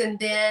first and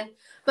then,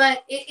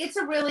 but it's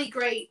a really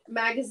great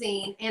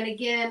magazine. And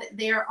again,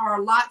 there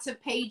are lots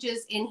of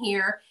pages in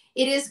here.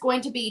 It is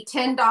going to be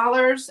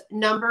 $10,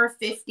 number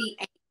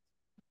 58.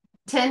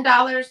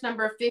 $10,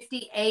 number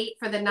 58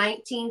 for the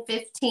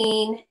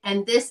 1915.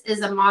 And this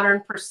is a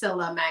Modern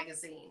Priscilla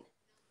magazine.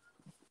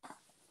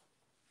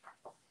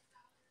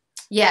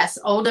 Yes,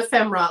 old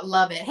ephemera.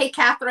 Love it. Hey,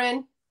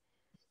 Catherine.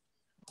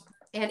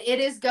 And it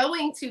is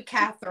going to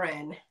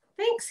Catherine.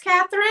 Thanks,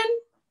 Catherine.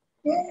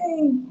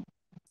 Yay.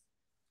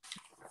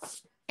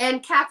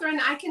 And Catherine,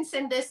 I can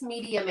send this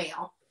media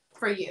mail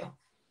for you.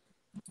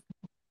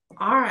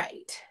 All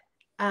right.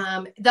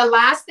 The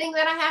last thing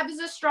that I have is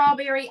a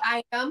strawberry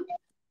item.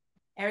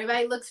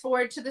 Everybody looks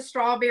forward to the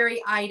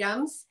strawberry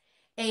items.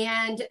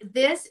 And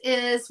this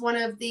is one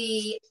of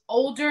the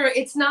older,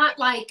 it's not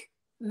like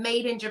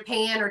made in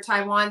Japan or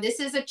Taiwan. This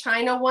is a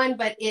China one,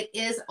 but it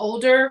is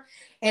older.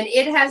 And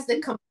it has the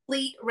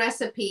complete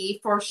recipe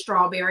for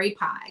strawberry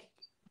pie.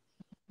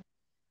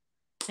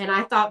 And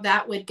I thought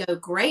that would go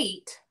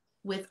great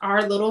with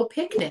our little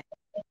picnic.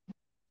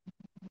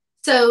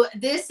 So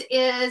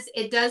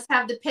it does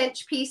have the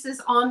pinch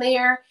pieces on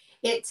there.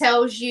 It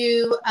tells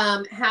you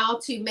how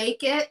to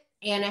make it,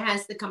 and it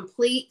has the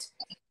complete,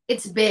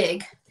 it's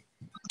big.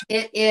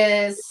 It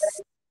is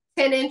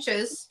 10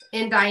 inches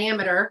in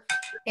diameter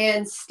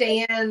and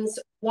stands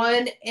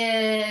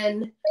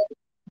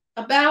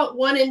about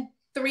 1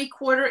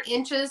 3/4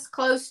 inches,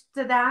 close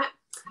to that.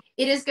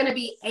 It is going to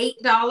be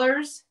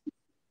 $8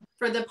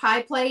 for the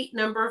pie plate,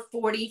 number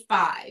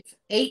 45.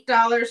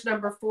 $8,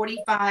 number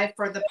 45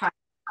 for the pie.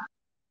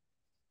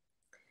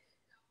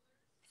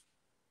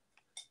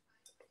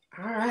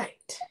 All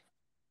right.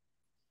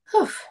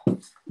 Whew.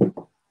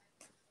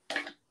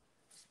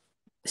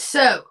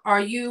 So, are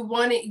you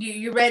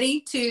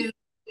ready to?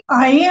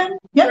 I am.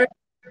 Yep.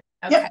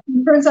 Okay. Yep.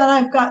 It turns out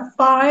I've got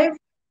 5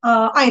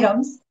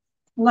 items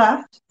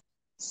left.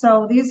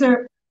 So these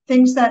are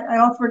things that I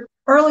offered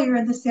earlier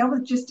in the sale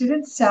that just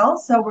didn't sell.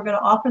 So we're going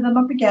to offer them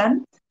up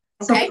again.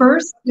 Okay. So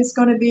first is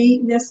going to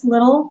be this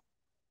little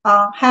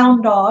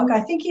hound dog.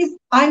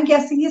 I'm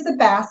guessing he's a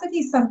basset.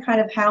 He's some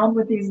kind of hound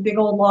with these big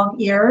old long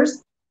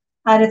ears.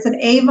 And it's an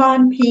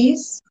Avon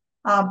piece,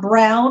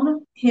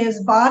 brown.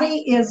 His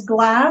body is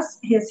glass.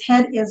 His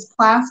head is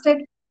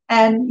plastic.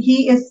 And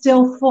he is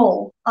still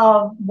full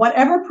of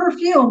whatever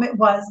perfume it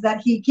was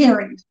that he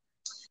carried.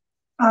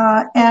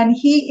 And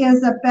he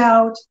is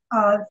about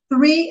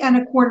 3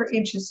 1/4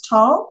 inches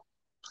tall.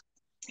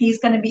 He's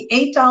going to be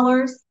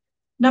 $8,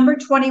 number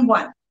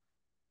 21.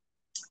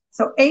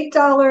 So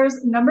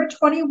 $8, number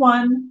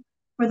 21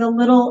 for the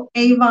little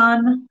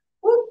Avon.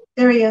 Whoop,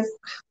 there he is.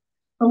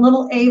 The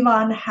little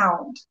Avon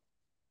hound.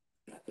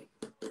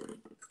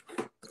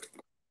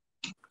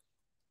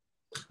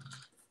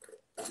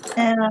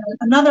 And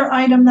another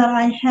item that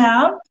I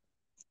have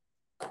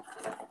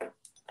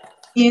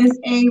is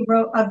a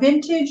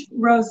vintage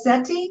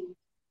Rossetti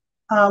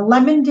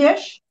lemon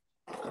dish,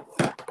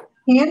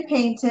 hand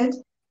painted.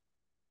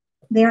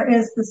 There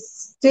is the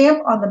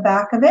stamp on the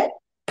back of it.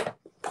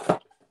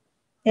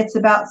 It's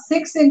about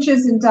 6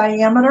 inches in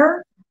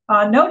diameter.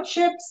 No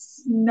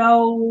chips,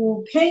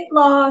 no paint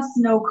loss,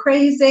 no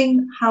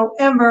crazing.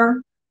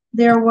 However,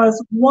 there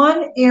was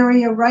one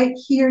area right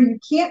here. You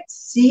can't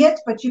see it,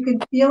 but you can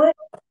feel it.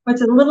 But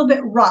it's a little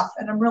bit rough,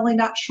 and I'm really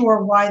not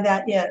sure why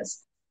that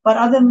is. But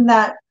other than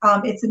that,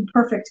 it's in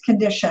perfect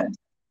condition.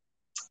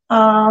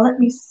 Let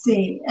me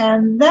see.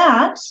 And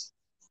that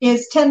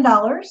is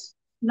 $10,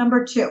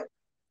 number 2.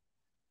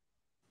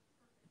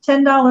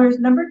 $10,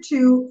 number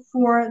 2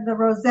 for the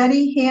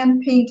Rossetti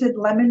hand-painted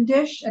lemon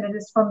dish, and it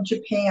is from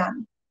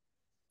Japan.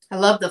 I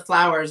love the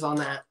flowers on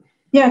that.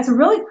 Yeah, it's a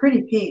really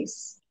pretty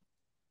piece.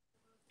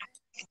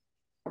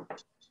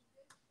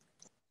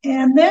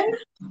 And then,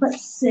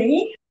 let's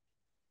see.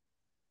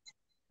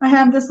 I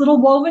have this little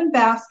woven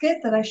basket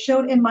that I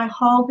showed in my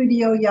haul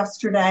video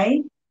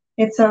yesterday.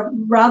 It's a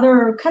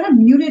rather kind of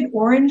muted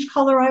orange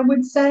color, I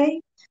would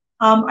say.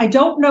 I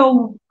don't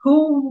know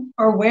who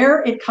or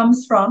where it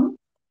comes from,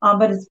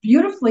 but it's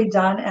beautifully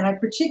done. And I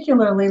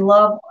particularly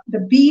love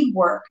the bead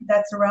work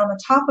that's around the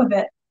top of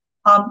it.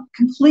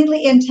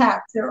 Completely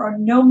intact. There are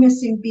no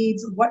missing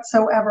beads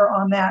whatsoever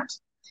on that.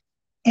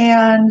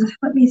 And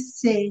let me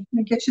see, let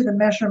me get you the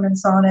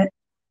measurements on it.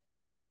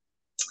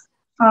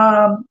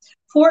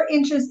 4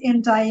 inches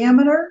in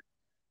diameter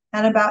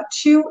and about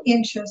 2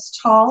 inches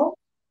tall.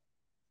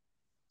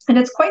 And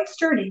it's quite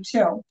sturdy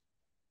too.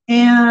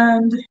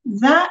 And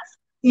that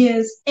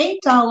is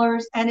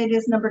 $8 and it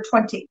is number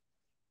 20.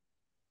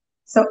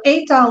 So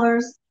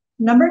 $8,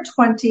 number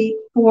 20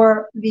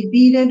 for the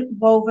beaded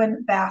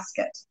woven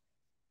basket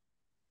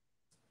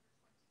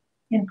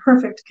in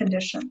perfect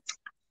condition.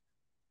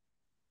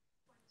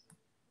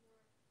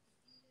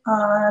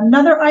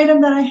 Another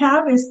item that I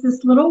have is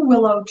this little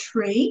willow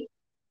tree.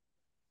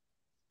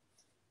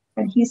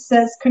 And he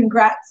says,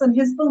 congrats on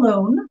his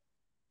balloon.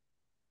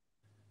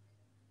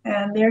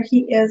 And there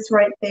he is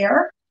right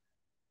there.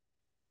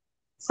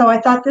 So I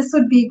thought this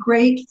would be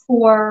great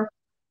for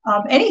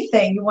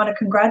anything you want to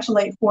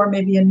congratulate for,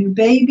 maybe a new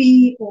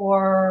baby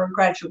or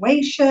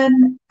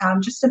graduation,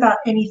 just about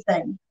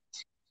anything.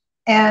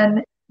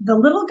 And the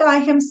little guy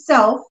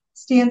himself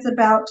stands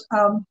about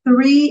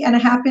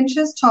 3.5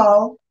 inches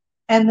tall,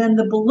 and then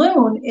the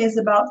balloon is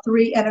about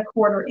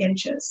 3.25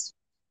 inches.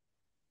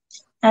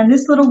 And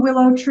this little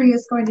willow tree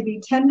is going to be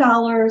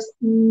 $10,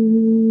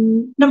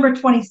 number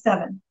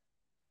 27.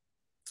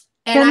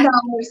 $10,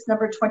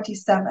 number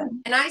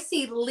 27. And I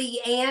see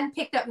Leanne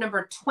picked up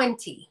number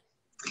 20.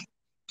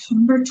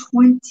 Number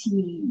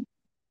 20.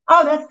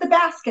 Oh, that's the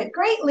basket.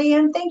 Great,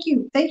 Leanne. Thank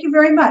you. Thank you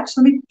very much.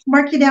 Let me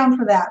mark you down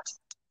for that.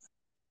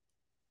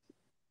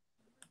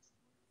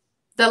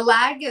 The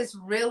lag is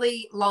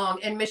really long.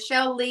 And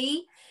Michelle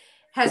Lee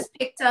has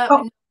picked up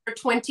number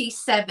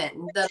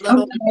 27, the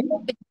little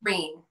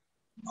green.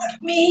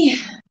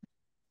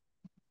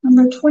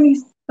 Number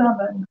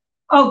 27.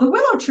 Oh, the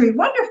willow tree.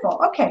 Wonderful.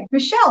 Okay,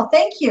 Michelle,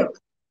 thank you.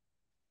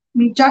 Let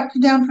me jot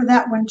you down for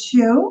that one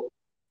too.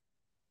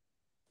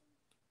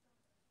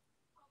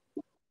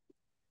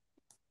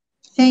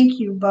 Thank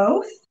you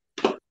both.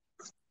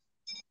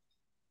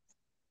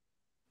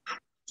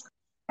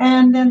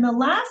 And then the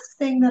last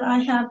thing that I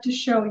have to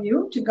show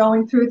you, to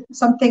going through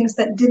some things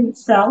that didn't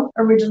sell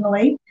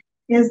originally,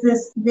 is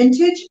this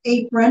vintage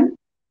apron.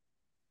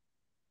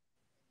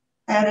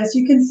 And as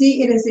you can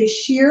see, it is a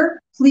sheer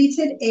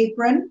pleated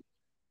apron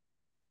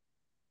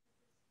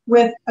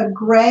with a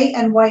gray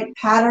and white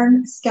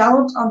pattern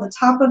scalloped on the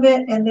top of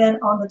it, and then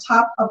on the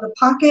top of the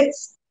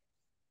pockets,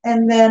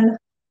 and then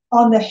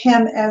on the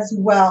hem as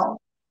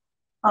well.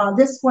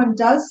 This one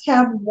does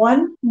have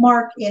one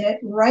mark in it,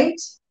 right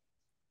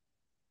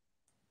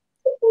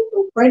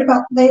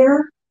about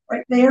there,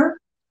 right there.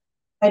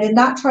 I did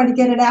not try to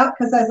get it out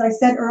because, as I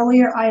said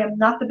earlier, I am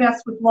not the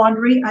best with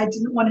laundry. I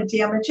didn't want to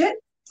damage it,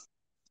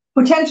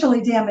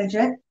 potentially damage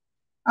it.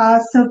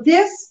 So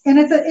this, and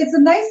it's a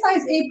nice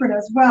size apron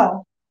as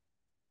well.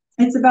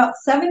 It's about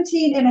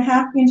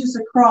 17.5 inches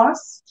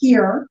across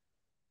here,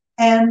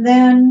 and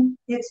then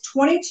it's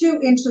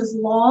 22 inches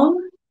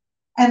long,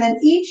 and then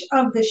each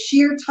of the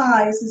sheer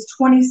ties is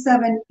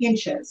 27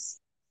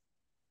 inches.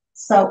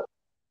 So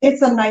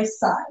it's a nice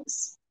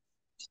size.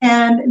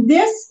 And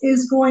this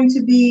is going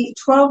to be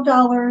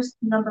 $12,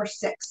 number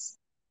 6.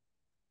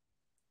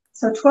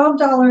 So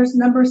 $12,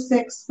 number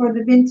 6 for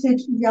the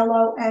vintage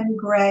yellow and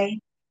gray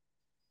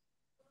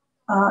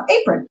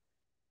apron.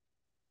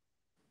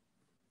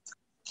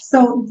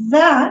 So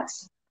that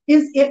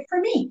is it for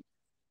me.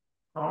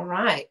 All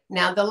right.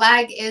 Now the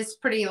lag is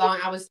pretty long.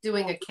 I was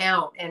doing a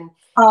count, and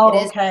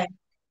okay.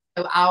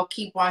 So I'll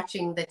keep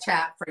watching the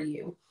chat for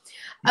you.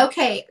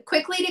 Okay,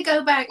 quickly to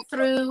go back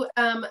through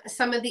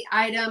some of the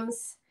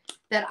items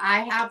that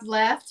I have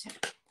left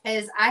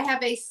is I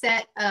have a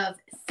set of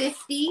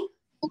 50.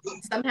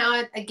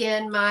 Somehow,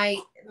 again, my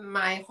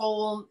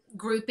whole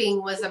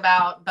grouping was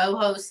about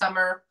boho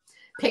summer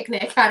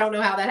picnic. I don't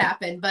know how that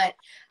happened, but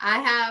I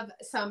have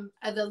some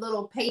of the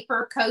little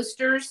paper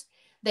coasters.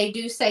 They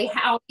do say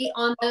howdy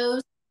on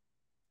those.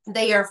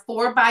 They are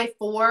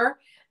 4x4.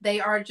 They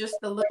are just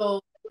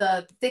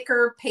the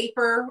thicker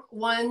paper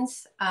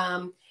ones.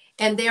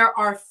 And there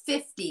are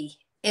 50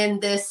 in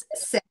this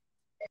set.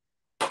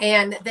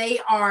 And they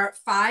are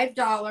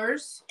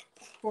 $5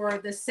 for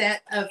the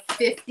set of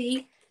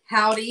 50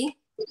 howdy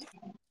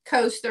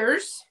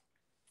coasters.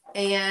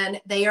 And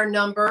they are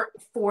number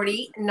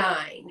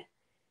 49.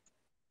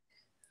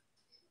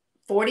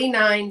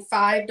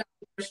 $5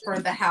 for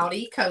the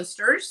howdy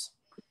coasters.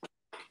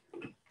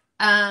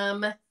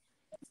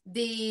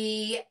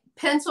 The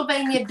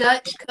Pennsylvania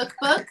Dutch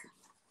cookbook,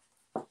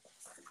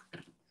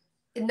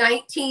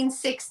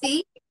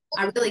 1960.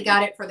 I really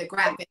got it for the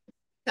graphics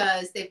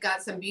because they've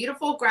got some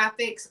beautiful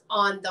graphics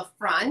on the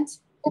front,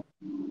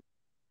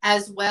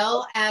 as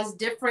well as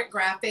different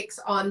graphics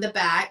on the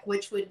back,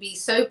 which would be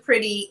so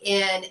pretty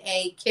in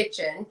a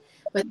kitchen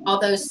with all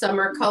those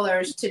summer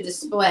colors to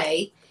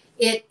display.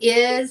 It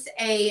is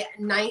a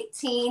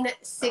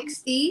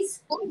 1960s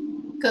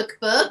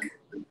cookbook.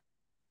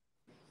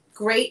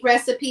 great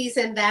recipes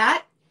in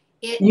that.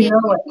 It You is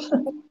know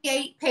it.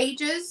 48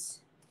 pages,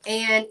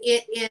 and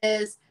it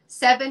is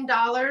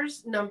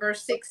 $7, number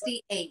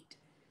 68.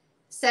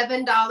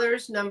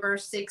 $7, number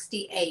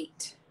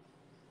 68.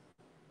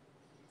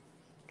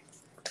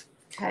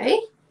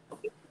 Okay.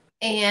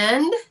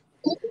 And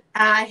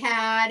I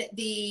had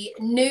the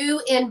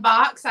new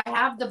inbox. I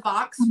have the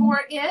box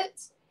for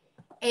it.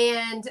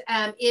 And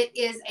it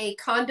is a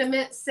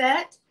condiment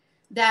set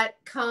that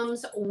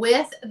comes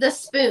with the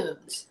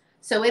spoons.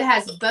 So it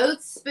has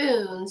both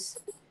spoons,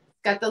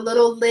 got the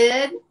little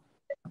lid,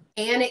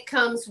 and it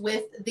comes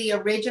with the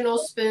original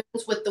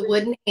spoons with the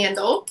wooden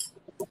handle.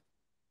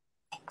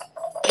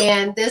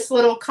 And this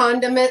little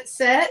condiment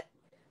set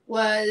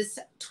was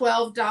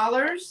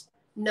 $12,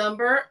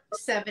 number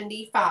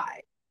 75.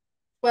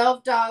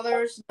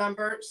 $12,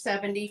 number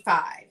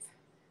 75.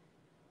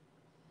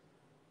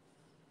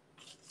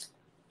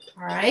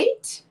 All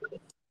right.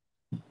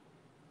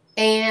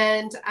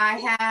 And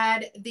I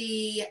had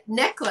the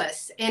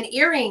necklace and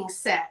earring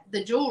set,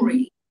 the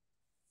jewelry.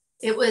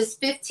 It was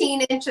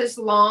 15 inches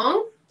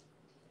long.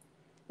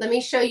 Let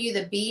me show you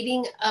the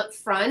beading up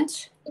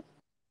front.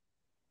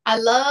 I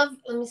love,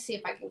 let me see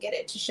if I can get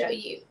it to show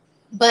you.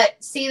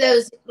 But see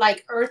those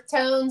like earth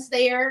tones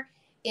there?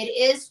 It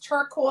is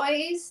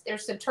turquoise.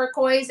 There's some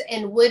turquoise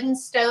and wooden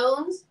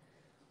stones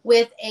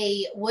with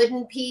a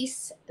wooden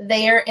piece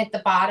there at the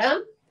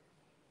bottom.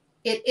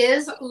 It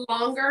is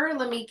longer.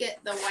 Let me get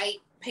the white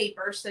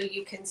paper so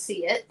you can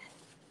see it.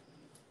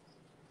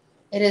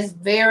 It is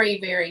very,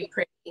 very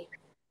pretty.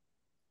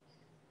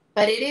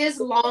 But it is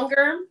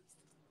longer,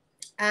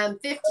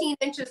 15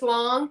 inches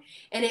long,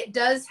 and it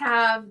does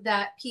have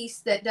that piece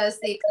that does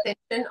the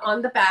extension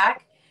on the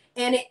back.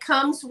 And it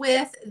comes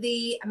with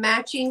the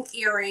matching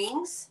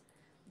earrings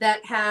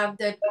that have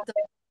the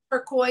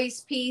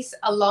turquoise piece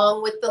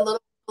along with the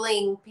little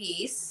bling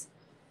piece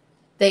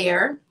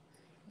there.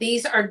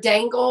 These are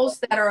dangles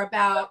that are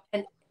about,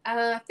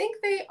 I think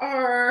they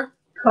are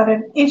About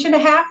an inch and a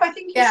half, I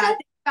think you said?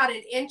 about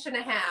an inch and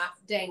a half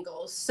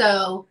dangles.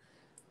 So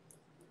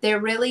they're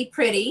really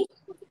pretty.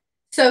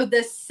 So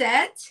the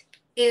set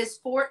is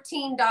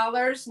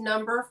 $14,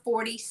 number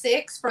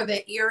 46 for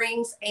the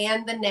earrings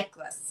and the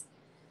necklace.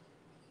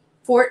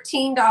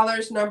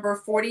 $14, number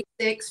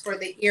 46 for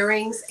the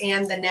earrings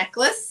and the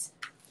necklace.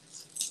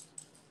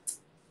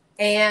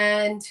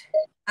 And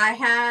I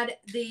had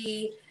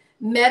the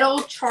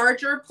metal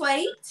charger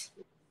plate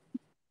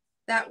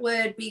that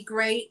would be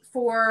great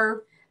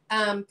for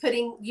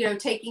putting,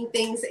 taking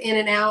things in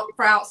and out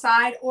for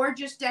outside or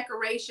just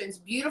decorations.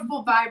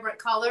 Beautiful, vibrant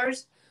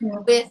colors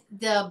with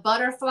the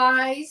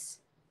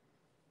butterflies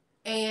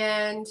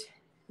and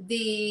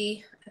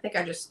I think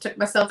I just took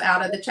myself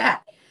out of the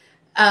chat.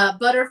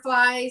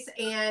 Butterflies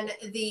and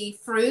the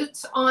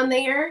fruits on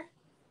there.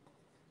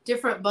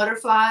 Different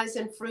butterflies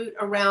and fruit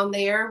around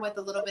there with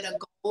a little bit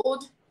of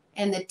gold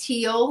and the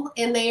teal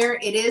in there.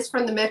 It is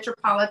from the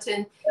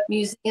Metropolitan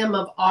Museum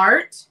of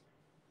Art.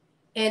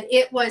 And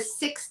it was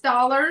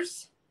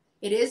 $6.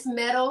 It is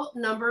metal,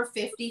 number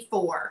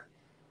 54.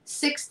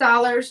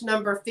 $6,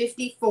 number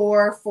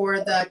 54 for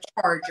the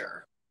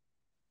charger.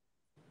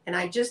 And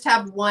I just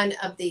have one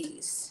of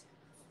these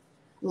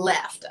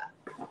left.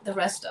 The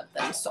rest of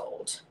them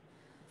sold.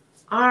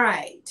 All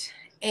right.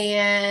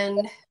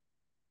 And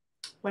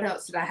what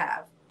else did I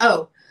have?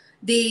 Oh,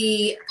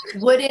 the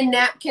wooden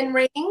napkin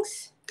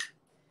rings.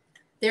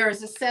 There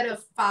is a set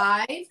of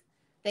 5.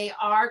 They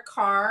are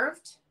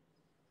carved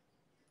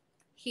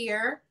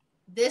here.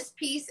 This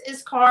piece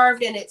is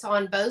carved and it's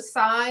on both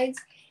sides.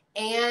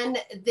 And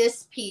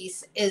this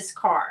piece is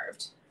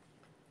carved.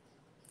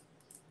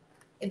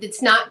 If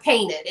it's not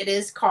painted, it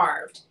is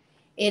carved.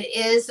 It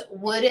is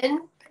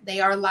wooden.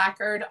 They are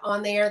lacquered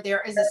on there.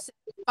 There is a set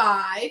of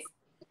 5.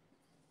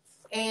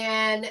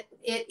 And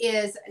it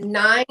is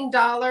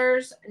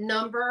 $9,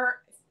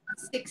 number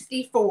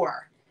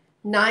 64.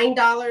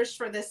 $9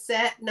 for the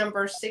set,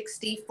 number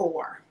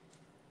 64.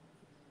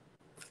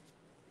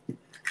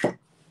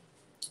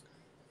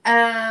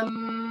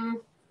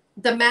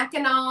 The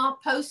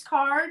Mackinac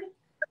postcard.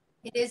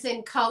 It is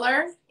in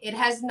color. It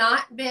has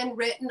not been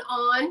written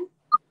on.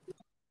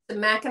 The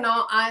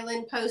Mackinac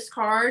Island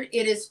postcard.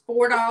 It is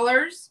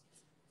 $4,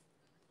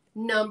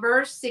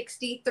 number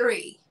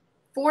 63.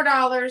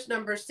 $4,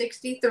 number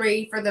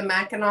 63 for the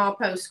Mackinac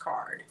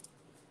postcard.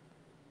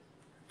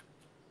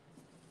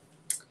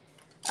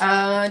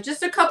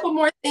 Just a couple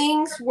more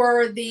things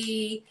were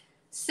the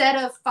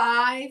set of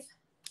 5.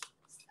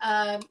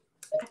 I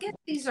guess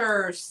these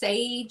are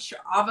sage,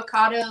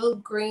 avocado,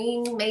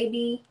 green,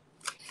 maybe.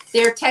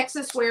 They're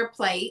Texas ware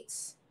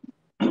plates.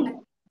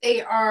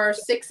 They are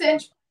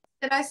 6-inch,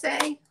 did I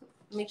say?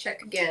 Let me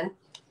check again.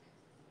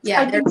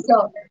 Yeah, I think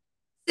so.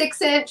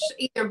 6-inch,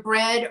 either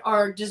bread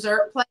or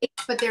dessert plate,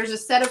 but there's a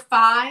set of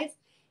 5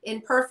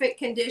 in perfect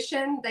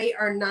condition. They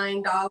are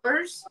 $9.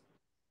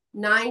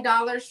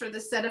 $9 for the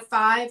set of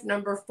 5,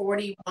 number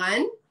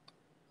 41.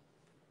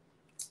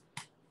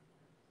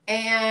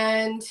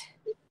 And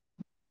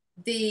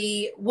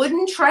the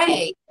wooden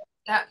tray,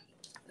 that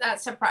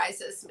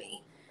surprises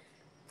me.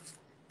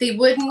 The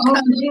wooden,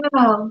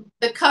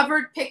 the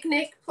covered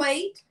picnic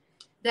plate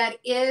that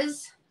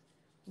is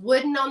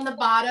wooden on the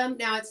bottom.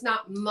 Now it's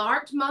not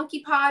marked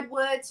monkey pod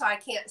wood, so I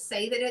can't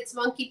say that it's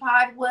monkey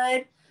pod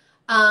wood.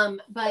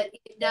 But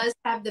it does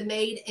have the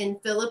made in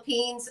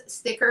Philippines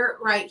sticker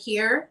right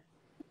here.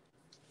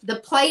 The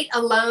plate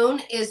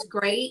alone is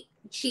great.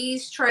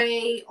 Cheese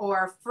tray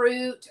or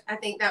fruit, I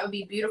think that would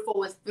be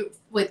beautiful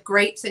with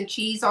grapes and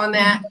cheese on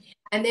that.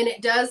 And then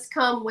it does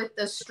come with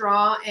the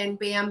straw and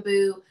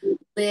bamboo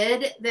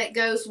lid that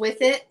goes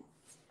with it.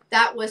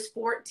 That was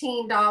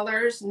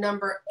 $14,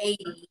 number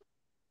 80.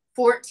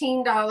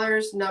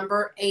 $14,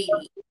 number 80.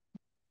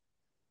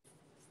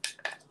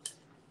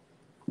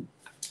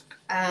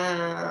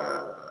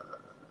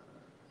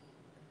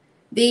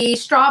 The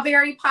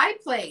strawberry pie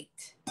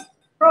plate.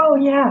 Oh,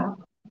 yeah.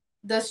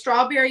 The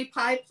strawberry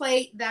pie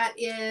plate, that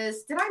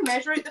is, did I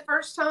measure it the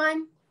first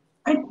time?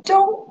 I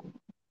don't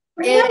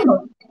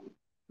remember.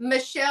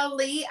 Michelle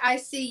Lee, I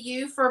see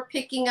you for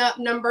picking up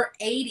number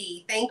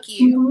 80. Thank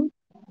you.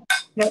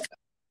 Yep.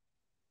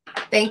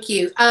 Thank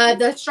you.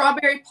 The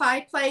strawberry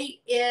pie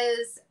plate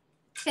is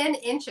 10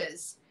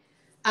 inches.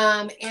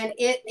 And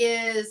it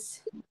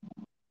is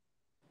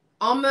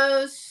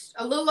almost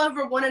a little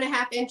over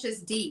 1.5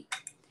 inches deep.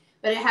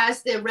 But it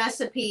has the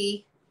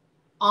recipe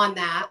on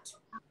that.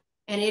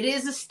 And it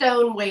is a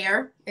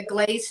stoneware, a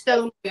glazed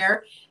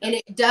stoneware. And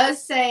it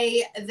does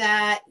say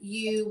that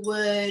you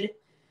would,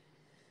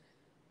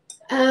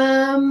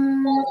 I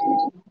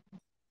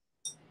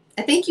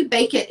think you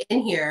bake it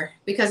in here,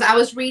 because I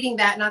was reading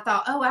that and I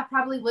thought, oh, I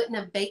probably wouldn't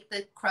have baked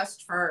the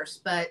crust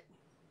first, but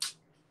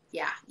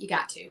yeah, you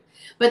got to.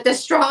 But the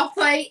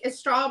strawberry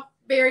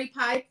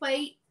pie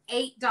plate,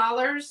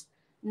 $8,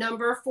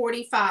 number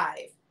 45.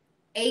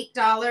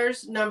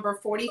 $8, number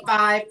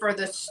 45 for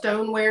the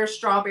stoneware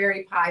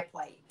strawberry pie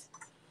plate.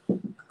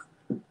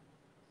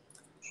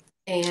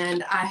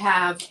 And I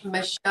have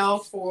Michelle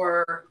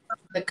for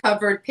the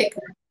covered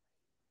picnic.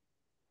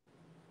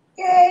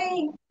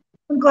 Yay!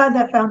 I'm glad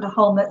that found a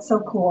home. That's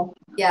so cool.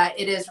 Yeah,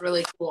 it is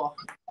really cool.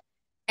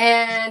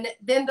 And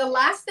then the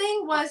last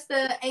thing was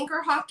the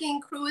anchor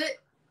hocking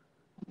cruet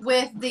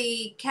with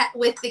the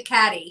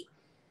caddy.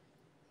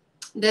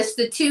 This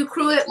the 2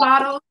 cruet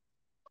bottles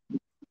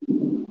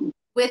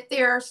with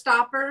their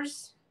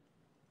stoppers,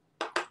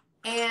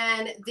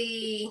 and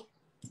the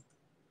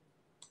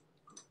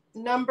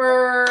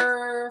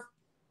number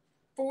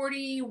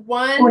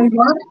 41.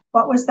 41?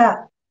 What was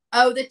that?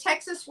 Oh, the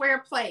Texas ware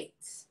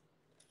plates.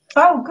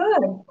 Oh,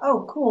 good.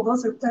 Oh, cool.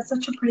 That's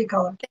such a pretty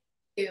color. Thank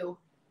you.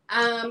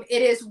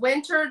 It is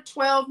winter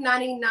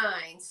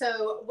 $12.99.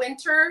 So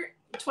winter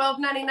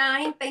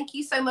 $12.99. Thank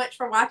you so much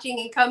for watching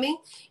and coming.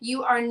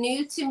 You are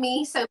new to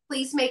me, so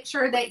please make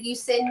sure that you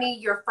send me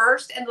your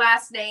first and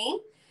last name,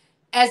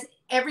 as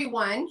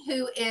everyone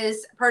who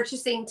is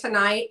purchasing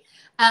tonight.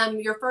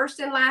 Your first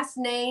and last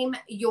name,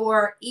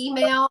 your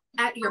email,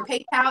 at your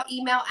PayPal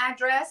email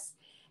address,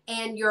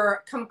 and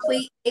your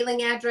complete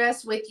mailing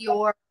address with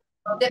your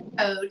zip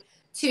code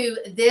to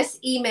this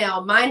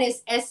email. Mine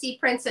is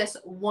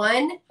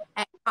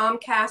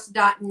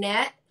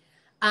scprincess1@comcast.net.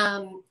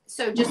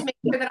 So just make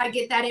sure that I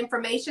get that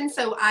information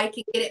so I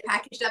can get it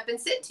packaged up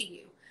and sent to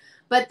you.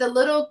 But the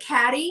little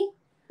caddy,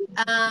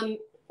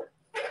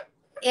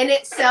 in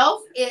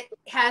itself, it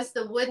has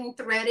the wooden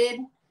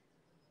threaded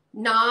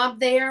knob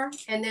there.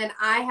 And then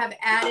I have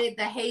added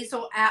the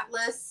Hazel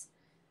Atlas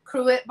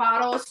cruet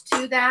bottles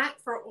to that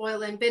for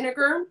oil and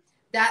vinegar.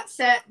 That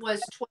set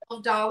was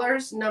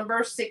 $12,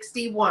 number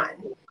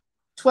 61.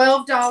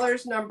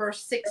 $12, number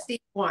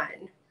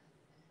 61.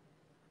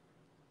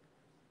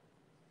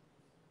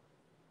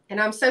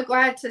 And I'm so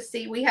glad to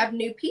see we have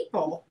new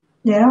people.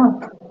 Yeah.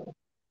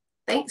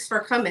 Thanks for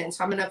coming.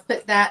 So I'm going to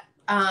put that,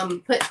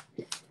 put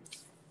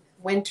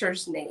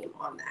Winter's name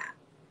on that.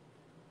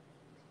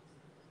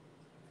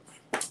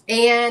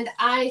 And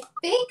I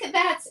think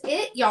that's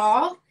it,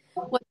 y'all.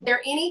 Was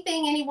there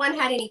anything anyone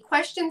had any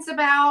questions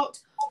about,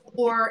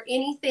 or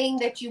anything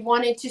that you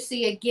wanted to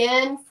see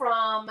again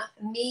from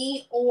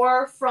me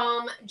or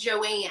from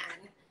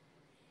Joanne?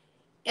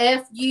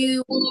 If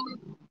you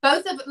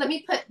let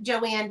me put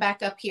Joanne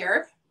back up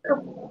here.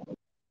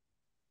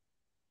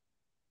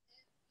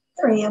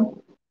 There I am.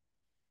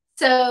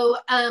 So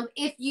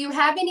if you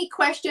have any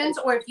questions,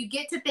 or if you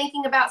get to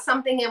thinking about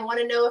something and want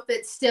to know if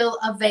it's still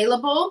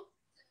available,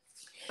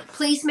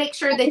 please make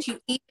sure that you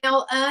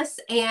email us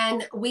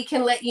and we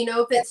can let you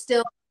know if it's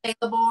still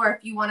available, or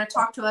if you want to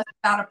talk to us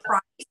about a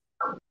price.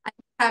 I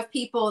have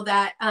people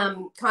that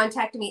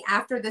contact me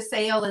after the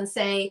sale and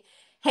say,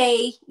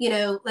 hey,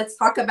 let's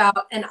talk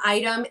about an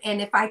item.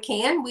 And if I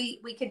can, we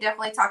could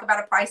definitely talk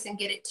about a price and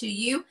get it to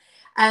you.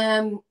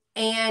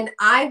 And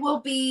I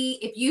will be,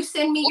 if you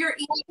send me your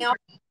email,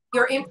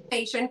 your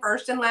information,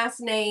 first and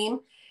last name,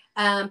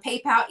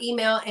 PayPal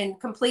email, and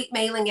complete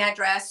mailing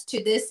address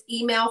to this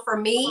email for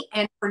me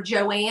and for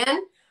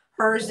Joanne.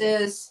 Hers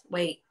is,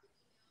 wait,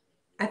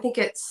 I think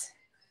it's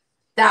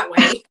that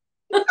way.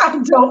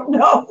 I don't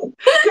know.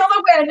 The only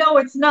way I know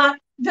it's not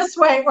this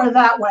way or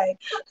that way.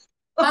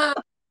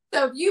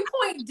 So if you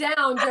point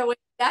down, Joanne,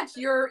 That's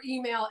your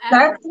email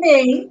address. That's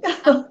me.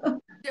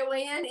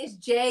 Joanne is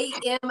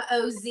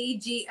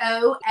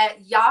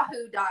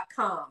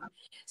jmozgo@yahoo.com.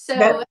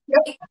 So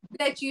Yep.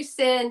 that you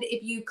send,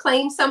 if you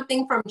claim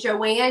something from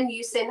Joanne,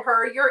 you send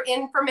her your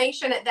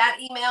information at that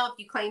email. If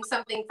you claim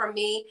something from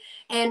me,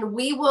 and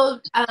we will,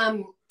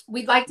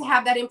 we'd like to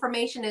have that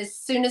information as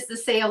soon as the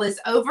sale is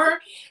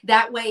over.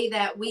 That way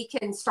that we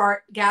can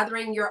start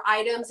gathering your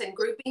items and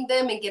grouping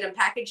them and get them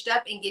packaged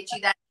up and get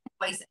you that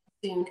invoice as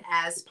soon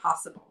as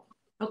possible.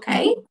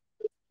 Okay.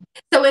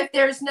 So if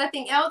there's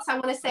nothing else, I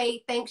want to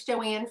say thanks,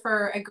 Joanne,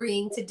 for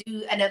agreeing to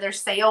do another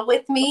sale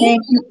with me.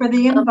 Thank you for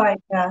the invite,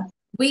 Beth.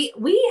 We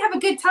have a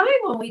good time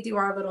when we do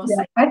our little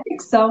sale. I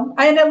think so.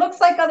 And it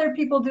looks like other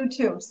people do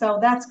too. So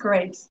that's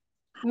great.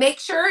 Make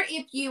sure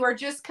if you are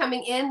just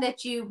coming in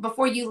that you,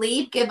 before you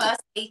leave, give us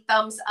a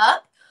thumbs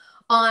up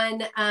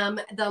on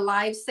the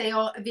live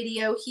sale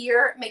video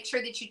here. Make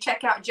sure that you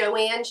check out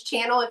Joanne's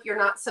channel. If you're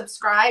not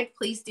subscribed,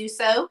 please do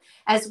so,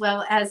 as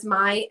well as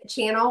my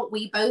channel.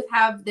 We both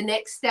have the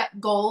next step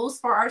goals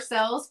for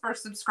ourselves, for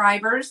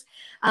subscribers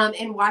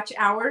and watch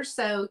hours.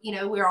 So, you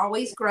know, we're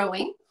always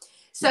growing.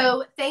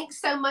 So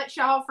thanks so much,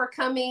 y'all, for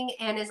coming.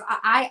 And as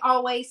I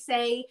always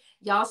say,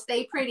 y'all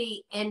stay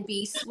pretty and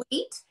be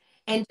sweet.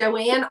 And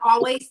Joanne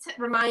always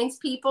reminds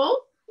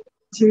people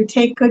to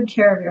take good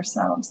care of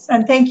yourselves.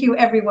 And thank you,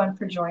 everyone,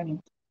 for joining.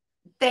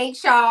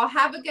 Thanks, y'all.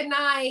 Have a good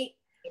night.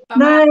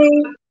 Bye-bye.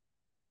 Night.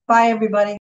 Bye, everybody.